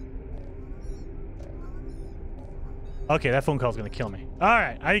 Okay, that phone call's gonna kill me. All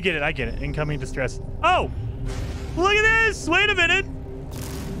right, I get it. I get it. Incoming distress. Oh, look at this. Wait a minute.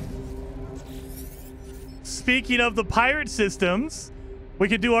 Speaking of the pirate systems, we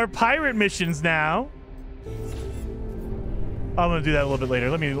can do our pirate missions now. I'm gonna do that a little bit later.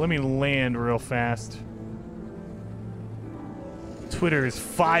 Let me land real fast. Twitter's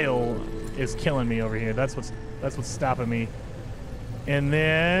file is killing me over here. That's what's stopping me. And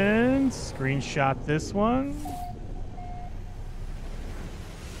then screenshot this one.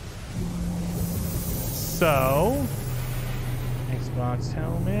 So, Xbox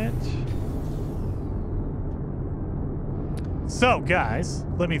helmet. So, guys,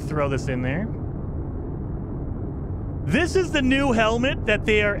 let me throw this in there. This is the new helmet that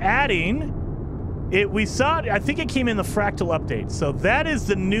they are adding. We saw it, I think it came in the Fractal update. So that is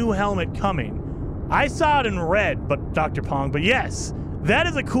the new helmet coming. I saw it in red, but Dr. Pong, but yes, that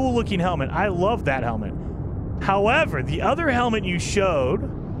is a cool looking helmet. I love that helmet. However, the other helmet you showed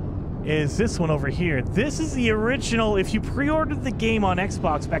is this one over here. This is the original. If you pre-ordered the game on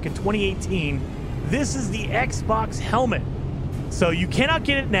Xbox back in 2018, this is the Xbox helmet. So you cannot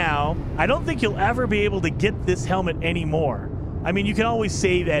get it now. I don't think you'll ever be able to get this helmet anymore. I mean, you can always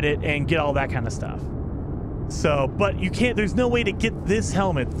save, edit, and get all that kind of stuff. So, but you can't, there's no way to get this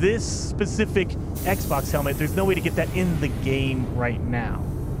helmet, this specific Xbox helmet, there's no way to get that in the game right now.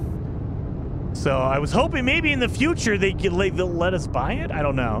 So I was hoping maybe in the future they'll let us buy it. I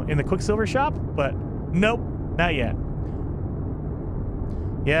don't know, in the Quicksilver shop, but nope, not yet.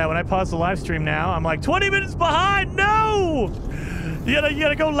 Yeah, when I pause the live stream now, I'm like 20 minutes behind. No, you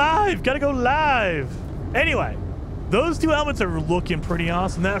gotta go live. Gotta go live. Anyway, those two helmets are looking pretty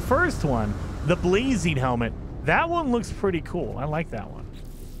awesome. That first one, the Blazing helmet, that one looks pretty cool. I like that one.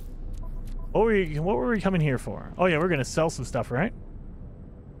 What were we coming here for? Oh yeah, we're gonna sell some stuff, right?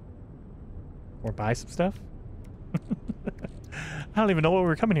 Or buy some stuff? I don't even know what we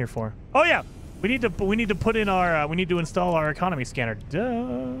were coming here for. Oh yeah, we need to put in our we need to install our economy scanner.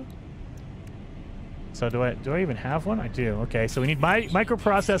 Duh. So do I even have one? I do. Okay, so we need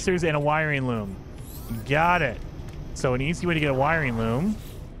microprocessors and a wiring loom. Got it. So an easy way to get a wiring loom.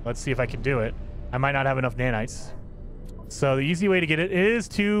 Let's see if I can do it. I might not have enough nanites. So the easy way to get it is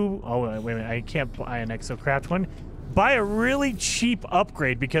to... Oh, wait a minute. I can't buy an exocraft one. Buy a really cheap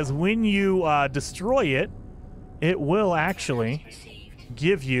upgrade, because when you destroy it, it will actually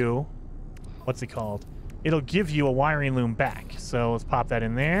give you... What's it called? It'll give you a wiring loom back. So let's pop that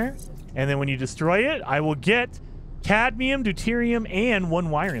in there. And then when you destroy it, I will get cadmium, deuterium, and one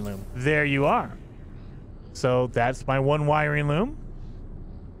wiring loom. There you are. So that's my one wiring loom.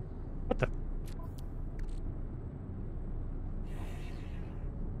 What the...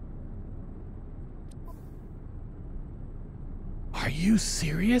 Are you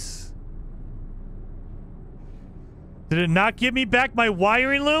serious? Did it not give me back my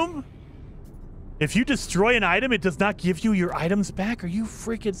wiring loom? If you destroy an item, it does not give you your items back? Are you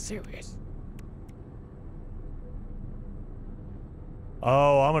freaking serious?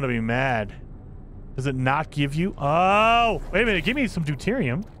 Oh, I'm gonna be mad. Does it not give you... Oh! Wait a minute, give me some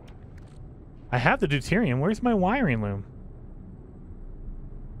deuterium. I have the deuterium. Where's my wiring loom?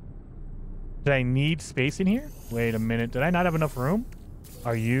 Did I need space in here? Wait a minute. Did I not have enough room?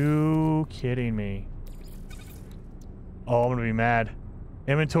 Are you kidding me? Oh, I'm gonna be mad.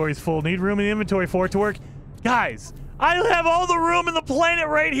 Inventory's full. Need room in the inventory for it to work. Guys, I have all the room in the planet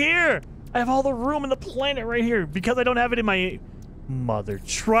right here. I have all the room in the planet right here because I don't have it in my... Mother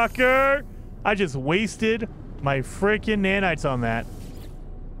trucker. I just wasted my freaking nanites on that.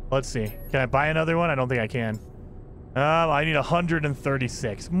 Let's see. Can I buy another one? I don't think I can. I need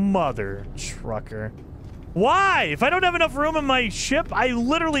 136. Mother trucker. Why? If I don't have enough room in my ship, I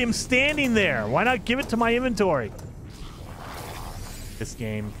literally am standing there. Why not give it to my inventory? This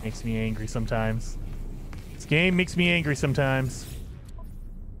game makes me angry sometimes. This game makes me angry sometimes.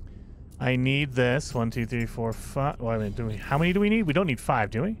 I need this. 1, 2, 3, 4, 5. Wait a minute. How many do we need? We don't need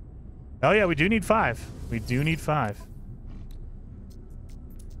 5, do we? Oh, yeah, we do need 5. We do need 5.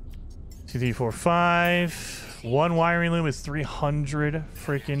 2, 3, 4, 5. One wiring loom is 300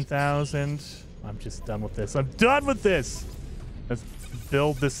 freaking thousand. I'm just done with this. I'm done with this. Let's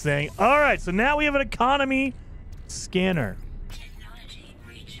build this thing. All right, so now we have an economy scanner.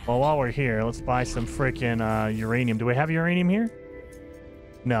 Well, while we're here, let's buy some freaking uranium. Do we have uranium here?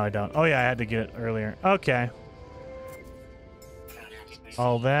 No, I don't. Oh, yeah, I had to get it earlier. Okay.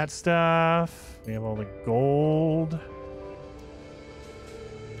 All that stuff. We have all the gold.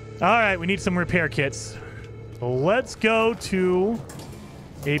 All right, we need some repair kits. So let's go to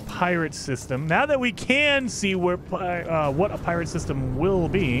a pirate system. Now that we can see where what a pirate system will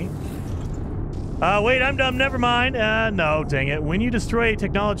be. Wait, I'm dumb. Never mind. No, dang it. When you destroy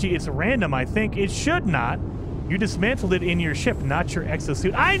technology, it's random, I think. It should not. You dismantled it in your ship, not your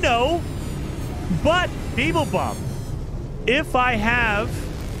exosuit. I know, but Beeblebum, if I have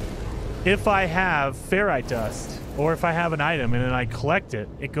ferrite dust, or if I have an item and then I collect it,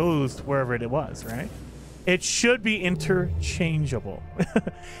 it goes wherever it was, right? It should be interchangeable.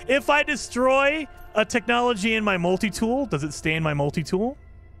 If I destroy a technology in my multi-tool, does it stay in my multi-tool?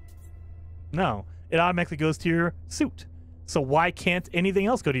 No, it automatically goes to your suit. So why can't anything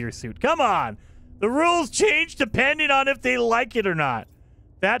else go to your suit? Come on! The rules change depending on if they like it or not.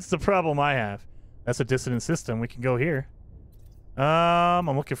 That's the problem I have. That's a dissonant system. We can go here. I'm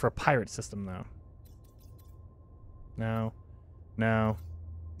looking for a pirate system, though. No. No.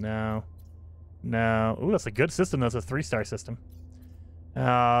 No. No. Ooh, that's a good system. That's a 3-star system. We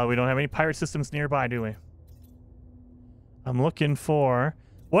don't have any pirate systems nearby, do we? I'm looking for...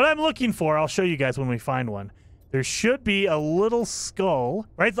 What I'm looking for, I'll show you guys when we find one. There should be a little skull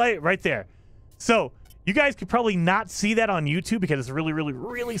right there. So, you guys could probably not see that on YouTube because it's really, really,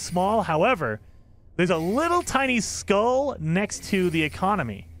 really small. However, there's a little tiny skull next to the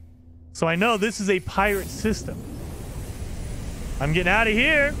economy. So I know this is a pirate system. I'm getting out of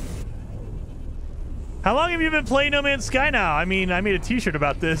here. How long have you been playing No Man's Sky now? I mean, I made a t-shirt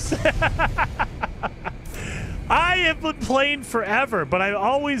about this. I have been playing forever, but I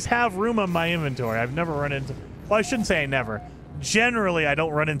always have room on my inventory. I've never run into... Well, I shouldn't say I never. Generally, I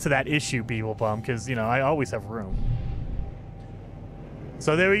don't run into that issue, Beeblebum, because, you know, I always have room.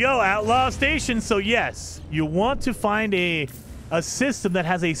 So there we go, Outlaw Station. So yes, you want to find a system that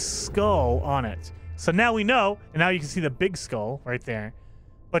has a skull on it. So now we know, and now you can see the big skull right there.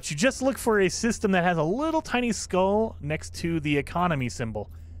 But you just look for a system that has a little tiny skull next to the economy symbol.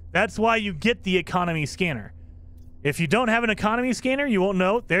 That's why you get the economy scanner. If you don't have an economy scanner, you won't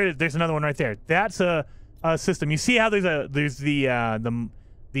know. There's another one right there. That's a system. You see how there's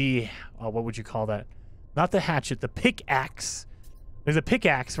the what would you call that? Not the hatchet, the pickaxe There's a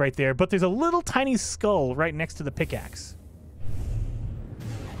pickaxe right there, but there's a little tiny skull right next to the pickaxe.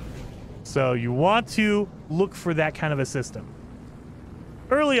 So you want to look for that kind of a system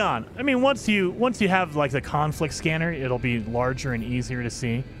early on. I mean, once you have like the conflict scanner, it'll be larger and easier to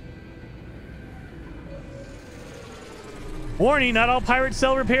see. Warning, not all pirates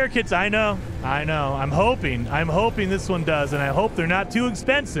sell repair kits. I know. I'm hoping this one does, and I hope they're not too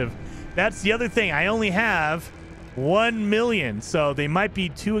expensive. That's the other thing. I only have 1 million, so they might be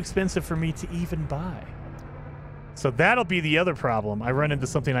too expensive for me to even buy. So that'll be the other problem. I run into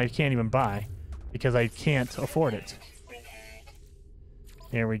something I can't even buy because I can't afford it.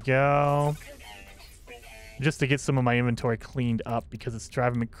 There we go. Just to get some of my inventory cleaned up because it's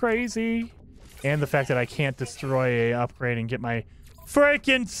driving me crazy. And the fact that I can't destroy a upgrade and get my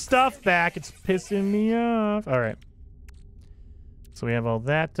freaking stuff back. It's pissing me off. All right. So we have all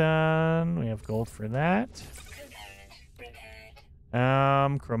that done. We have gold for that.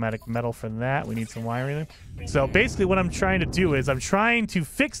 Chromatic metal for that. We need some wiring. So basically what I'm trying to do is I'm trying to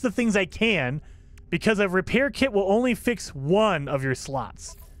fix the things I can because a repair kit will only fix one of your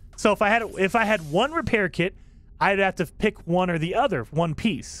slots. So if I had one repair kit, I'd have to pick one or the other, one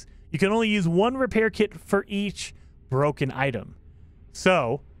piece. You can only use one repair kit for each broken item.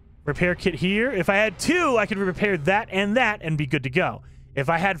 So, repair kit here. If I had 2, I could repair that and be good to go. If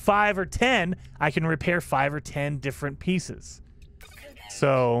I had 5 or 10, I can repair 5 or 10 different pieces.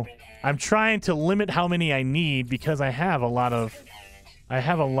 So, I'm trying to limit how many I need because I have a lot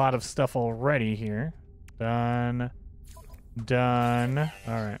of stuff already here. Done. All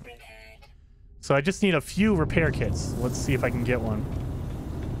right. So I just need a few repair kits. Let's see if I can get one.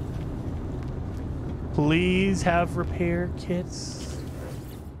 Please have repair kits.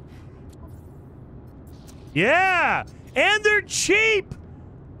 Yeah! And they're cheap!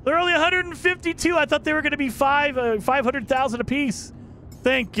 They're only 152. I thought they were going to be 500,000 a piece.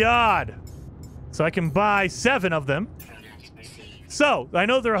 Thank God. So I can buy 7 of them. So, I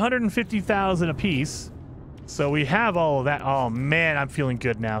know they're 150,000 a piece. So we have all of that. Oh, man, I'm feeling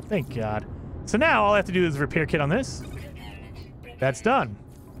good now. Thank God. So now all I have to do is repair kit on this. That's done.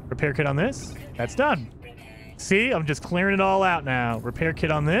 Repair kit on this. That's done. See, I'm just clearing it all out now. Repair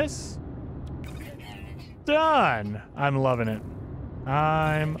kit on this. Done. I'm loving it.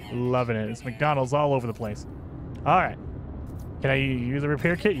 I'm loving it. It's McDonald's all over the place. All right. Can I use a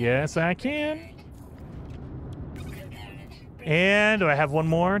repair kit? Yes, I can. And do I have one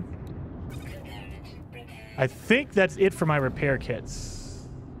more? I think that's it for my repair kits.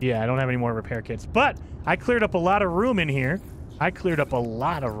 Yeah, I don't have any more repair kits. But I cleared up a lot of room in here.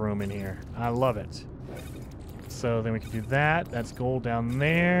 I love it. So then we can do that. That's gold down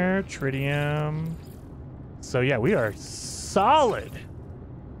there. Tritium. So yeah, we are solid.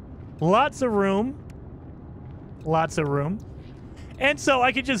 Lots of room. And so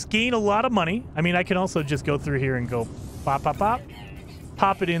I could just gain a lot of money. I mean, I can also just go through here and go pop, pop, pop.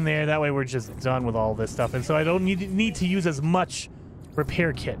 Pop it in there. That way we're just done with all this stuff. And so I don't need to use as much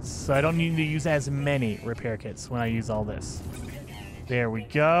repair kits. So I don't need to use as many repair kits when I use all this. There we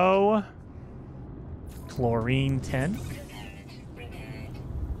go. Chlorine 10.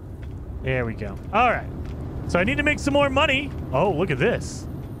 There we go. All right. So I need to make some more money. Oh, look at this.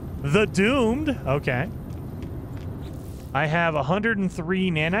 The Doomed. Okay. I have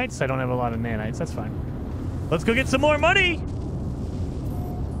 103 nanites. I don't have a lot of nanites. That's fine. Let's go get some more money.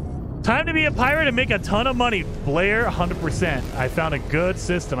 Time to be a pirate and make a ton of money. Blair, 100%. I found a good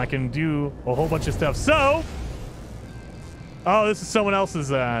system. I can do a whole bunch of stuff. So, oh, this is someone else's.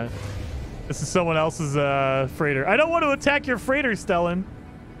 Freighter. I don't want to attack your freighter, Stellan,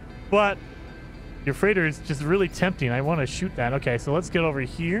 but your freighter is just really tempting. I want to shoot that. Okay, so let's get over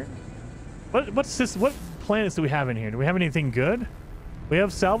here. What planets do we have in here? Do we have anything good? We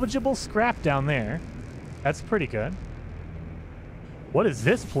have salvageable scrap down there. That's pretty good. What is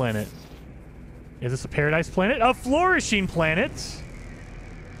this planet? Is this a paradise planet? A flourishing planet.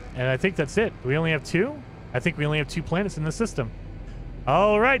 And I think that's it. We only have 2? I think we only have 2 planets in the system.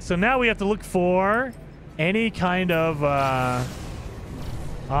 All right, so now we have to look for any kind of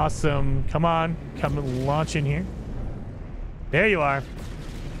awesome... Come on, come and launch in here. There you are.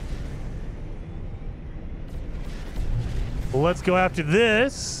 Well, let's go after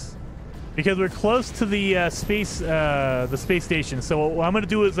this because we're close to the space station. So what I'm going to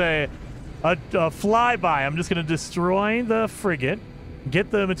do is a flyby. I'm just going to destroy the frigate,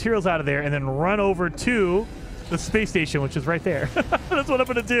 get the materials out of there, and then run over to the space station, which is right there. That's what I'm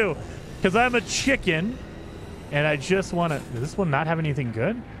going to do because I'm a chicken and I just want to... Does this one not have anything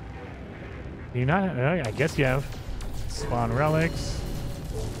good? Do you not have... I guess you have spawn relics.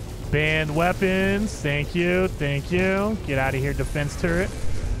 Banned weapons. Thank you. Thank you. Get out of here, defense turret.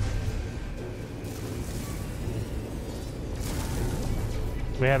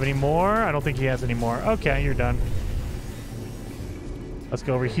 Do we have any more? I don't think he has any more. Okay, you're done. Let's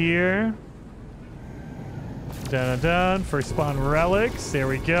go over here. Dun, dun, dun. First spawn relics. There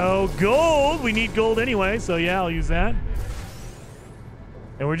we go. Gold. We need gold anyway, so yeah, I'll use that.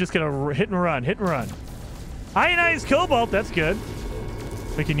 And we're just gonna hit and run. Hit and run. Ionized cobalt. That's good.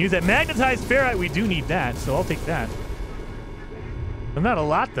 We can use that. Magnetized ferrite. We do need that, so I'll take that. But not a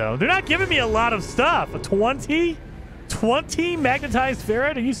lot, though. They're not giving me a lot of stuff. A 20? 20 magnetized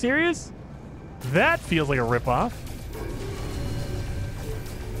ferrite? Are you serious? That feels like a ripoff.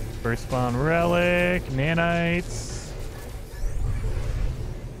 First spawn relic, nanites.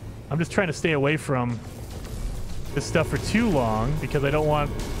 I'm just trying to stay away from this stuff for too long because I don't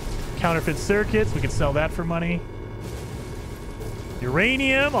want counterfeit circuits. We can sell that for money.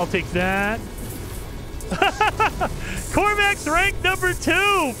 Uranium, I'll take that. Corvac's rank number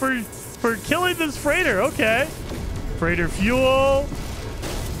 2 for killing this freighter. Okay. Freighter fuel.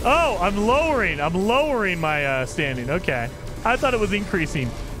 Oh, I'm lowering my standing. Okay. I thought it was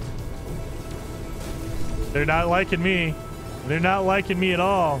increasing. They're not liking me. They're not liking me at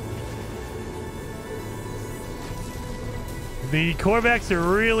all. The Corvax are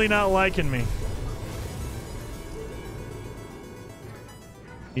really not liking me.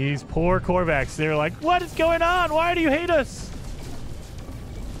 These poor Corvax. They're like, what is going on? Why do you hate us?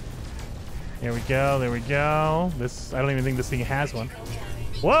 There we go. There we go. This, I don't even think this thing has one.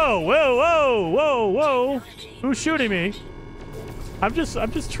 Whoa, whoa, whoa, whoa, whoa. Who's shooting me? I'm just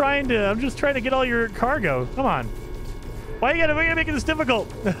trying to get all your cargo. Come on. Why you gotta make this difficult?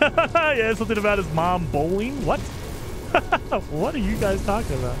 Yeah, something about his mom bowling. What? What are you guys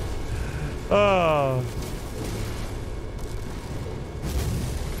talking about? Oh.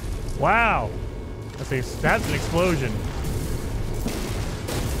 Wow. That's an explosion.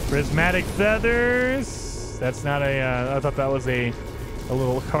 Prismatic feathers. That's not a. I thought that was a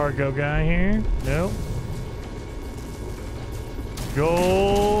little cargo guy here. Nope.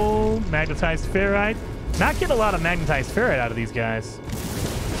 Gold, magnetized ferrite. Not get a lot of magnetized ferrite out of these guys.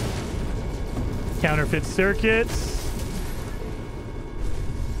 Counterfeit circuits.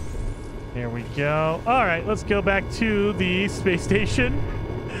 There we go. All right, let's go back to the space station.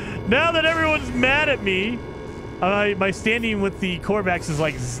 Now that everyone's mad at me, my standing with the Corvax is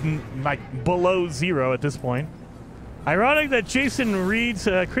like below 0 at this point. Ironic that Jason reads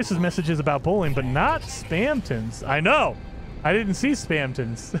Chris's messages about bowling, but not Spamtons. I know. I didn't see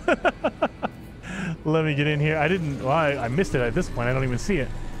Spamtons. Let me get in here. Well, I missed it at this point. I don't even see it.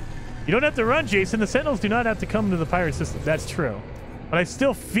 You don't have to run, Jason. The Sentinels do not have to come to the pirate system. That's true. But I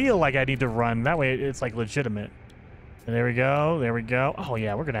still feel like I need to run. That way it's like legitimate. And there we go. There we go. Oh,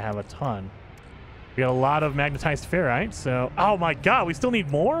 yeah, we're going to have a ton. We got a lot of magnetized ferrite. So, oh, my God. We still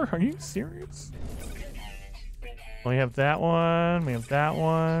need more? Are you serious? We have that one. We have that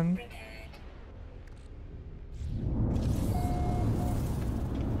one.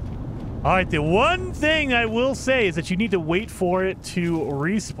 All right, the one thing I will say is that you need to wait for it to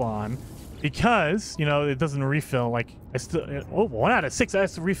respawn because, you know, it doesn't refill. Like, I still, oh, 1 out of 6.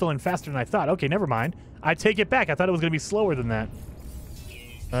 That's refilling faster than I thought. Okay, never mind. I take it back. I thought it was going to be slower than that.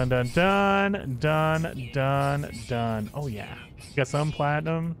 Dun, dun, dun, dun, dun, dun. Oh, yeah. Got some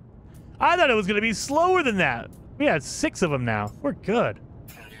platinum. I thought it was going to be slower than that. We had 6 of them now. We're good.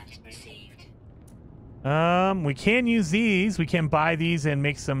 We can use these. We can buy these and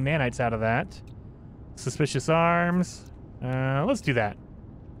make some nanites out of that. Suspicious arms. Let's do that.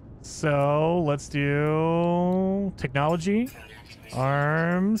 So let's do technology.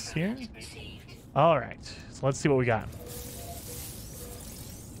 Arms here. All right. So let's see what we got.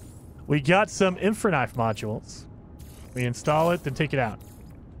 We got some Infraknife modules. We install it, then take it out.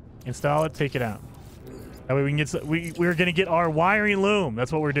 Install it, take it out. That way we can get. We're gonna get our wiring loom.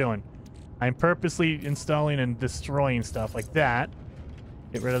 That's what we're doing. I'm purposely installing and destroying stuff like that.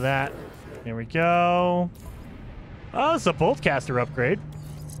 Get rid of that. There we go. Oh, it's a boltcaster upgrade.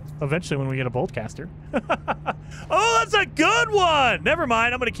 Eventually when we get a boltcaster. Oh, that's a good one! Never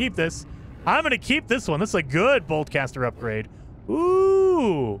mind, I'm going to keep this. I'm going to keep this one. This is a good boltcaster upgrade.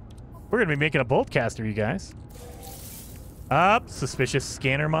 Ooh. We're going to be making a boltcaster, you guys. Up. Suspicious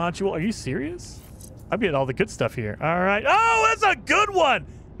scanner module. Are you serious? I'm getting all the good stuff here. All right. Oh, that's a good one!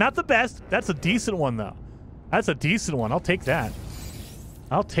 Not the best. That's a decent one, though. That's a decent one. I'll take that.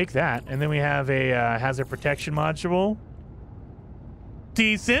 I'll take that. And then we have a hazard protection module.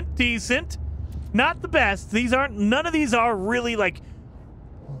 Decent. Decent. Not the best. These aren't... None of these are really, like,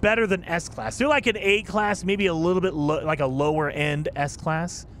 better than S-Class. They're like an A-Class, maybe a little bit like a lower-end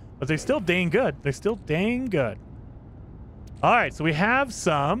S-Class. But they're still dang good. They're still dang good. All right, so we have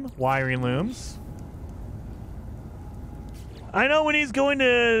some wiring looms. I know when he's going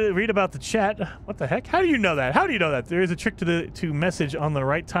to read about the chat. What the heck? How do you know that? How do you know that? There is a trick to message on the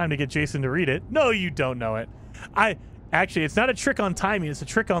right time to get Jason to read it. No, you don't know it. Actually, it's not a trick on timing. It's a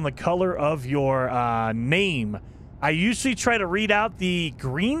trick on the color of your name. I usually try to read out the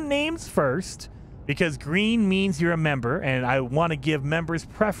green names first because green means you're a member, and I want to give members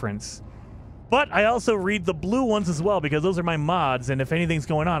preference. But I also read the blue ones as well because those are my mods, and if anything's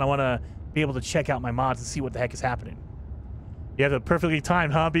going on, I want to be able to check out my mods and see what the heck is happening. You have it perfectly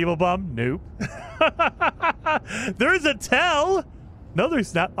timed, huh, Beeble Bum? Nope. There's a tell. No,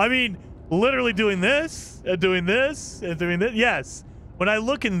 there's not. I mean, literally doing this, and doing this, and doing this. Yes. When I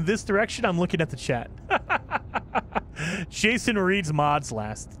look in this direction, I'm looking at the chat. Jason reads mods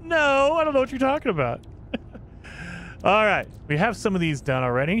last. No, I don't know what you're talking about. All right. We have some of these done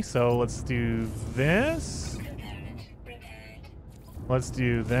already, so let's do this. Let's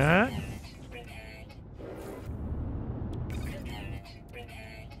do that.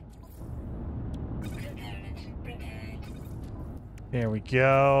 There we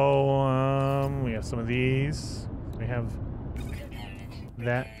go. We have some of these. We have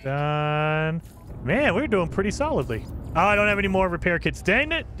that done. Man, we're doing pretty solidly. Oh, I don't have any more repair kits.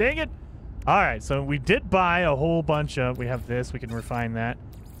 Dang it. Dang it. All right, so we did buy a whole bunch of... We have this. We can refine that.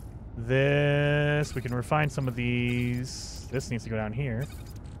 This. We can refine some of these. This needs to go down here.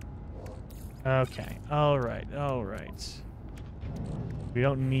 Okay. All right. All right. We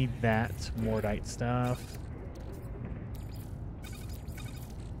don't need that Mordite stuff.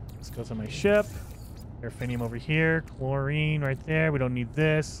 This goes on my ship. Airfinium over here. Chlorine right there. We don't need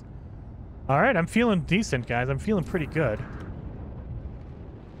this. All right, I'm feeling decent, guys. I'm feeling pretty good.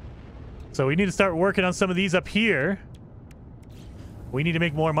 So we need to start working on some of these up here. We need to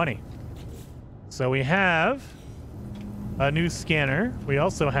make more money. So we have a new scanner. We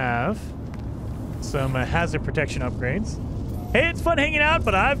also have some hazard protection upgrades. Hey, it's fun hanging out,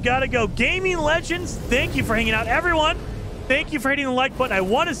 but I've got to go. Gaming Legends, thank you for hanging out. Everyone, thank you for hitting the like button. I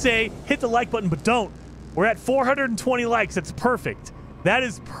want to say hit the like button, but don't. We're at 420 likes. That's perfect. That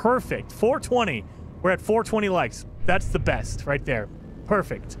is perfect. 420. We're at 420 likes. That's the best right there.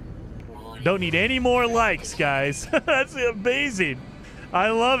 Perfect. Don't need any more likes, guys. That's amazing.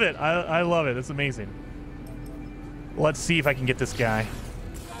 I love it. I love it. It's amazing. Let's see if I can get this guy.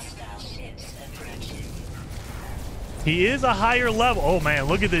 He is a higher level. Oh, man.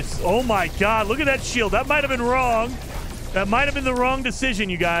 Look at this. Oh, my God. Look at that shield. That might have been wrong. That might have been the wrong decision,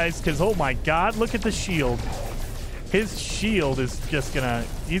 you guys, because, oh, my God. Look at the shield. His shield is just gonna...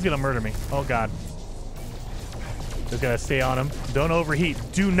 He's gonna murder me. Oh, God. Just gotta stay on him. Don't overheat.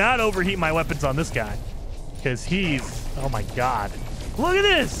 Do not overheat my weapons on this guy. Because he's... Oh, my God. Look at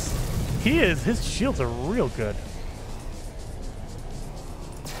this! He is... His shields are real good.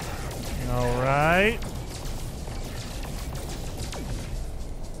 All right.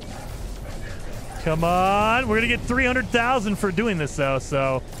 Come on. We're gonna get 300,000 for doing this, though,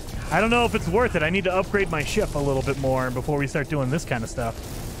 so... I don't know if it's worth it. I need to upgrade my ship a little bit more before we start doing this kind of stuff.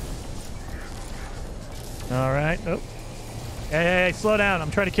 All right. Oh. Hey, slow down.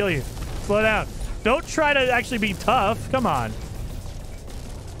 I'm trying to kill you. Slow down. Don't try to actually be tough. Come on.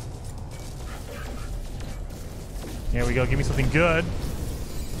 There we go. Give me something good.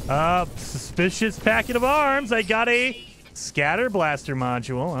 Suspicious packet of arms. I got a scatter blaster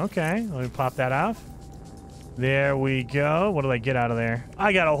module. Okay. Let me pop that off. There we go. What did I get out of there?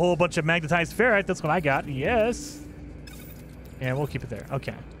 I got a whole bunch of magnetized ferrite. That's what I got. Yes. And we'll keep it there.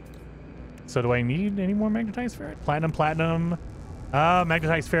 Okay. So do I need any more magnetized ferrite? Platinum.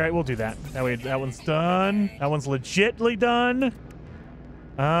 Magnetized ferrite. We'll do that. That way, that one's done. That one's legitly done.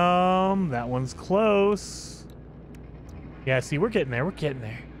 That one's close. Yeah, see, we're getting there. We're getting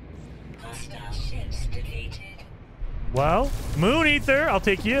there. Well, Moon Ether. I'll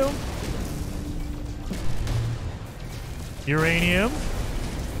take you. Uranium.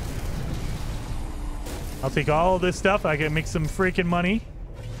 I'll take all of this stuff. I can make some freaking money.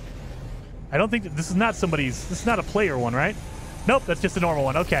 I don't think that this is not somebody's... This is not a player one, right? Nope, that's just a normal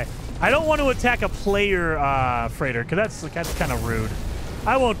one. Okay. I don't want to attack a player freighter because that's kind of rude.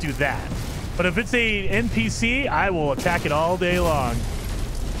 I won't do that. But if it's a NPC, I will attack it all day long.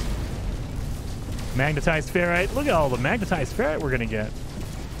 Magnetized ferrite. Look at all the magnetized ferrite we're going to get.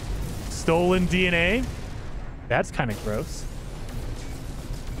 Stolen DNA. That's kind of gross.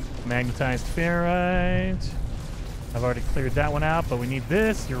 Magnetized ferrite. I've already cleared that one out, but we need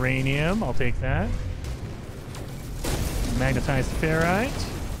this. Uranium. I'll take that. Magnetized ferrite.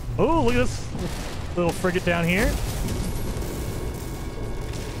 Oh, look at this little frigate down here.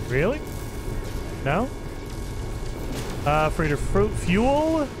 Really? No? Freighter fruit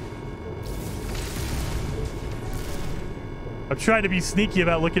fuel. I'm trying to be sneaky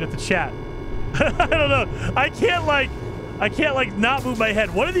about looking at the chat. I don't know. I can't like not move my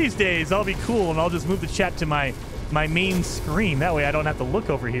head. One of these days I'll be cool and I'll just move the chat to my main screen. That way I don't have to look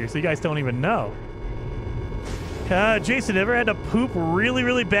over here so you guys don't even know. Jason, ever had to poop really,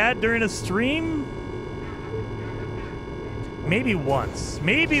 really bad during a stream? Maybe once.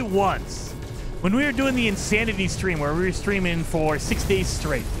 Maybe once. When we were doing the Insanity stream where we were streaming for 6 days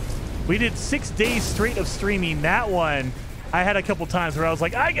straight. We did 6 days straight of streaming. That one, I had a couple times where I was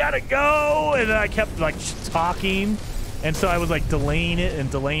like, I gotta go! And then I kept like talking. And so I was like delaying it.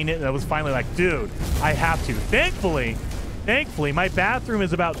 And I was finally like, dude, I have to. Thankfully, my bathroom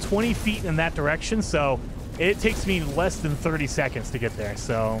is about 20 feet in that direction. So it takes me less than 30 seconds to get there.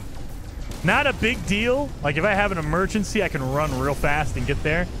 So not a big deal. Like if I have an emergency, I can run real fast and get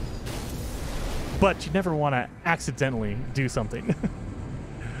there. But you never want to accidentally do something.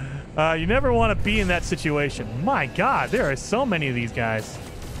 You never want to be in that situation. My God, there are so many of these guys.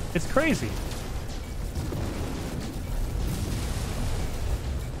 It's crazy.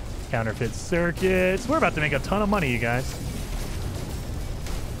 Counterfeit circuits. We're about to make a ton of money, you guys.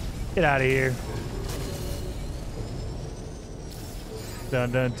 Get out of here. Dun,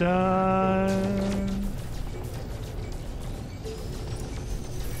 dun, dun.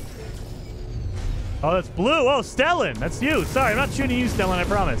 Oh, that's blue. Oh, Stellan. That's you. Sorry, I'm not shooting you, Stellan, I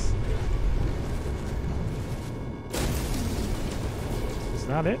promise. It's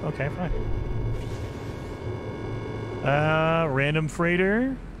not it? Okay, fine. Random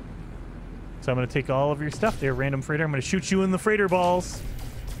freighter. So I'm going to take all of your stuff there, random freighter. I'm going to shoot you in the freighter balls.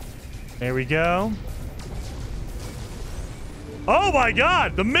 There we go. Oh my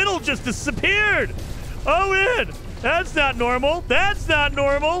God, the middle just disappeared. Oh, man, that's not normal. That's not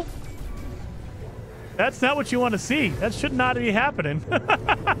normal. That's not what you want to see. That should not be happening.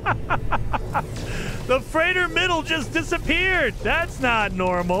 The freighter middle just disappeared. That's not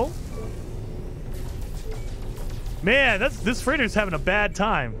normal. Man, this freighter's having a bad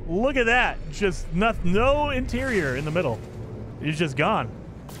time. Look at that. Just no interior in the middle. It's just gone.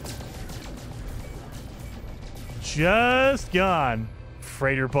 Just gone.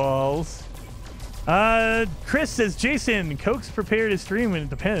 Freighter balls. Chris says, Jason, Coke's prepared to stream and it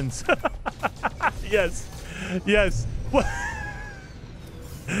depends. Yes. Yes.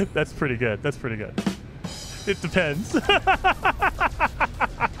 That's pretty good. That's pretty good. It depends.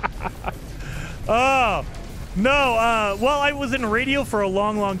 Oh, no. Well, I was in radio for a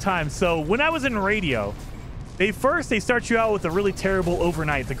long, long time. So when I was in radio, they start you out with a really terrible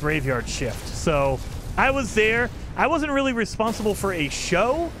overnight, the graveyard shift. So I was there. I wasn't really responsible for a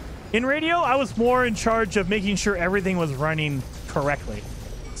show in radio. I was more in charge of making sure everything was running correctly.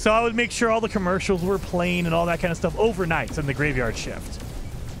 So I would make sure all the commercials were playing and all that kind of stuff overnight in the graveyard shift.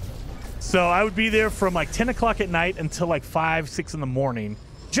 So I would be there from like 10 o'clock at night until like 5, 6 in the morning,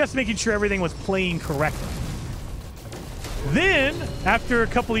 just making sure everything was playing correctly. Then, after a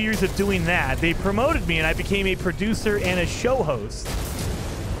couple of years of doing that, they promoted me and I became a producer and a show host.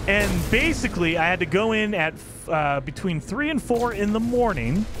 And basically, I had to go in at between 3 and 4 in the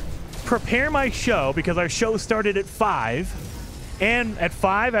morning, prepare my show because our show started at 5. And at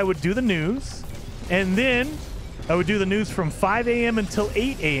 5, I would do the news. And then I would do the news from 5 a.m. until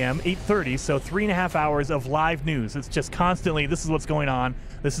 8 a.m., 8:30. So 3.5 hours of live news. It's just constantly, this is what's going on.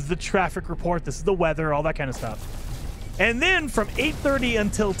 This is the traffic report. This is the weather, all that kind of stuff. And then from 8:30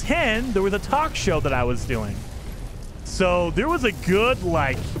 until 10, there was a talk show that I was doing. So there was a good,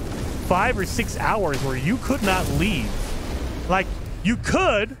 like, 5 or 6 hours where you could not leave. Like, you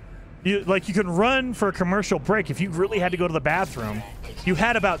could... You could run for a commercial break if you really had to go to the bathroom. You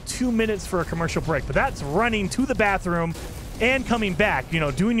had about 2 minutes for a commercial break, but that's running to the bathroom and coming back, you know,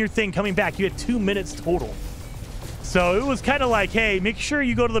 doing your thing, coming back. You had 2 minutes total. So it was kind of like, hey, make sure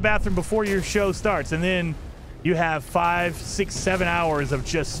you go to the bathroom before your show starts. And then you have 5, 6, 7 hours of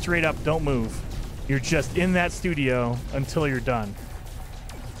just straight up don't move. You're just in that studio until you're done.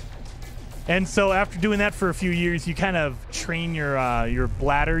 And so after doing that for a few years, you kind of train your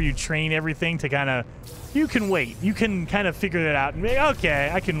bladder. You train everything to kind of, you can wait. You can kind of figure it out and be, okay,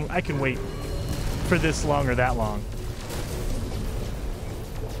 I can wait for this long or that long.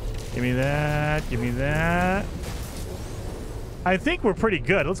 Give me that. Give me that. I think we're pretty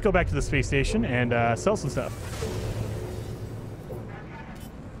good. Let's go back to the space station and sell some stuff.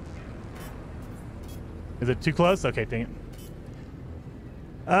 Is it too close? Okay, dang it.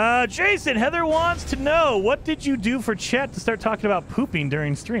 Jason, Heather wants to know, what did you do for chat to start talking about pooping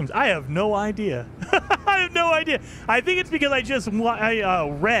during streams? I have no idea. I have no idea. I think it's because I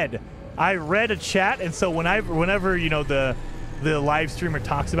read a chat, and so whenever you know the live streamer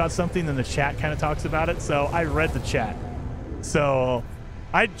talks about something, then the chat kind of talks about it. So I read the chat. So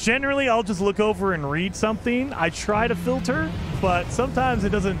I'll just look over and read something. I try to filter, but sometimes it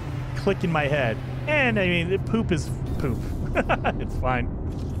doesn't click in my head. And I mean, poop is poop. It's fine.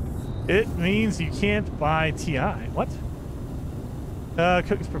 It means you can't buy TI. What?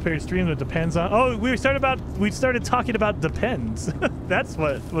 Cookies prepared streams. It depends on. Oh, we started talking about depends. That's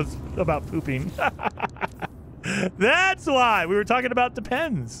what was about pooping. That's why we were talking about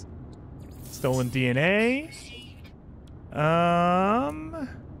depends. Stolen DNA.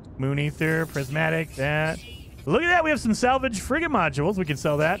 Moon Ether, Prismatic, that. Look at that. We have some salvage frigate modules. We can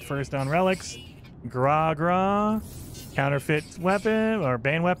sell that. First on relics. Gra. Counterfeit weapon or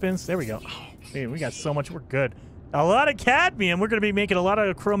banned weapons. There we go. Oh, man, we got so much. We're good. A lot of cadmium. We're going to be making a lot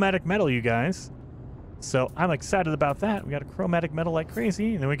of chromatic metal, you guys. So I'm excited about that. We got a chromatic metal like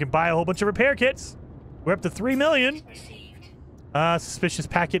crazy. And then we can buy a whole bunch of repair kits. We're up to 3 million. Suspicious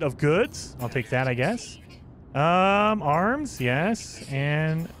packet of goods. I'll take that, I guess. Arms, yes.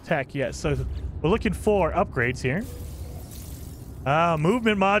 And tech, yes. So we're looking for upgrades here.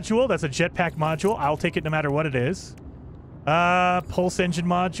 Movement module. That's a jetpack module. I'll take it no matter what it is. Pulse engine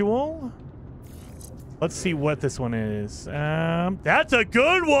module. Let's see what this one is. That's a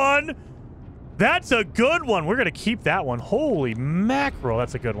good one. That's a good one. We're going to keep that one. Holy mackerel.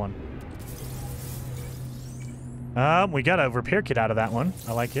 That's a good one. We got a repair kit out of that one.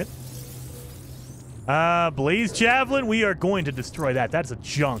 I like it. Blaze Javelin. We are going to destroy that. That's a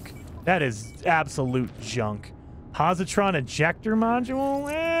junk. That is absolute junk. Positron ejector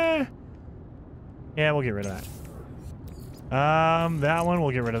module. Yeah, we'll get rid of that. That one,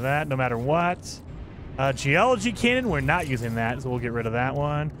 we'll get rid of that no matter what. Geology cannon, we're not using that, so we'll get rid of that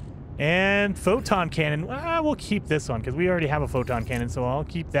one. And photon cannon, we'll keep this one because we already have a photon cannon, so I'll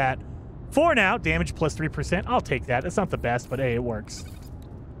keep that for now. Damage plus 3%. I'll take that. It's not the best, but hey, it works.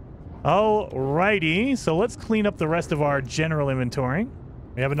 Alrighty, so let's clean up the rest of our general inventory.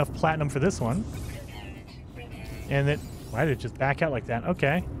 We have enough platinum for this one. And then, why did it just back out like that?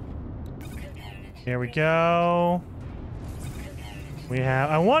 Okay. Here we go. We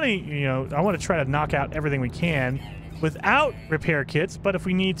have, I want to try to knock out everything we can without repair kits, but if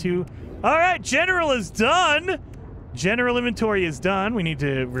we need to. All right, general is done. General inventory is done. We need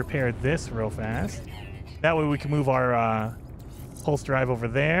to repair this real fast. That way we can move our pulse drive over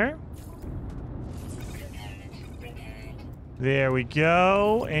there. There we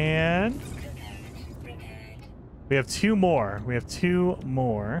go. And we have 2 more. We have 2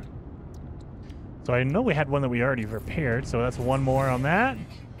 more. So I know we had one that we already repaired, so that's 1 more on that.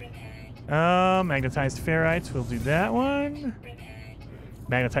 Magnetized ferrites, we'll do that one.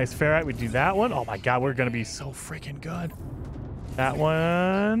 Magnetized ferrite, we do that one. Oh my god, we're gonna be so freaking good. That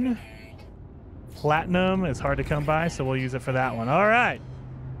one. Platinum is hard to come by, so we'll use it for that one. All right.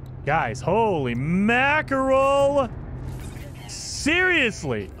 Guys, holy mackerel.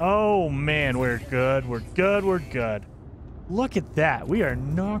 Seriously. Oh man, we're good. We're good. We're good. Look at that. We are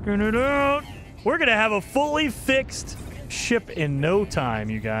knocking it out. We're going to have a fully fixed ship in no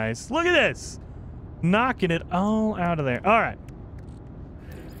time, you guys. Look at this. Knocking it all out of there. All right.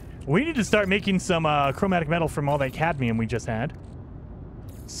 We need to start making some chromatic metal from all that cadmium we just had.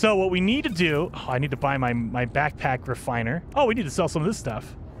 So what we need to do... Oh, I need to buy my backpack refiner. Oh, we need to sell some of this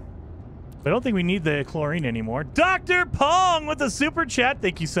stuff. But I don't think we need the chlorine anymore. Dr. Pong with the super chat.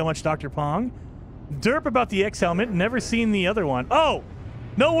 Thank you so much, Dr. Pong. Derp about the X helmet. Never seen the other one. Oh!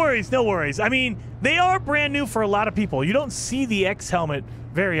 No worries, no worries. I mean, they are brand new for a lot of people. You don't see the X helmet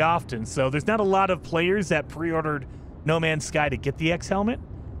very often, so there's not a lot of players that pre-ordered No Man's Sky to get the X helmet.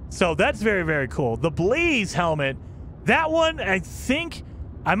 So that's very, very cool. The Blaze helmet, that one, I think,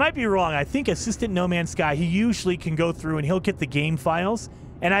 I might be wrong. I think Assistant No Man's Sky, he usually can go through and he'll get the game files.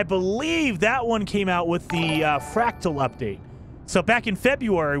 And I believe that one came out with the Fractal update. So back in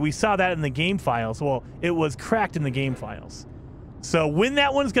February, we saw that in the game files. Well, it was cracked in the game files. So when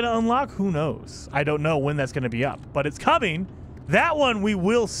that one's going to unlock, who knows? I don't know when that's going to be up, but it's coming. That one we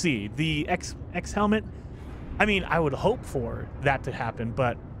will see. The X helmet, I mean, I would hope for that to happen,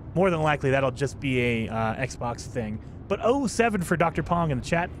 but more than likely that'll just be a Xbox thing. But 07 for Dr. Pong in the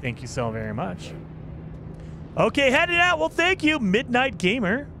chat. Thank you so very much. Okay, heading out. Well, thank you, Midnight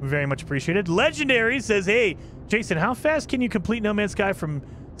Gamer. Very much appreciated. Legendary says, hey, Jason, how fast can you complete No Man's Sky from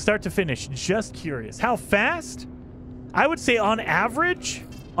start to finish? Just curious. How fast? I would say on average,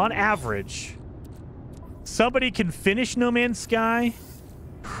 somebody can finish No Man's Sky.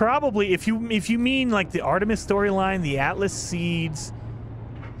 Probably, if you mean like the Artemis storyline, the Atlas Seeds,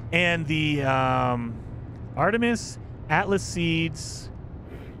 and the Artemis, Atlas Seeds,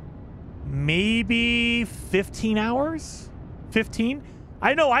 maybe 15 hours? 15?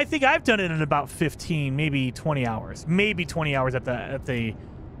 I know, I think I've done it in about 15, maybe 20 hours. Maybe 20 hours at the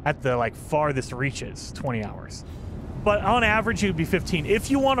like farthest reaches, 20 hours. But on average, it would be 15. If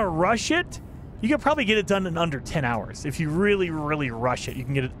you want to rush it, you could probably get it done in under 10 hours. If you really, really rush it, you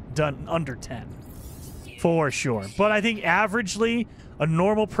can get it done under 10. For sure. But I think averagely, a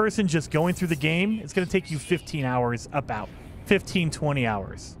normal person just going through the game, it's going to take you 15 hours, about 15, 20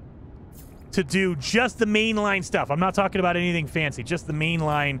 hours to do just the mainline stuff. I'm not talking about anything fancy, just the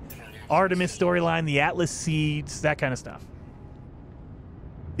mainline Artemis storyline, the Atlas Seeds, that kind of stuff.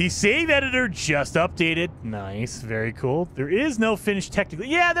 The save editor just updated. Nice. Very cool. There is no finished technically.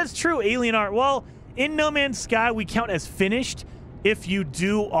 Yeah, that's true. Alien art. Well, in No Man's Sky, we count as finished if you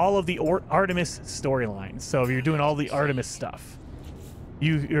do all of the Artemis storylines. So if you're doing all the Artemis stuff,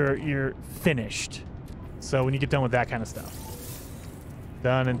 you're finished. So when you get done with that kind of stuff.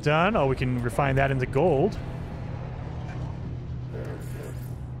 Done and done. Oh, we can refine that into gold.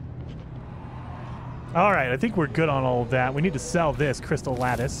 All right, I think we're good on all of that. We need to sell this crystal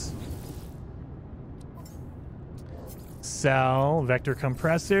lattice. Sell vector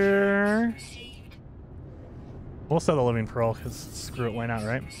compressor. We'll sell the living pearl because screw it, why not,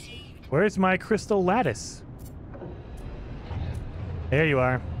 right? Where's my crystal lattice? There you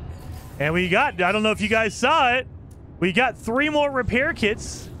are. And we got, I don't know if you guys saw it, we got 3 more repair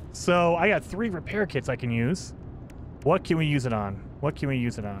kits. So I got 3 repair kits I can use. What can we use it on? What can we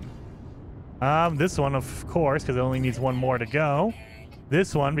use it on? This one, of course, because it only needs 1 more to go.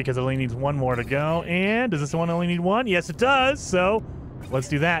 This one, because it only needs 1 more to go. And does this one only need 1? Yes, it does. So let's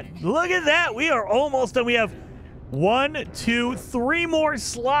do that. Look at that. We are almost done. We have 1, 2, 3 more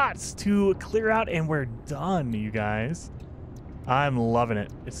slots to clear out, and we're done, you guys. I'm loving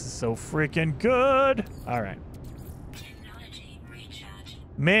it. This is so freaking good. All right.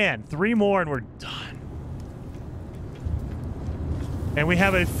 Man, 3 more, and we're done. And we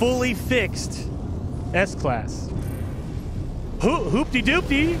have a fully fixed S-Class.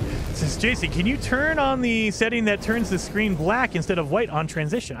 Hoopty-doopty. Says, Jason, can you turn on the setting that turns the screen black instead of white on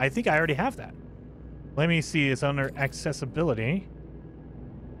transition? I think I already have that. Let me see. It's under accessibility.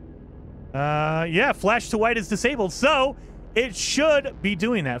 Yeah, flash to white is disabled. So it should be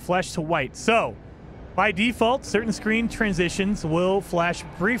doing that, flash to white. So by default, certain screen transitions will flash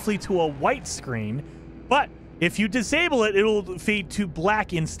briefly to a white screen, but if you disable it, it will fade to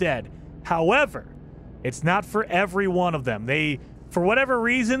black instead. However, it's not for every one of them. For whatever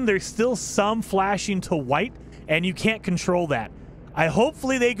reason, there's still some flashing to white, and you can't control that.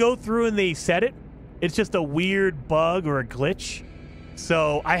 Hopefully they go through and they set it. It's just a weird bug or a glitch.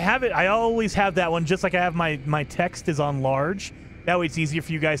 So I have it. I always have that one, just like I have my text is on large. That way it's easier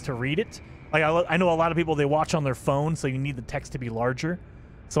for you guys to read it. Like I know a lot of people, they watch on their phone, so you need the text to be larger.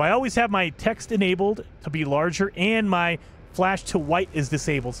 So I always have my text enabled to be larger, and my flash to white is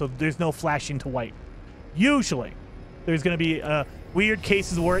disabled, so there's no flashing to white. Usually. There's going to be weird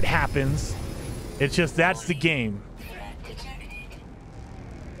cases where it happens. It's just that's the game.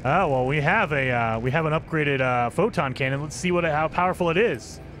 Oh, well, we have an upgraded photon cannon. Let's see how powerful it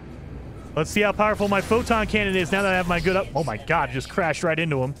is. Let's see how powerful my photon cannon is now that I have my good up. Oh my god, just crashed right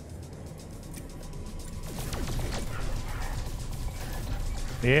into him.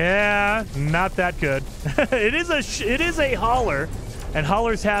 Yeah, not that good. It is a hauler, and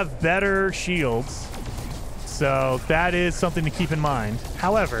haulers have better shields. So that is something to keep in mind.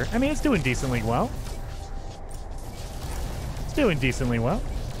 However, I mean, it's doing decently well. It's doing decently well.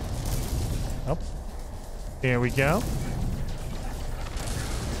 Oh, here we go.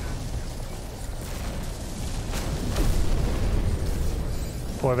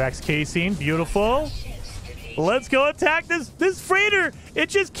 Korvax casing, beautiful. Let's go attack this freighter. It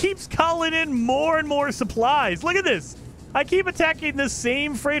just keeps calling in more and more supplies. Look at this. I keep attacking the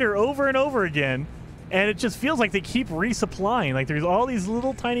same freighter over and over again, and it just feels like they keep resupplying. Like there's all these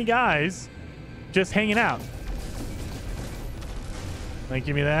little tiny guys just hanging out. Like,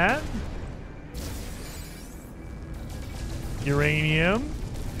 give me that. Uranium.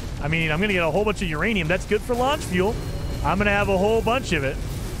 I mean, I'm going to get a whole bunch of uranium. That's good for launch fuel. I'm going to have a whole bunch of it.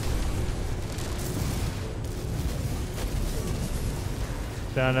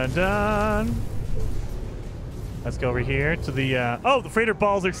 Dun dun dun. Let's go over here to the oh, the freighter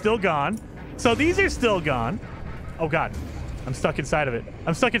balls are still gone. So these are still gone. Oh god, I'm stuck inside of it.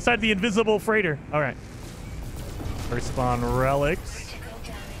 I'm stuck inside the invisible freighter. All right. First spawn relics.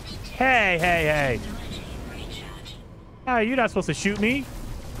 Hey, hey, hey. Hey, you're not supposed to shoot me.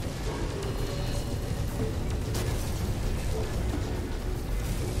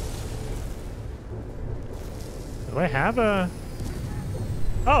 Do I have a...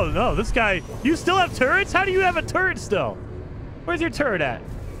 Oh, no, this guy... You still have turrets? How do you have a turret still? Where's your turret at?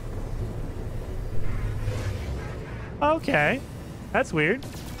 Okay. That's weird.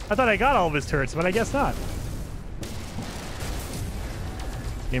 I thought I got all of his turrets, but I guess not.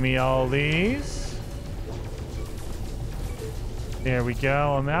 Give me all these. There we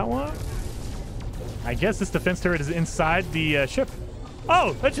go on that one. I guess this defense turret is inside the ship.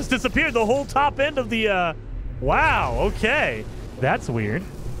 Oh, that just disappeared. The whole top end of the... Wow, okay. That's weird.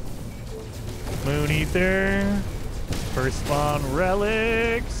 Moon Ether. First spawn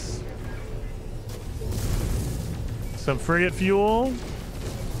relics. Some frigate fuel.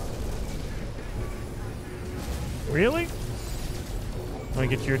 Really? Let me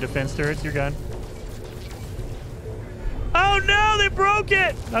get your defense turrets. You're gone. Oh no, they broke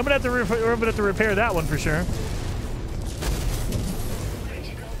it! I'm gonna have to repair that one for sure.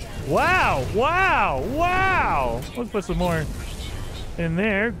 Wow! Wow! Wow! Let's put some more in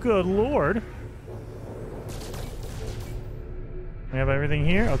there. Good lord. We have everything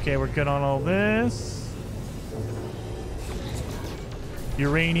here. Okay, we're good on all this.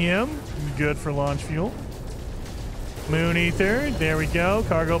 Uranium, good for launch fuel. Moon Ether, there we go.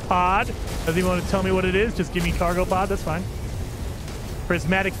 Cargo pod. Doesn't even want to tell me what it is. Just give me cargo pod, that's fine.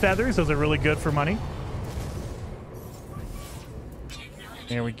 Prismatic feathers, those are really good for money.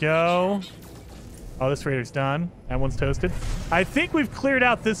 There we go. Oh, this freighter's done. That one's toasted. I think we've cleared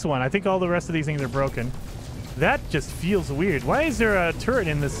out this one. I think all the rest of these things are broken. That just feels weird. Why is there a turret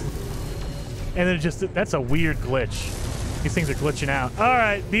in this? And then it just, that's a weird glitch. These things are glitching out. All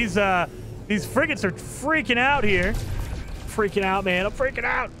right, these frigates are freaking out here. Freaking out, man. I'm freaking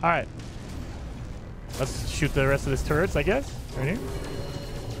out. All right. Let's shoot the rest of this turrets, I guess. Right here.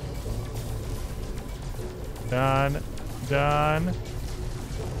 Done. Done.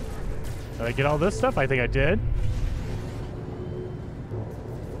 Did I get all this stuff? I think I did.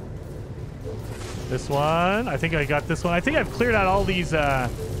 This one. I think I got this one. I think I've cleared out all these. I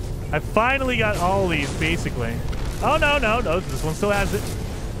finally got all these, basically. Oh, no, no, no. This one still has it.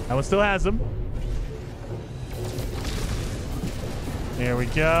 That one still has them. There we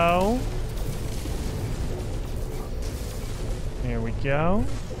go. There we go.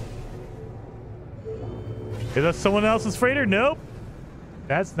 Is that someone else's freighter? Nope.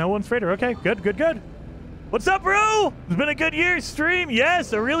 That's no one's freighter. Okay, good, good, good. What's up, bro? It's been a good year. Stream?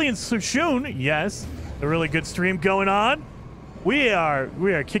 Yes. Aurelian Sushun? Yes. A really good stream going on. We are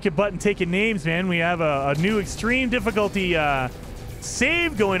kicking butt and taking names, man. We have a new extreme difficulty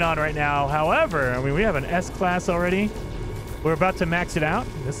save going on right now. However, I mean, we have an S class already. We're about to max it out.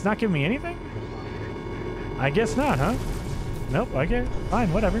 It's not giving me anything? I guess not, huh? Nope. Okay.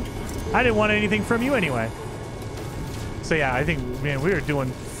 Fine. Whatever. I didn't want anything from you anyway. So yeah, I think, man, we are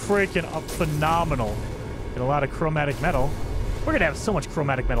doing freaking phenomenal. Get a lot of chromatic metal. We're gonna have so much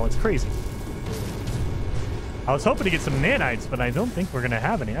chromatic metal, it's crazy. I was hoping to get some nanites, but I don't think we're gonna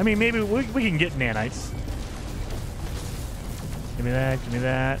have any. I mean, maybe we can get nanites. Give me that, give me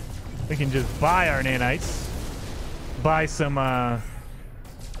that. We can just buy our nanites. Buy some,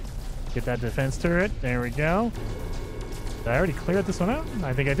 get that defense turret. There we go. Did I already clear this one out?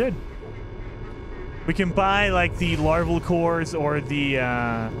 I think I did. We can buy, like, the larval cores or the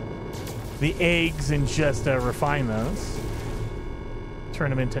eggs and just refine those. Turn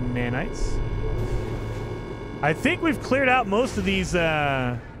them into nanites. I think we've cleared out most of these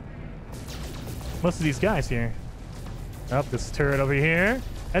guys here. Oh, this turret over here.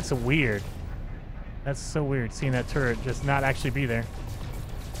 That's weird. That's so weird, seeing that turret just not actually be there.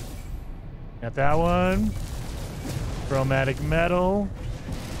 Got that one. Chromatic metal.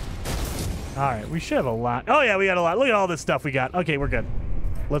 All right, we should have a lot. Oh, yeah, we got a lot. Look at all this stuff we got. Okay, we're good.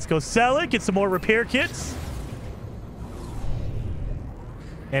 Let's go sell it, get some more repair kits.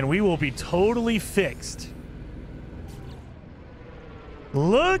 And we will be totally fixed.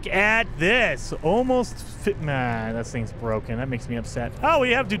 Look at this. Almost fit. Nah, that thing's broken. That makes me upset. Oh,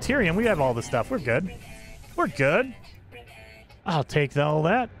 we have deuterium. We have all this stuff. We're good. We're good. I'll take all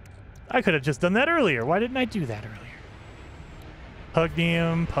that. I could have just done that earlier. Why didn't I do that earlier?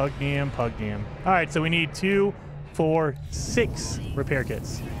 Pugnium, pugnium, pugnium. All right, so we need 2, 4, 6 repair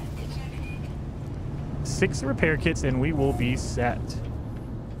kits. 6 repair kits, and we will be set.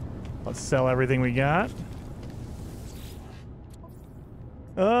 Let's sell everything we got.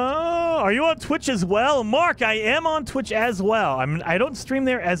 Oh, are you on Twitch as well? Mark, I am on Twitch as well. I don't stream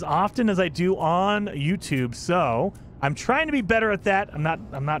there as often as I do on YouTube, so I'm trying to be better at that. I'm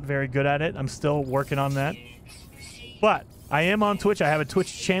not very good at it. I'm still working on that. But I am on Twitch. I have a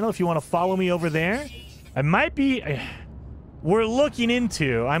Twitch channel if you want to follow me over there. I might be... I'm looking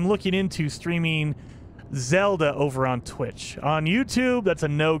into streaming Zelda over on Twitch. On YouTube, that's a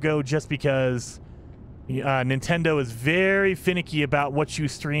no-go just because Nintendo is very finicky about what you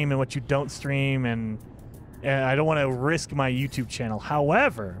stream and what you don't stream, and I don't want to risk my YouTube channel.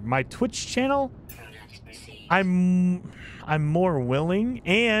 However, my Twitch channel, I'm more willing,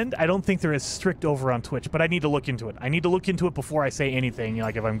 and I don't think they're as strict over on Twitch, but I need to look into it. I need to look into it before I say anything,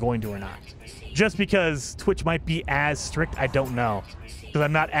 like if I'm going to or not. Just because Twitch might be as strict, I don't know. Because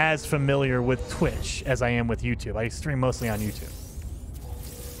I'm not as familiar with Twitch as I am with YouTube. I stream mostly on YouTube.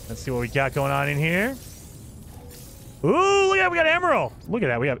 Let's see what we got going on in here. Ooh, look at that, we got Emerald. Look at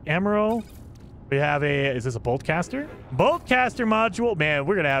that, we have Emerald. We have a, is this a Boltcaster? Boltcaster module. Man,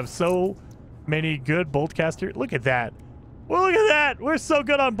 we're gonna have so many good Boltcaster. Look at that. Well, look at that. We're so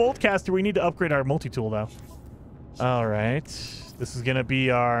good on Boltcaster. We need to upgrade our multi-tool, though. All right. This is going to be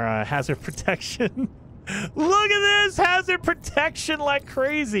our hazard protection. Look at this. Hazard protection like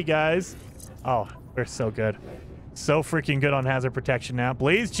crazy, guys. Oh, we're so good. So freaking good on hazard protection now.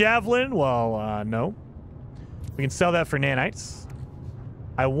 Blaze Javelin. Well, no. We can sell that for nanites.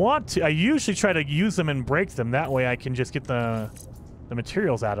 I usually try to use them and break them. That way I can just get the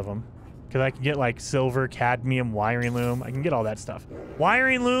materials out of them. Because I can get like silver, cadmium, wiring loom. I can get all that stuff.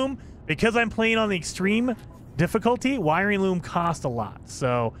 Wiring loom, because I'm playing on the extreme difficulty, wiring loom costs a lot.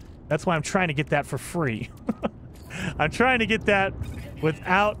 So that's why I'm trying to get that for free. I'm trying to get that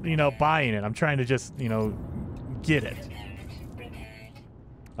without, buying it. I'm trying to just, get it.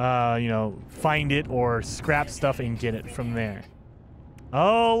 Find it or scrap stuff and get it from there.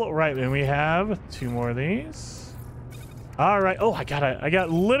 All right, and we have 2 more of these. All right. Oh, I got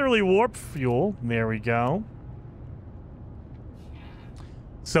literally warp fuel. There we go.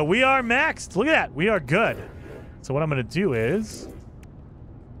 So we are maxed. Look at that. We are good. So what I'm going to do is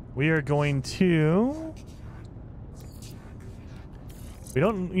we are going to... We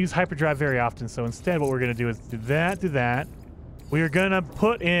don't use hyperdrive very often, so instead what we're going to do is do that. We are going to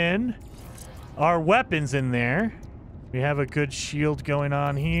put in our weapons in there. We have a good shield going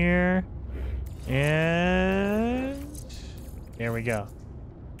on here. And... there we go.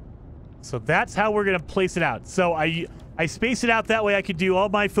 So that's how we're going to place it out. So I space it out that way I could do all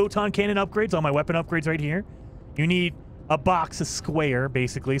my photon cannon upgrades, all my weapon upgrades right here. You need a box, a square,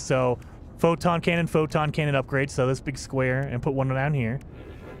 basically. So photon cannon upgrade. So this big square, and put one down here.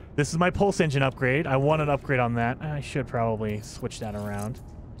 This is my pulse engine upgrade. I want an upgrade on that. I should probably switch that around.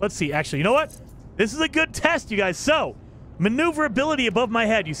 Let's see. Actually, you know what? This is a good test, you guys. So maneuverability above my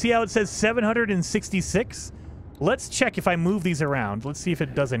head. You see how it says 766? Let's check if I move these around. Let's see if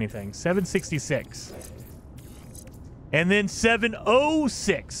it does anything. 766. And then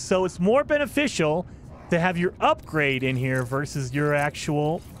 706. So it's more beneficial to have your upgrade in here versus your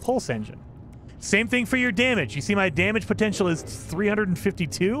actual pulse engine. Same thing for your damage. You see my damage potential is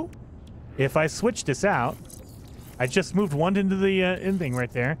 352. If I switch this out, I just moved one into the in thing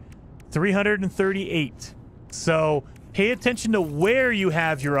right there. 338. So pay attention to where you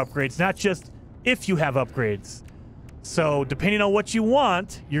have your upgrades, not just if you have upgrades. So depending on what you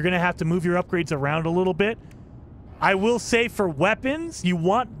want, you're going to have to move your upgrades around a little bit. I will say for weapons, you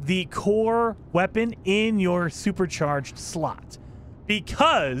want the core weapon in your supercharged slot.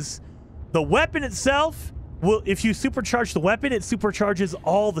 Because the weapon itself will, if you supercharge the weapon, it supercharges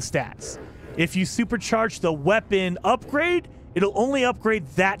all the stats. If you supercharge the weapon upgrade, it'll only upgrade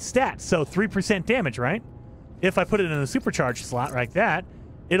that stat. So 3% damage, right? If I put it in a supercharged slot like that,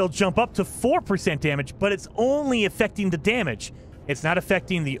 it'll jump up to 4% damage, but it's only affecting the damage. It's not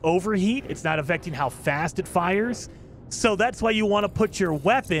affecting the overheat. It's not affecting how fast it fires. So that's why you want to put your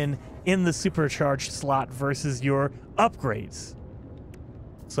weapon in the supercharged slot versus your upgrades.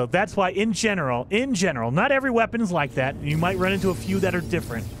 So that's why in general, not every weapon is like that. You might run into a few that are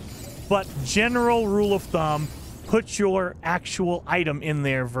different. But general rule of thumb, put your actual item in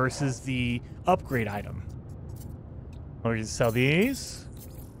there versus the upgrade item. We're going to sell these.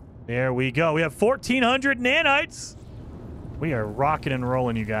 There we go. We have 1,400 nanites. We are rocking and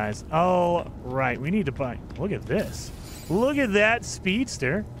rolling, you guys. Oh, right. We need to buy... Look at this. Look at that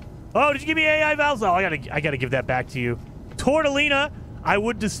speedster. Oh, did you give me AI valves? Oh, I gotta give that back to you. Tortellina, I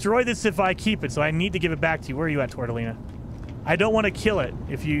would destroy this if I keep it, so I need to give it back to you. Where are you at, Tortellina? I don't want to kill it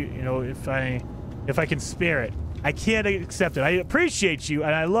if if I can spare it. I can't accept it. I appreciate you,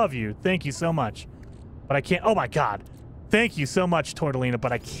 and I love you. Thank you so much. But I can't... Oh, my God. Thank you so much, Tortellina,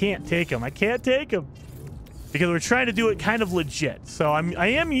 but I can't take him. I can't take him. Because we're trying to do it kind of legit. So I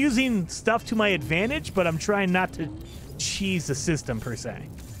am using stuff to my advantage, but I'm trying not to cheese the system, per se.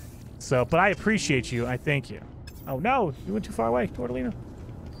 So, but I appreciate you. I thank you. Oh, no. You went too far away, Tortellina.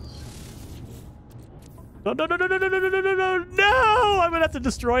 No, no, no, no, no, no, no, no, no, no, no. I'm going to have to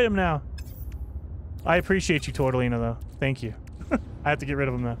destroy him now. I appreciate you, Tortellino, though. Thank you. I have to get rid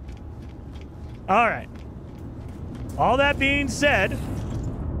of him, though. All right. All that being said,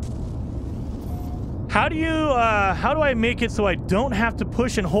 how do I make it so I don't have to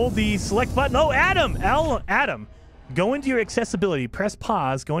push and hold the select button? Oh, Adam, go into your accessibility, press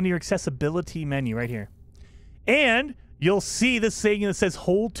pause, go into your accessibility menu right here. And you'll see this thing that says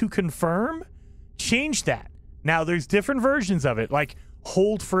hold to confirm. Change that. Now, there's different versions of it, like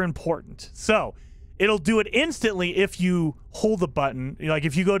hold for important. So it'll do it instantly if you hold the button. Like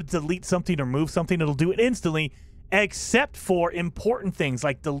if you go to delete something or move something, it'll do it instantly, except for important things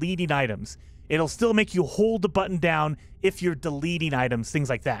like deleting items. It'll still make you hold the button down if you're deleting items, things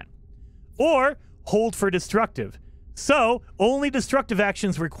like that. Or hold for destructive. So only destructive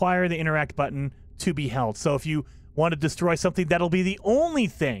actions require the interact button to be held. So if you want to destroy something, that'll be the only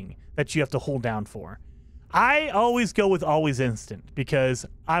thing that you have to hold down for. I always go with always instant because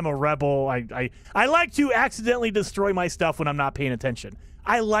I'm a rebel. I like to accidentally destroy my stuff when I'm not paying attention.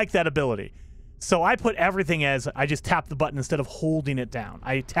 I like that ability. So I put everything as I just tap the button instead of holding it down.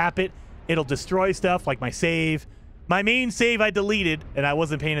 I tap it, it'll destroy stuff like my save. My main save I deleted and I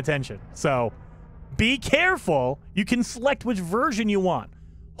wasn't paying attention. So be careful. You can select which version you want.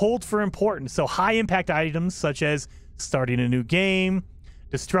 Hold for important. So high impact items such as starting a new game,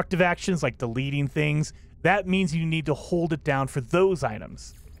 destructive actions like deleting things, that means you need to hold it down for those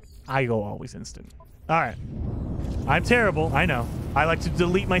items. I go always instant. All right. I'm terrible. I know. I like to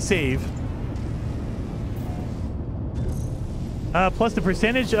delete my save. Plus the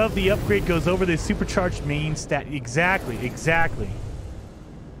percentage of the upgrade goes over the supercharged main stat. Exactly.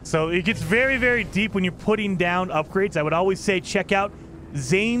 So it gets very, very deep when you're putting down upgrades. I would always say check out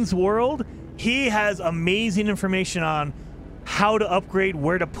Zane's World. He has amazing information on how to upgrade,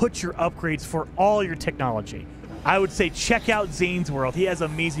 where to put your upgrades for all your technology. I would say check out Zane's World. He has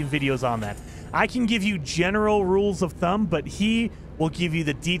amazing videos on that. I can give you general rules of thumb, but he will give you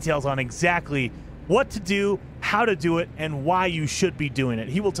the details on exactly what to do, how to do it, and why you should be doing it.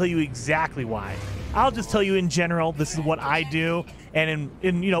 He will tell you exactly why. I'll just tell you in general, this is what I do, and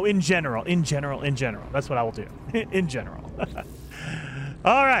in general. That's what I will do. In general.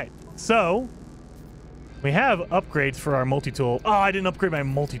 All right. So we have upgrades for our multi-tool. Oh, I didn't upgrade my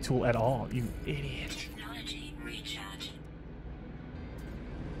multi-tool at all. You idiot.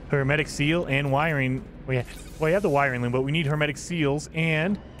 Hermetic seal and wiring. We have the wiring link, but we need hermetic seals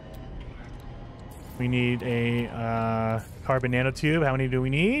and we need a carbon nanotube. How many do we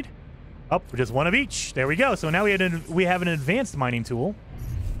need? Oh, just one of each. There we go. So now we have an advanced mining tool.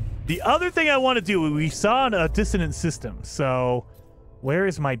 The other thing I want to do, we saw a dissonant system. So where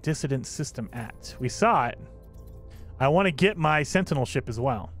is my dissonant system at? We saw it. I want to get my Sentinel ship as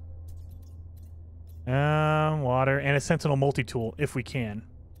well. Water and a Sentinel multi-tool if we can.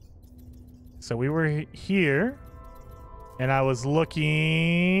 So we were here and I was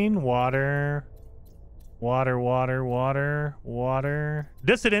looking water.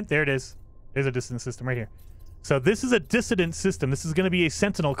 Dissonant. There it is. There's a dissonant system right here. So this is a dissonant system. This is going to be a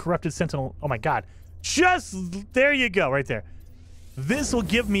Sentinel, corrupted Sentinel. Oh my God. Just there you go, right there. This will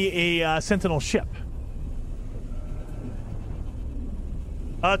give me a Sentinel ship.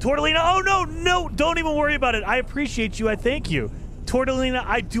 Tortellino. Oh, no. Don't even worry about it. I appreciate you. I thank you. Tortellino,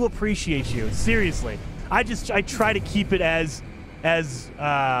 I do appreciate you. Seriously. I try to keep it as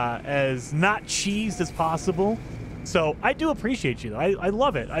not cheesed as possible. So I do appreciate you. I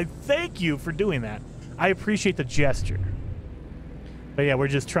love it. I thank you for doing that. I appreciate the gesture. But yeah, we're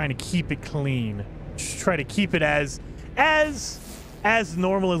just trying to keep it clean. Just try to keep it as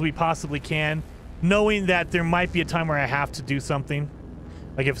normal as we possibly can, knowing that there might be a time where I have to do something.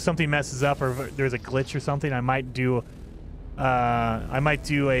 Like if something messes up or if there's a glitch or something, I might do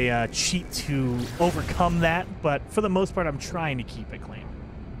a cheat to overcome that, but for the most part, I'm trying to keep it clean.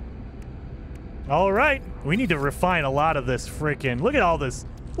 All right, we need to refine a lot of this freaking. Look at all this.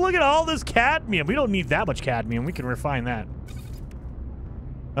 Look at all this cadmium. We don't need that much cadmium. We can refine that.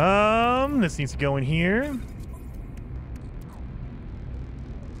 This needs to go in here.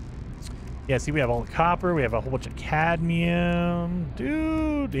 Yeah, see, we have all the copper. We have a whole bunch of cadmium.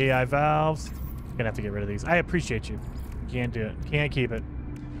 Dude, AI valves. Gonna have to get rid of these. I appreciate you. Can't do it. Can't keep it.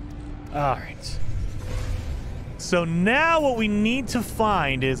 All right. So now what we need to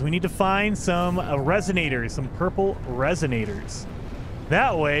find is we need to find some resonators, some purple resonators.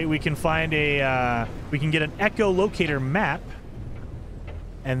 That way we can find a, we can get an echolocator map,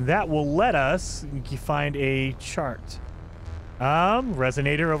 and that will let us find a chart.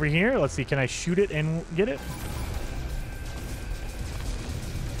 Resonator over here. Let's see. Can I shoot it and get it?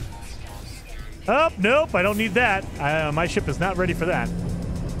 Oh, nope. I don't need that. My ship is not ready for that.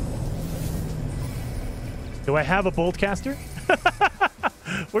 Do I have a bolt caster?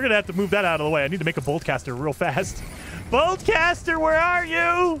 We're gonna have to move that out of the way. I need to make a bolt caster real fast. Bolt caster, where are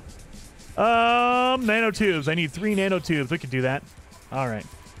you? Nanotubes. I need 3 nanotubes. We could do that. All right.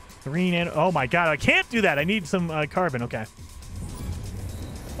 3 nano. Oh my god, I can't do that. I need some carbon. Okay.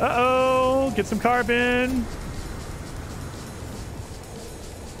 Uh-oh. Get some carbon.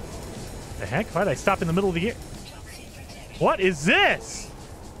 The heck? Why did I stop in the middle of the air? What is this?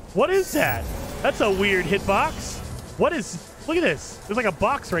 What is that? That's a weird hitbox. What is... Look at this. There's like a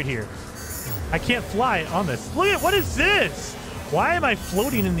box right here. I can't fly on this. Look at... What is this? Why am I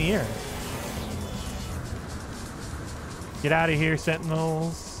floating in the air? Get out of here,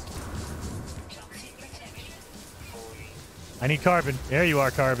 Sentinels. I need carbon. There you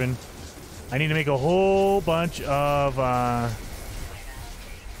are, carbon. I need to make a whole bunch of... I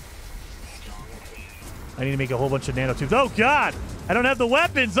need to make a whole bunch of nanotubes. Oh, God! I don't have the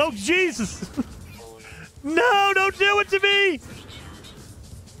weapons! Oh, Jesus! No, don't do it to me!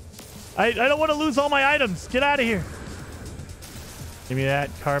 I don't want to lose all my items. Get out of here. Give me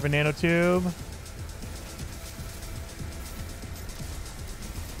that carbon nanotube.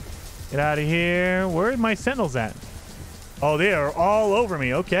 Get out of here. Where are my Sentinels at? Oh, they are all over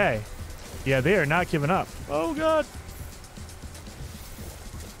me. Okay. Yeah, they are not giving up. Oh, God.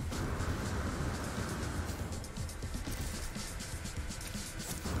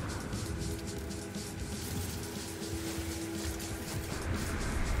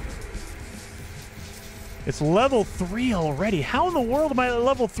 It's level 3 already. How in the world am I at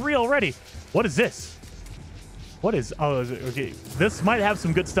level 3 already? What is this? What is... Oh, okay. This might have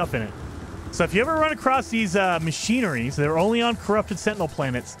some good stuff in it. So if you ever run across these machineries, they're only on corrupted Sentinel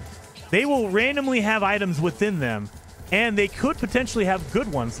planets. They will randomly have items within them. And they could potentially have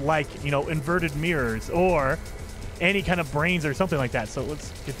good ones, like, you know, inverted mirrors or any kind of brains or something like that. So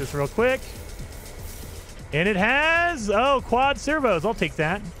let's get this real quick. And it has... Oh, quad servos. I'll take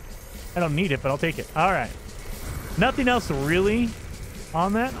that. I don't need it, but I'll take it. All right. Nothing else really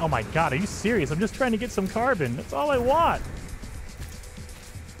on that. Oh, my God. Are you serious? I'm just trying to get some carbon. That's all I want.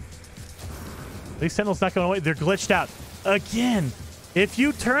 These Sentinels not going away. They're glitched out. Again, if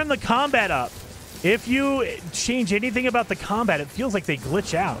you turn the combat up, if you change anything about the combat, it feels like they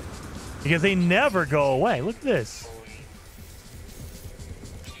glitch out because they never go away. Look at this.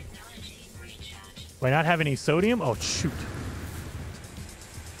 Do I not have any sodium? Oh, shoot.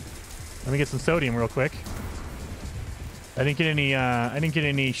 Let me get some sodium real quick. I didn't get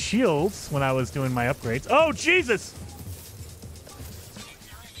any shields when I was doing my upgrades. Oh, Jesus!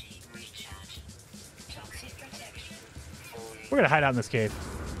 We're gonna hide out in this cave.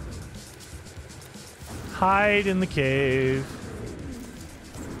 Hide in the cave.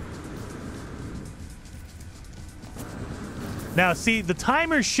 Now, see, the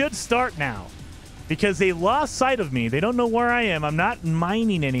timer should start now because they lost sight of me. They don't know where I am. I'm not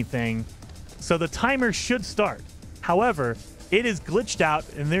mining anything. So the timer should start. However, it is glitched out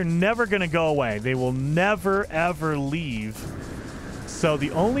and they're never going to go away. They will never, ever leave. So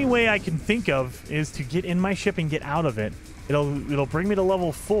the only way I can think of is to get in my ship and get out of it. It'll bring me to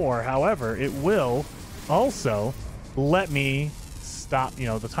level 4. However, it will also let me stop, you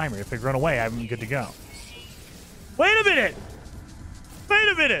know, the timer. If they run away, I'm good to go. Wait a minute! Wait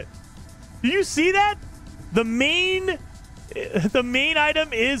a minute! Do you see that? The main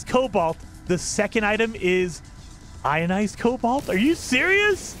item is cobalt. The second item is ionized cobalt. Are you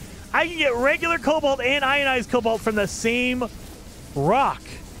serious? I can get regular cobalt and ionized cobalt from the same rock,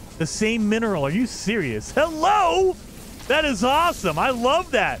 the same mineral. Are you serious? Hello? That is awesome. I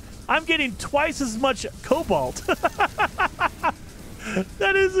love that. I'm getting twice as much cobalt.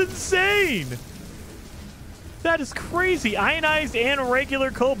 That is insane. That is crazy. Ionized and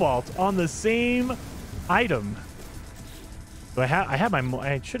regular cobalt on the same item. Do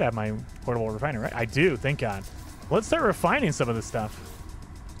I should have my portable refiner, right? I do, thank God. Let's start refining some of this stuff.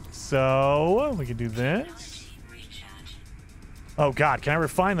 So we can do this. Oh God, can I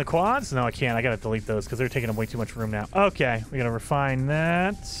refine the quads? No, I can't. I gotta delete those because they're taking up way too much room now. Okay, we're gonna refine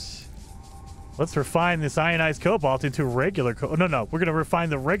that. Let's refine this ionized cobalt into regular cobalt. No, we're gonna refine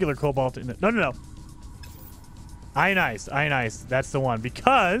the regular cobalt into... No. Ionized. That's the one.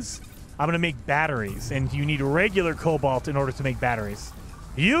 Because I'm going to make batteries, and you need regular cobalt in order to make batteries.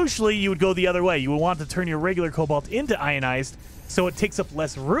 Usually, you would go the other way. You would want to turn your regular cobalt into ionized so it takes up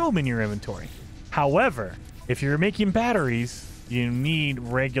less room in your inventory. However, if you're making batteries, you need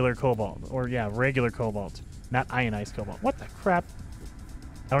regular cobalt. Or, yeah, regular cobalt, not ionized cobalt. What the crap?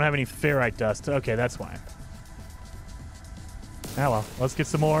 I don't have any ferrite dust. Okay, that's why. Oh, well. Let's get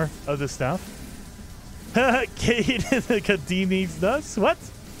some more of this stuff. Kate, Kadeem needs dust. What?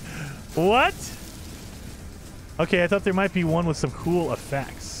 Okay, I thought there might be one with some cool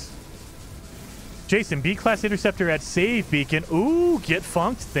effects. Jason, B-class interceptor at save beacon. Ooh, get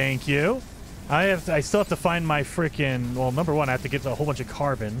funked. Thank you. I still have to find my freaking... Well, number one, I have to get a whole bunch of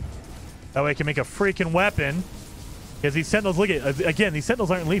carbon. That way I can make a freaking weapon. Because these Sentinels, look at... Again, these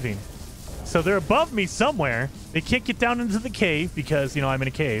Sentinels aren't leaving. So they're above me somewhere. They can't get down into the cave because, you know, I'm in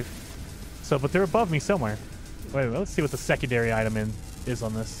a cave. So, but they're above me somewhere. Wait, let's see what the secondary item is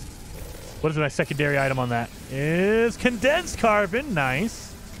on this. What is my secondary item on that? Is condensed carbon.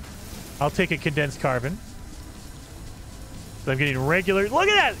 Nice. I'll take a condensed carbon. So I'm getting regular. Look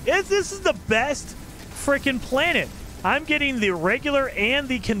at that. This is the best freaking planet. I'm getting the regular and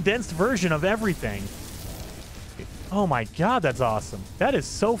the condensed version of everything. Oh my god, that's awesome. That is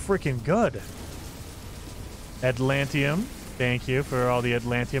so freaking good. Atlantium. Thank you for all the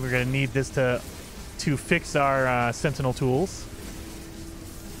Atlantium. We're going to need this to fix our Sentinel tools.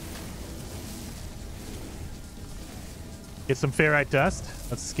 Get some ferrite dust.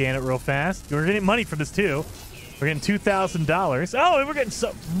 Let's scan it real fast. We're getting money for this too. We're getting $2,000. Oh, and we're getting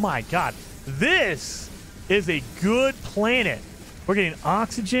so... My god. This is a good planet. We're getting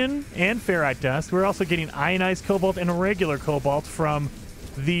oxygen and ferrite dust. We're also getting ionized cobalt and regular cobalt from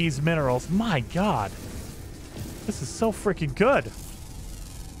these minerals. My god. This is so freaking good.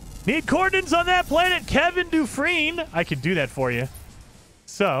 Need coordinates on that planet, Kevin Dufresne. I can do that for you.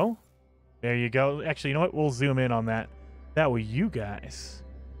 So, there you go. Actually, you know what? We'll zoom in on that. That way you guys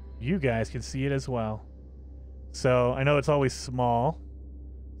can see it as well. So, I know it's always small.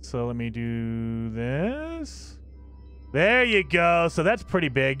 So, let me do this. There you go. So, that's pretty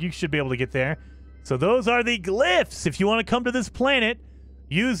big. You should be able to get there. So, those are the glyphs. If you want to come to this planet,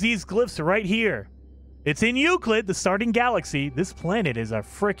 use these glyphs right here. It's in Euclid, the starting galaxy. This planet is a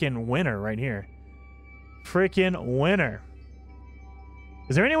freaking winner right here. Freaking winner.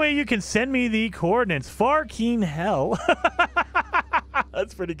 Is there any way you can send me the coordinates? Far King Hell.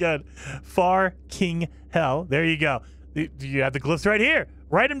 That's pretty good. Far King Hell. There you go. You have the glyphs right here.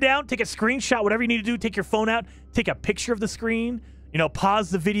 Write them down. Take a screenshot. Whatever you need to do. Take your phone out. Take a picture of the screen. You know,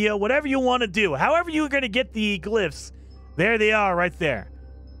 pause the video. Whatever you want to do. However you're going to get the glyphs. There they are right there.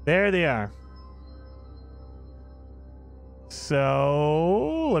 There they are.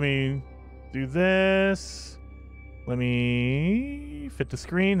 So, let me do this. Let me fit the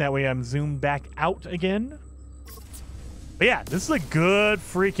screen. That way I'm zoomed back out again. But yeah, this is a good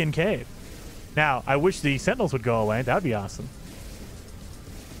freaking cave. Now, I wish the Sentinels would go away. That would be awesome.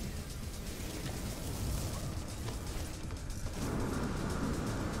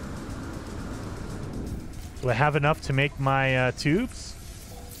 Do I have enough to make my tubes?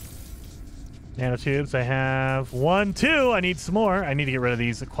 Nanotubes, I have 1, 2. I need some more. I need to get rid of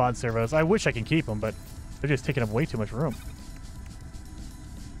these quad servos. I wish I can keep them, but they're just taking up way too much room.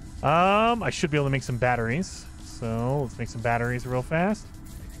 I should be able to make some batteries. So let's make some batteries real fast.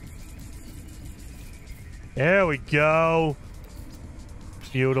 There we go.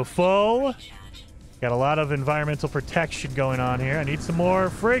 Beautiful. Got a lot of environmental protection going on here. I need some more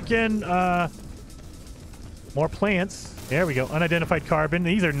freaking more plants. There we go. Unidentified carbon.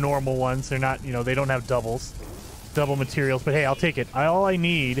 These are normal ones. They're not, you know, they don't have double materials. But hey, I'll take it. All I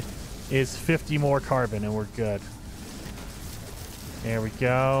need is 50 more carbon, and we're good. There we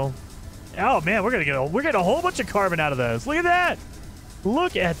go. Oh man, we're getting a whole bunch of carbon out of those. Look at that.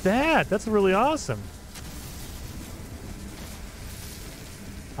 Look at that. That's really awesome.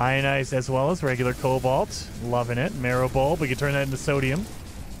 Ionized as well as regular cobalt. Loving it. Marrow bulb. We can turn that into sodium.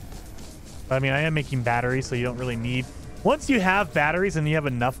 But, I mean, I am making batteries, so you don't really need... Once you have batteries and you have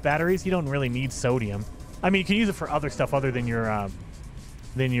enough batteries, you don't really need sodium. I mean, you can use it for other stuff other than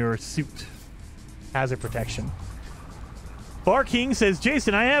your suit. Hazard protection. Far King says,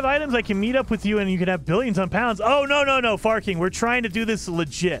 Jason, I have items I can meet up with you and you can have billions on pounds. Oh, no, Far King. We're trying to do this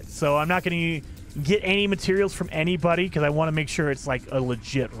legit. So I'm not going to get any materials from anybody because I want to make sure it's like a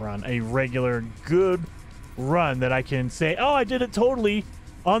legit run. A regular, good run that I can say, oh, I did it totally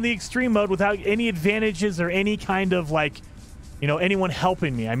on the extreme mode without any advantages or any kind of, like, you know, anyone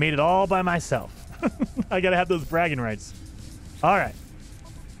helping me. I made it all by myself. I gotta have those bragging rights. All right.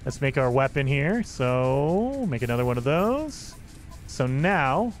 Let's make our weapon here. So, make another one of those. So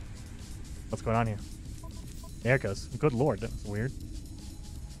now, what's going on here? There it goes. Good lord, that was weird.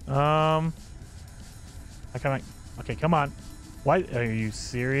 Okay, come on. Why are you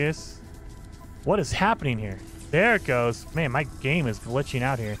serious? What is happening here? There it goes. Man, my game is glitching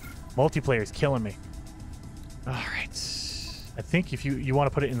out here. Multiplayer is killing me. All right. I think if you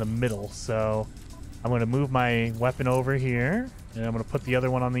want to put it in the middle, so I'm going to move my weapon over here, and I'm going to put the other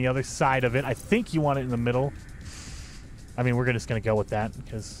one on the other side of it. I think you want it in the middle. I mean, we're just going to go with that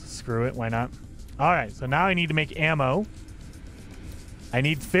because screw it. Why not? All right, so now I need to make ammo. I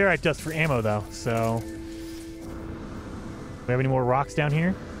need ferrite dust for ammo, though, so... Do we have any more rocks down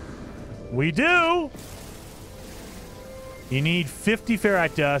here? We do! You need 50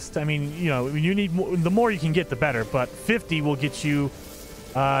 ferrite dust. I mean, you know, you need more, the more you can get, the better, but 50 will get you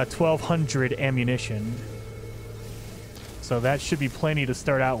 1,200 ammunition. So that should be plenty to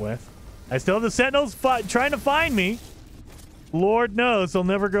start out with. I still have the Sentinels trying to find me. Lord knows they'll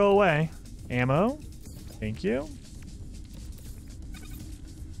never go away. Ammo. Thank you.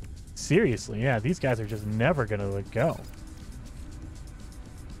 Seriously, yeah, these guys are just never going to let go.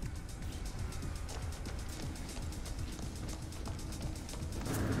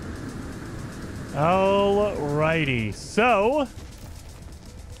 Alrighty, so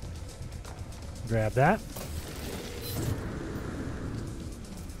grab that.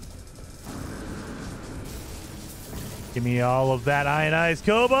 Give me all of that ionized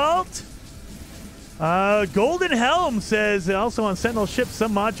cobalt. Golden Helm says also on Sentinel ships,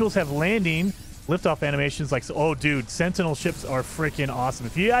 some modules have landing liftoff animations like, oh, dude, Sentinel ships are freaking awesome.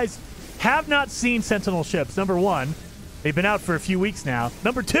 If you guys have not seen Sentinel ships, number one, they've been out for a few weeks now.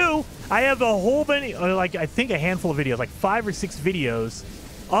 Number two, I have a whole many, like I think a handful of videos, like 5 or 6 videos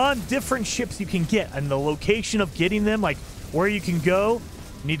on different ships you can get and the location of getting them, like where you can go.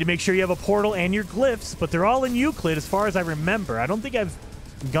 You need to make sure you have a portal and your glyphs, but they're all in Euclid as far as I remember. I don't think I've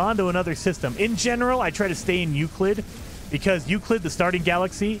gone to another system. In general, I try to stay in Euclid because Euclid, the starting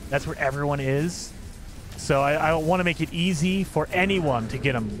galaxy, that's where everyone is. So I want to make it easy for anyone to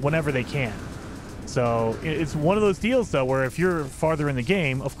get them whenever they can. So it's one of those deals, though, where if you're farther in the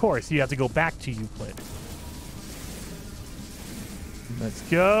game, of course, you have to go back to Euclid. Let's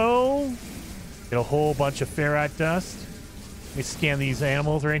go. Get a whole bunch of ferrite dust. Let me scan these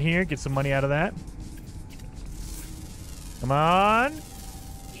animals right here. Get some money out of that. Come on.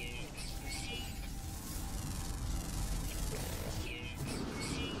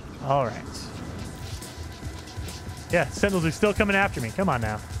 All right. Yeah, Sentinels are still coming after me. Come on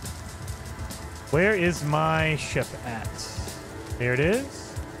now. Where is my ship at? There it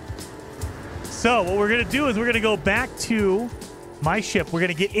is. So what we're going to do is we're going to go back to my ship. We're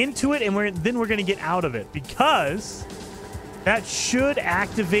going to get into it, and then we're going to get out of it, because that should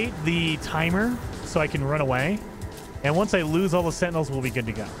activate the timer so I can run away. And once I lose all the Sentinels, we'll be good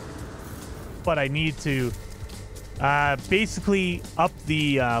to go. But I need to basically up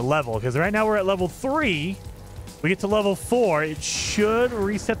the level, because right now we're at level 3. We get to level 4, it should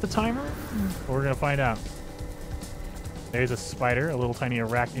reset the timer. We're going to find out. There's a spider, a little tiny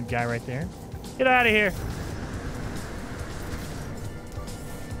arachnid guy right there. Get out of here.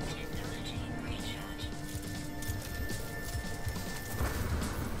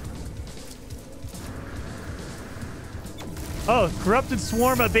 Oh, corrupted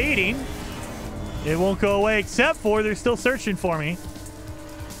swarm abating. It won't go away, except for they're still searching for me.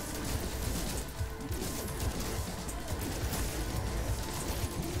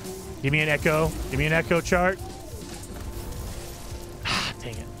 Give me an echo. Give me an echo chart. Ah,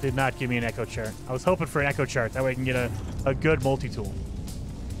 dang it. Did not give me an echo chart. I was hoping for an echo chart. That way I can get a good multi-tool.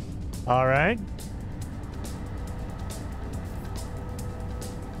 All right.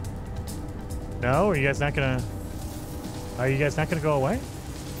 No? Are you guys not going to... Are you guys not going to go away?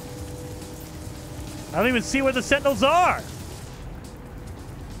 I don't even see where the Sentinels are.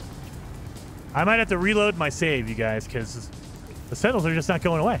 I might have to reload my save, you guys, because the Sentinels are just not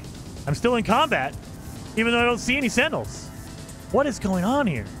going away. I'm still in combat, even though I don't see any Sentinels. What is going on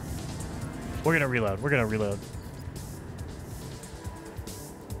here? We're going to reload. We're going to reload.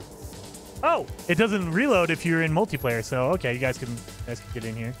 Oh, it doesn't reload if you're in multiplayer. So, okay, you guys can get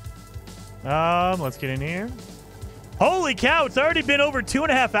in here. Let's get in here. Holy cow, it's already been over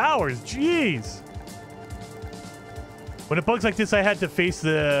 2.5 hours. Jeez. When it bugs like this, I had to face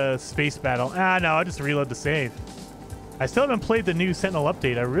the space battle. Ah, no, I just reload the save. I still haven't played the new Sentinel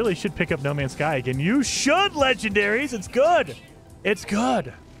update. I really should pick up No Man's Sky again. You should, legendaries. It's good. It's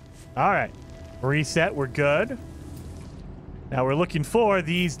good. All right. Reset. We're good. Now we're looking for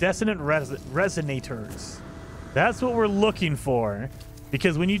these dissonant resonators. That's what we're looking for.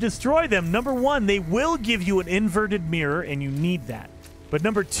 Because when you destroy them, number one, they will give you an inverted mirror, and you need that. But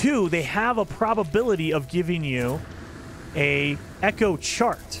number two, they have a probability of giving you a echo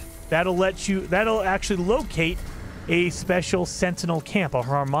chart. That'll actually locate a special Sentinel camp, a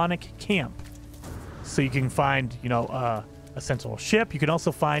harmonic camp. So you can find, you know, a Sentinel ship. You can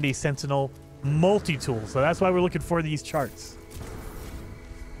also find a Sentinel multi-tool. So that's why we're looking for these charts.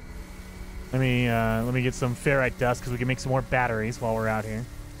 Let me get some ferrite dust because we can make some more batteries while we're out here.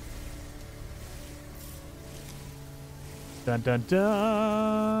 Dun, dun,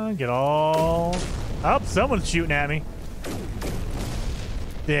 dun. Get all... Oh, someone's shooting at me.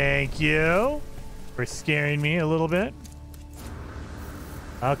 Thank you for scaring me a little bit.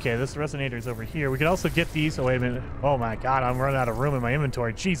 Okay, this resonator is over here. We could also get these. Oh, wait a minute. Oh, my God. I'm running out of room in my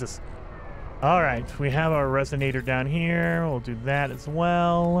inventory. Jesus. All right. We have our resonator down here. We'll do that as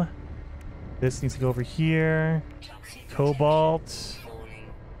well. This needs to go over here. Cobalt.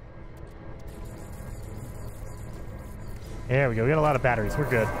 There we go. We got a lot of batteries. We're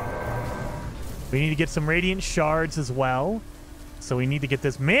good. We need to get some radiant shards as well. So we need to get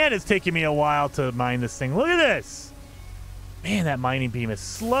this. Man, it's taking me a while to mine this thing. Look at this. Man, that mining beam is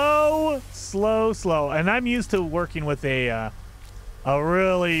slow. And I'm used to working with a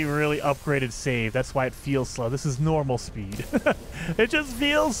really, really upgraded save. That's why it feels slow. This is normal speed. It just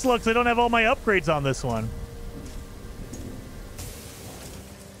feels slow because I don't have all my upgrades on this one.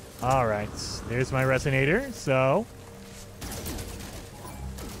 All right. There's my resonator. So...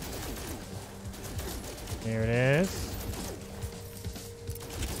 there it is.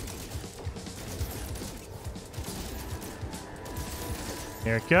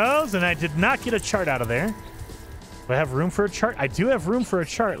 There it goes. And I did not get a chart out of there. Do I have room for a chart? I do have room for a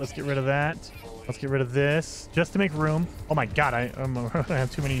chart. Let's get rid of that. Let's get rid of this just to make room. Oh my God, I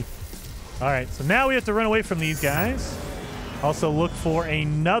have too many. All right, so now we have to run away from these guys. Also look for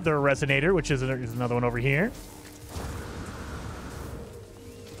another resonator, which is another one over here.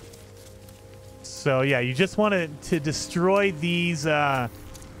 So yeah, you just want to destroy these little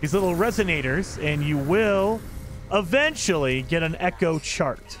resonators, and you will eventually get an echo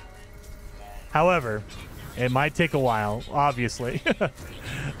chart. However, it might take a while, obviously.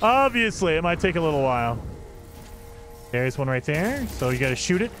 Obviously, it might take a little while. There's one right there. So you got to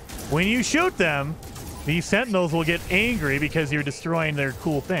shoot it. When you shoot them, these Sentinels will get angry because you're destroying their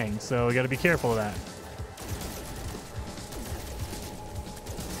cool thing. So you got to be careful of that.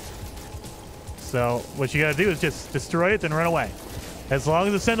 So what you got to do is just destroy it, then run away. As long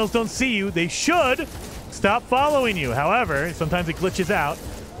as the Sentinels don't see you, they should stop following you. However, sometimes it glitches out,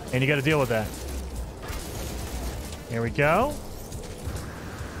 and you got to deal with that. Here we go.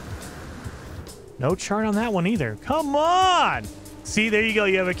 No chart on that one either. Come on! See, there you go.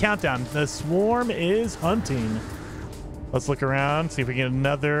 You have a countdown. The swarm is hunting. Let's look around, see if we get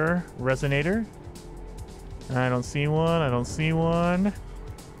another resonator. I don't see one. I don't see one.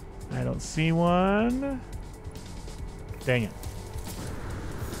 I don't see one. Dang it.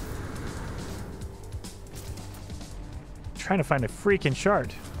 I'm trying to find a freaking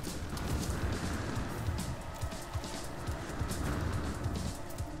chart.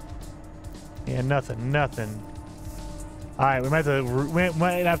 Yeah, nothing. All right, we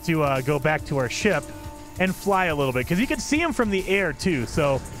might have to go back to our ship and fly a little bit because you can see them from the air too.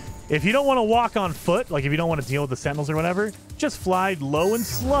 So if you don't want to walk on foot, like if you don't want to deal with the Sentinels or whatever, just fly low and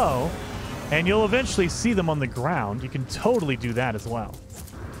slow, and you'll eventually see them on the ground. You can totally do that as well.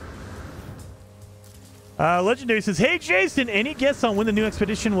 Legendary says, "Hey Jason, any guess on when the new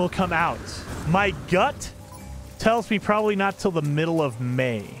expedition will come out?" My gut tells me probably not till the middle of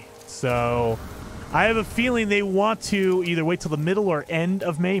May. So I have a feeling they want to either wait till the middle or end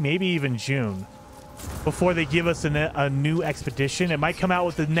of May, maybe even June, before they give us a new expedition. It might come out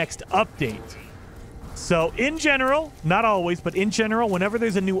with the next update. So in general, not always, but in general, whenever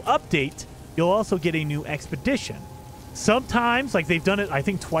there's a new update, you'll also get a new expedition. Sometimes, like they've done it, I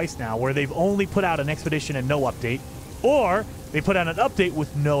think twice now, where they've only put out an expedition and no update, or they put out an update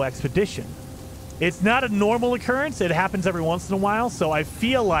with no expedition. It's not a normal occurrence. It happens every once in a while, so I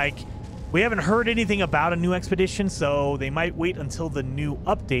feel like we haven't heard anything about a new expedition, so they might wait until the new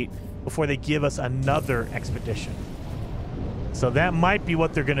update before they give us another expedition. So that might be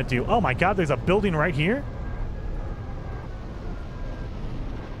what they're going to do. Oh my God, there's a building right here.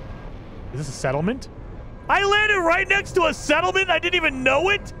 Is this a settlement? I landed right next to a settlement? I didn't even know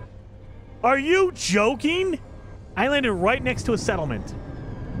it? Are you joking? I landed right next to a settlement.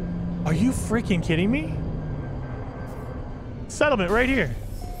 Are you freaking kidding me? Settlement right here.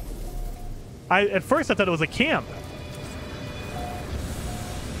 At first I thought it was a camp.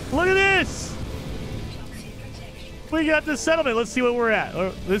 Look at this. We got this settlement. Let's see what we're at.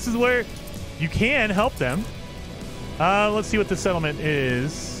 This is where you can help them. Let's see what the settlement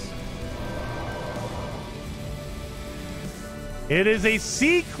is. It is a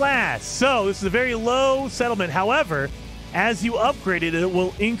C class. So this is a very low settlement. However, as you upgrade it, it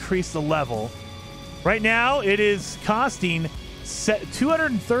will increase the level. Right now, it is costing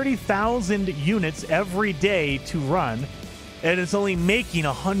 230,000 units every day to run, and it's only making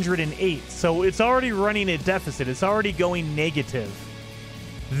 108. So it's already running a deficit. It's already going negative.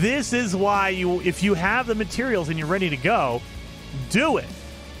 This is why if you have the materials and you're ready to go, do it.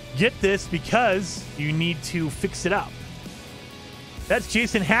 Get this because you need to fix it up. That's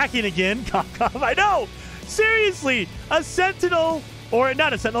Jason hacking again. I know. Seriously, a Sentinel, or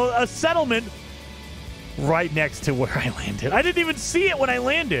not a Sentinel, a settlement right next to where I landed. I didn't even see it when I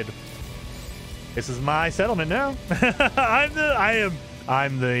landed. This is my settlement now.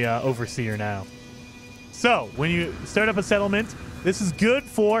 I'm the overseer now. So when you start up a settlement, this is good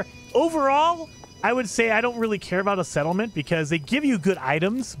for overall. I would say I don't really care about a settlement because they give you good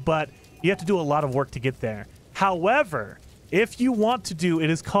items, but you have to do a lot of work to get there. However, if you want to do, it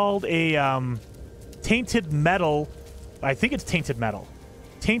is called a tainted metal. I think it's tainted metal.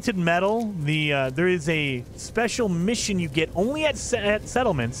 Tainted metal. There is a special mission you get only at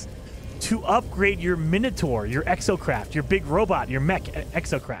settlements to upgrade your Minotaur, your exocraft, your big robot, your mech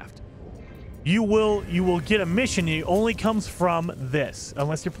exocraft. You will get a mission. It only comes from this,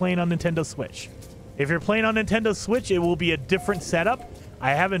 unless you're playing on Nintendo Switch. If you're playing on Nintendo Switch, it will be a different setup.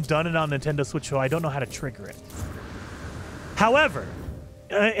 I haven't done it on Nintendo Switch, so I don't know how to trigger it. However,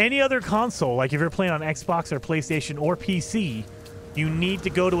 any other console, like if you're playing on Xbox or PlayStation or PC, you need to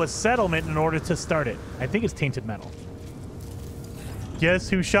go to a settlement in order to start it. I think it's Tainted Metal. Guess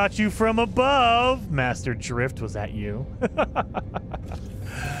who shot you from above? Master Drift, was that you?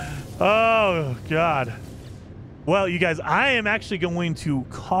 Oh, God. Well, you guys, I am actually going to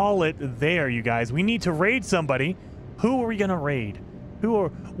call it there, you guys. We need to raid somebody. Who are we going to raid?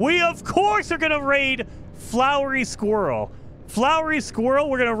 We, of course, are going to raid Flowery Squirrel. Flowery Squirrel,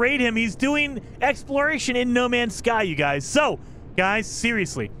 we're going to raid him. He's doing exploration in No Man's Sky, you guys. So, guys,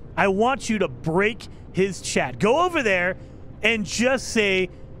 seriously, I want you to break his chat. Go over there and just say,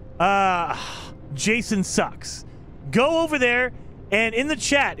 Jason sucks. Go over there and in the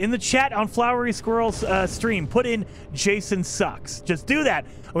chat on Flowery Squirrel's stream, put in Jason sucks. Just do that.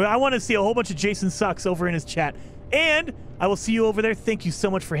 I want to see a whole bunch of Jason sucks over in his chat. And I will see you over there. Thank you so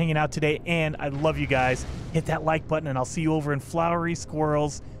much for hanging out today, and I love you guys. Hit that like button, and I'll see you over in Flowery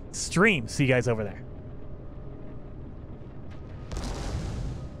Squirrel's stream. See you guys over there.